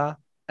Munster,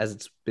 as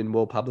it's been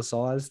well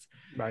publicised.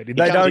 Mate, they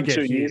don't get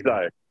 2 years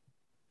though.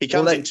 He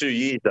comes in 2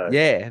 years though.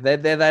 Yeah, they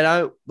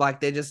don't like.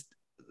 They're just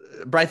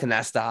Braithen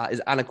Astor is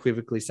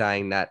unequivocally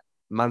saying that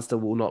Munster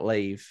will not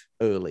leave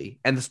early,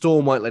 and the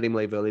Storm won't let him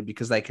leave early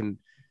because they can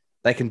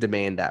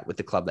demand that with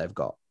the club they've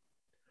got.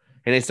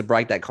 He needs to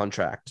break that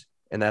contract,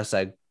 and they'll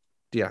say,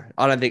 yeah,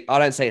 I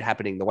don't see it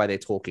happening the way they're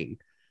talking.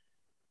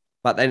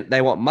 But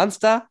they want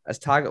Munster as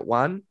target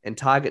 1, and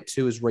target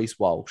 2 is Reece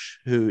Walsh,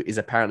 who is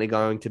apparently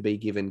going to be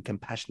given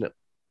compassionate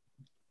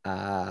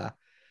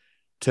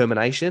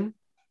termination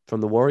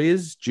from the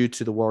Warriors due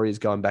to the Warriors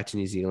going back to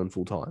New Zealand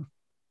full time,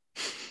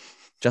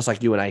 just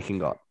like you and Aiken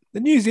got. The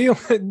New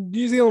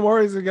Zealand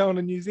Warriors are going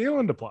to New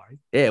Zealand to play.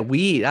 Yeah,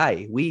 weird,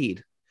 eh?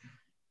 Weird.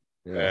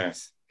 Yeah.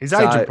 His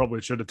agent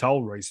probably should have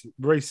told Reece.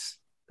 Reece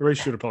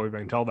should have probably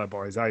been told that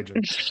by his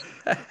agent.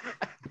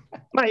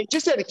 Mate,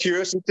 just out of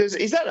curiosity,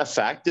 is that a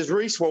fact? Does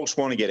Reece Walsh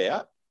want to get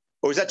out?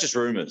 Or is that just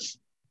rumours?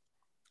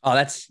 Oh,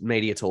 that's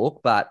media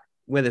talk, but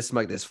where there's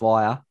smoke, there's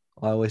fire,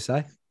 I always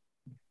say.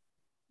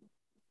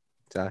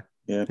 So,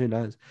 yeah, who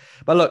knows?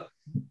 But look,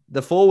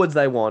 the forwards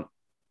they want,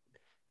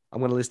 I'm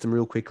going to list them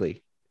real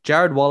quickly.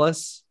 Jared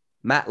Wallace,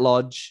 Matt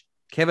Lodge,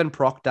 Kevin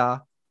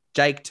Proctor,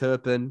 Jake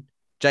Turpin,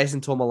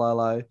 Jason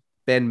Tomalolo,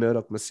 Ben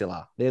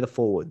Murdoch-Masila. They're the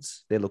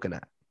forwards they're looking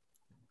at.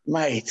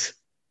 Mate.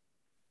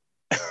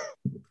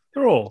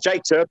 They're all...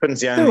 Jake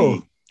Turpin's the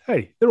only...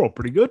 They're all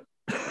pretty good.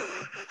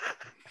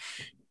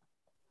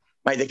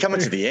 Mate, they're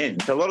coming to the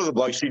end. A lot of the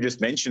blokes you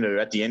just mentioned are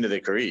at the end of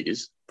their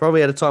careers.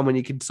 Probably at a time when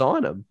you could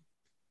sign them.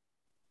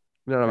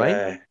 You know what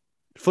I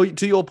mean?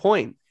 To your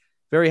point,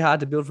 very hard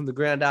to build from the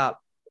ground up.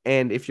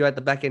 And if you're at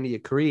the back end of your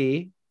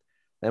career,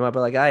 they might be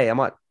like, hey, I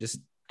might just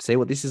see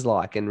what this is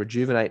like and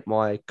rejuvenate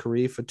my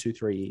career for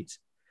 2-3 years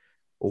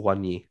or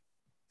 1 year.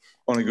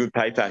 On a good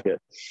pay packet.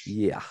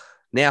 Yeah.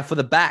 Now, for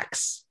the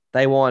backs,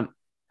 they want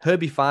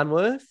Herbie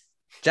Farnworth,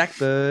 Jack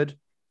Bird,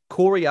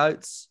 Corey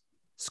Oates,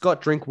 Scott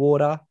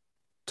Drinkwater,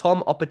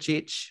 Tom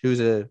Opachich, who's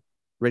a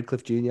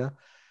Redcliffe Jr.,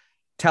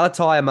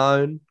 Talatai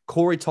Amon,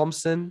 Corey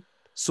Thompson,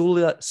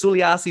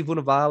 Suliasi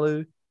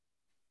Vunivalu,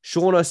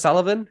 Sean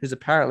O'Sullivan, who's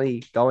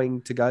apparently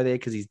going to go there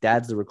because his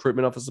dad's the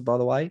recruitment officer, by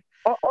the way.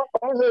 I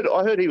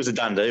heard he was a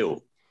done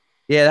deal.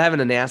 Yeah, they haven't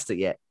announced it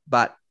yet,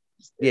 but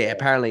yeah,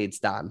 apparently it's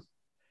done.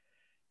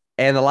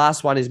 And the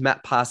last one is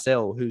Matt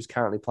Parcell, who's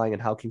currently playing in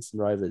Hull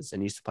Kingston Rovers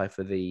and used to play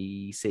for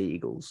the Sea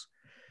Eagles.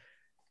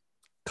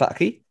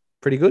 Clarky,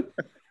 pretty good.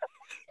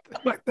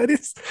 That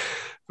is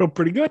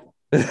pretty good.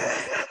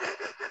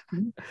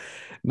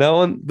 No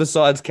one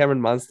besides Cameron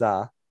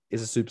Munster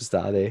is a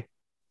superstar there.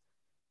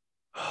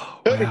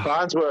 Herbie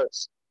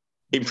Farnsworth's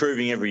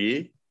improving every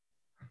year.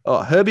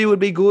 Oh, Herbie would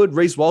be good.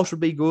 Reece Walsh would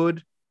be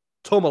good.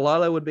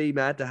 Tomalolo would be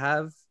mad to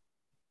have.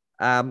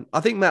 I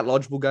think Matt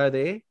Lodge will go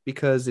there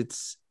because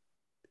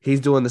he's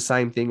doing the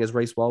same thing as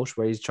Reece Walsh,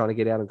 where he's trying to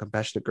get out on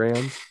compassionate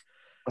grounds.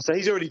 So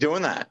he's already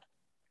doing that.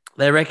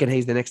 They reckon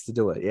he's the next to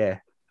do it. Yeah.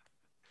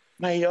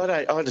 Mate,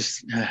 I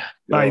just.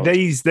 Mate,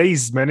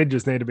 these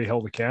managers need to be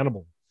held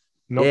accountable.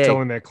 Not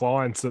telling their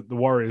clients that the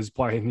Warriors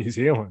play in New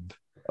Zealand.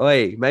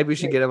 Oi, maybe we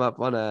should get them up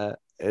on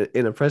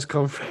in a press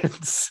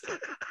conference.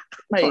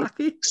 Mate,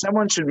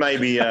 someone should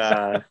maybe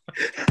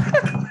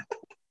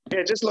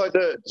just like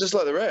the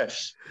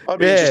refs. I'd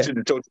be interested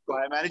to talk to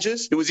player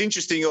managers. It was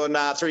interesting on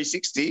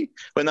 360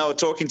 when they were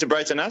talking to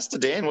Brayton Astor,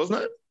 Dan,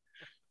 wasn't it?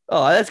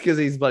 Oh, that's because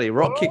he's bloody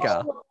rock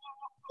kicker.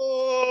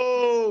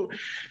 Oh.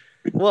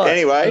 What?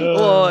 Anyway.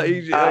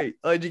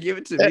 Did you give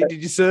it to me?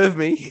 Did you serve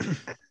me?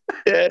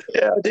 Yeah,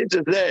 I did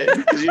just there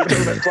because you were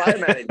talking about player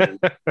managers.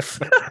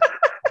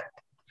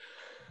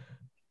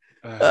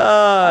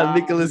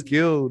 Nicholas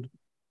Guild.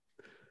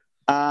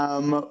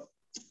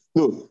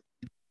 Look,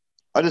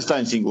 I just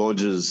don't think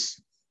Lodges,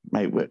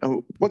 mate.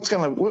 What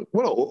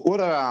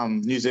are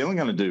New Zealand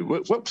going to do?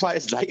 What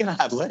players are they going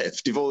to have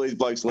left if all these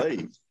blokes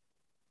leave?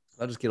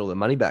 I'll just get all their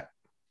money back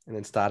and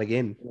then start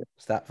again,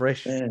 start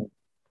fresh. Yeah.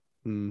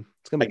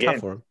 It's going to be tough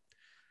for them.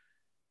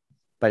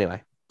 But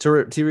anyway,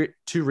 to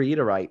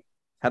reiterate,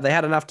 have they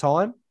had enough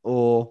time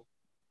or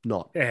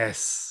not?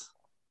 Yes.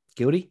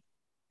 Guilty?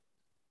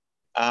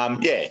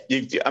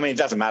 it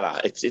doesn't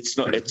matter. It's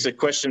not. It's a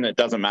question that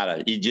doesn't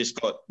matter. You just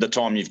got the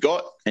time you've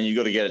got, and you've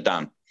got to get it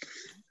done.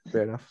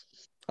 Fair enough.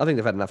 I think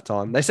they've had enough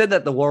time. They said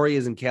that the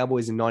Warriors and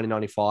Cowboys in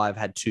 1995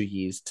 had 2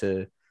 years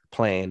to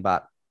plan,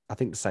 but I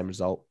think the same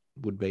result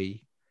would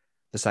be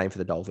the same for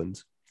the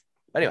Dolphins.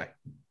 Anyway,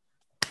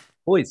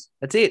 boys,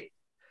 that's it.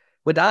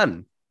 We're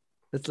done.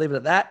 Let's leave it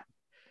at that.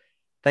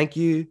 Thank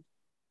you,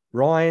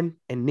 Ryan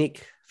and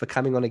Nick, for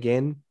coming on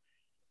again.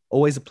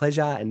 Always a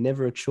pleasure and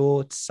never a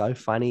chore. It's so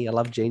funny. I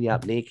love geeing you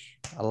up, Nick.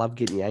 I love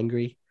getting you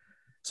angry,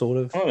 sort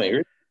of. I'm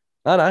angry.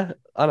 I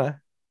know.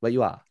 But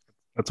you are.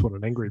 That's what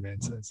an angry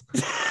man says.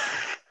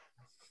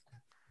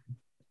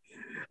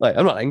 Wait,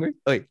 I'm not angry.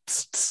 Wait.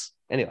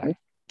 Anyway.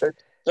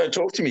 Don't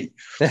talk to me.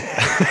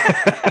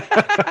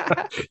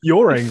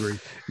 You're angry.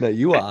 No,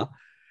 you are.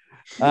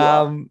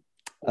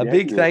 A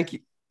big thank you.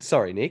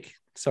 Sorry, Nick.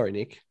 Sorry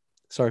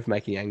for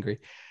making you angry.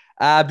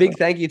 Big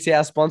thank you to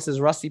our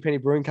sponsors, Rusty Penny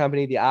Brewing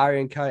Company, the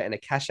Aria & Co, and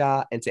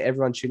Akasha, and to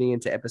everyone tuning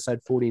into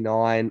episode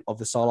 49 of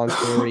The Sideline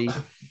Story.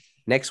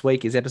 Next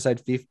week is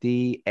episode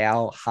 50,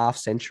 our half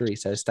century.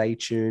 So stay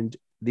tuned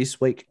this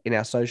week in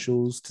our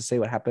socials to see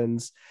what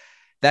happens.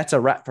 That's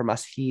a wrap from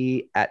us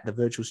here at the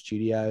virtual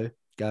studio.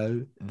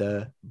 Go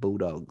the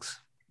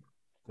Bulldogs.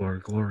 Glory,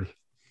 glory.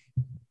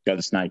 Go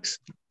the Snakes.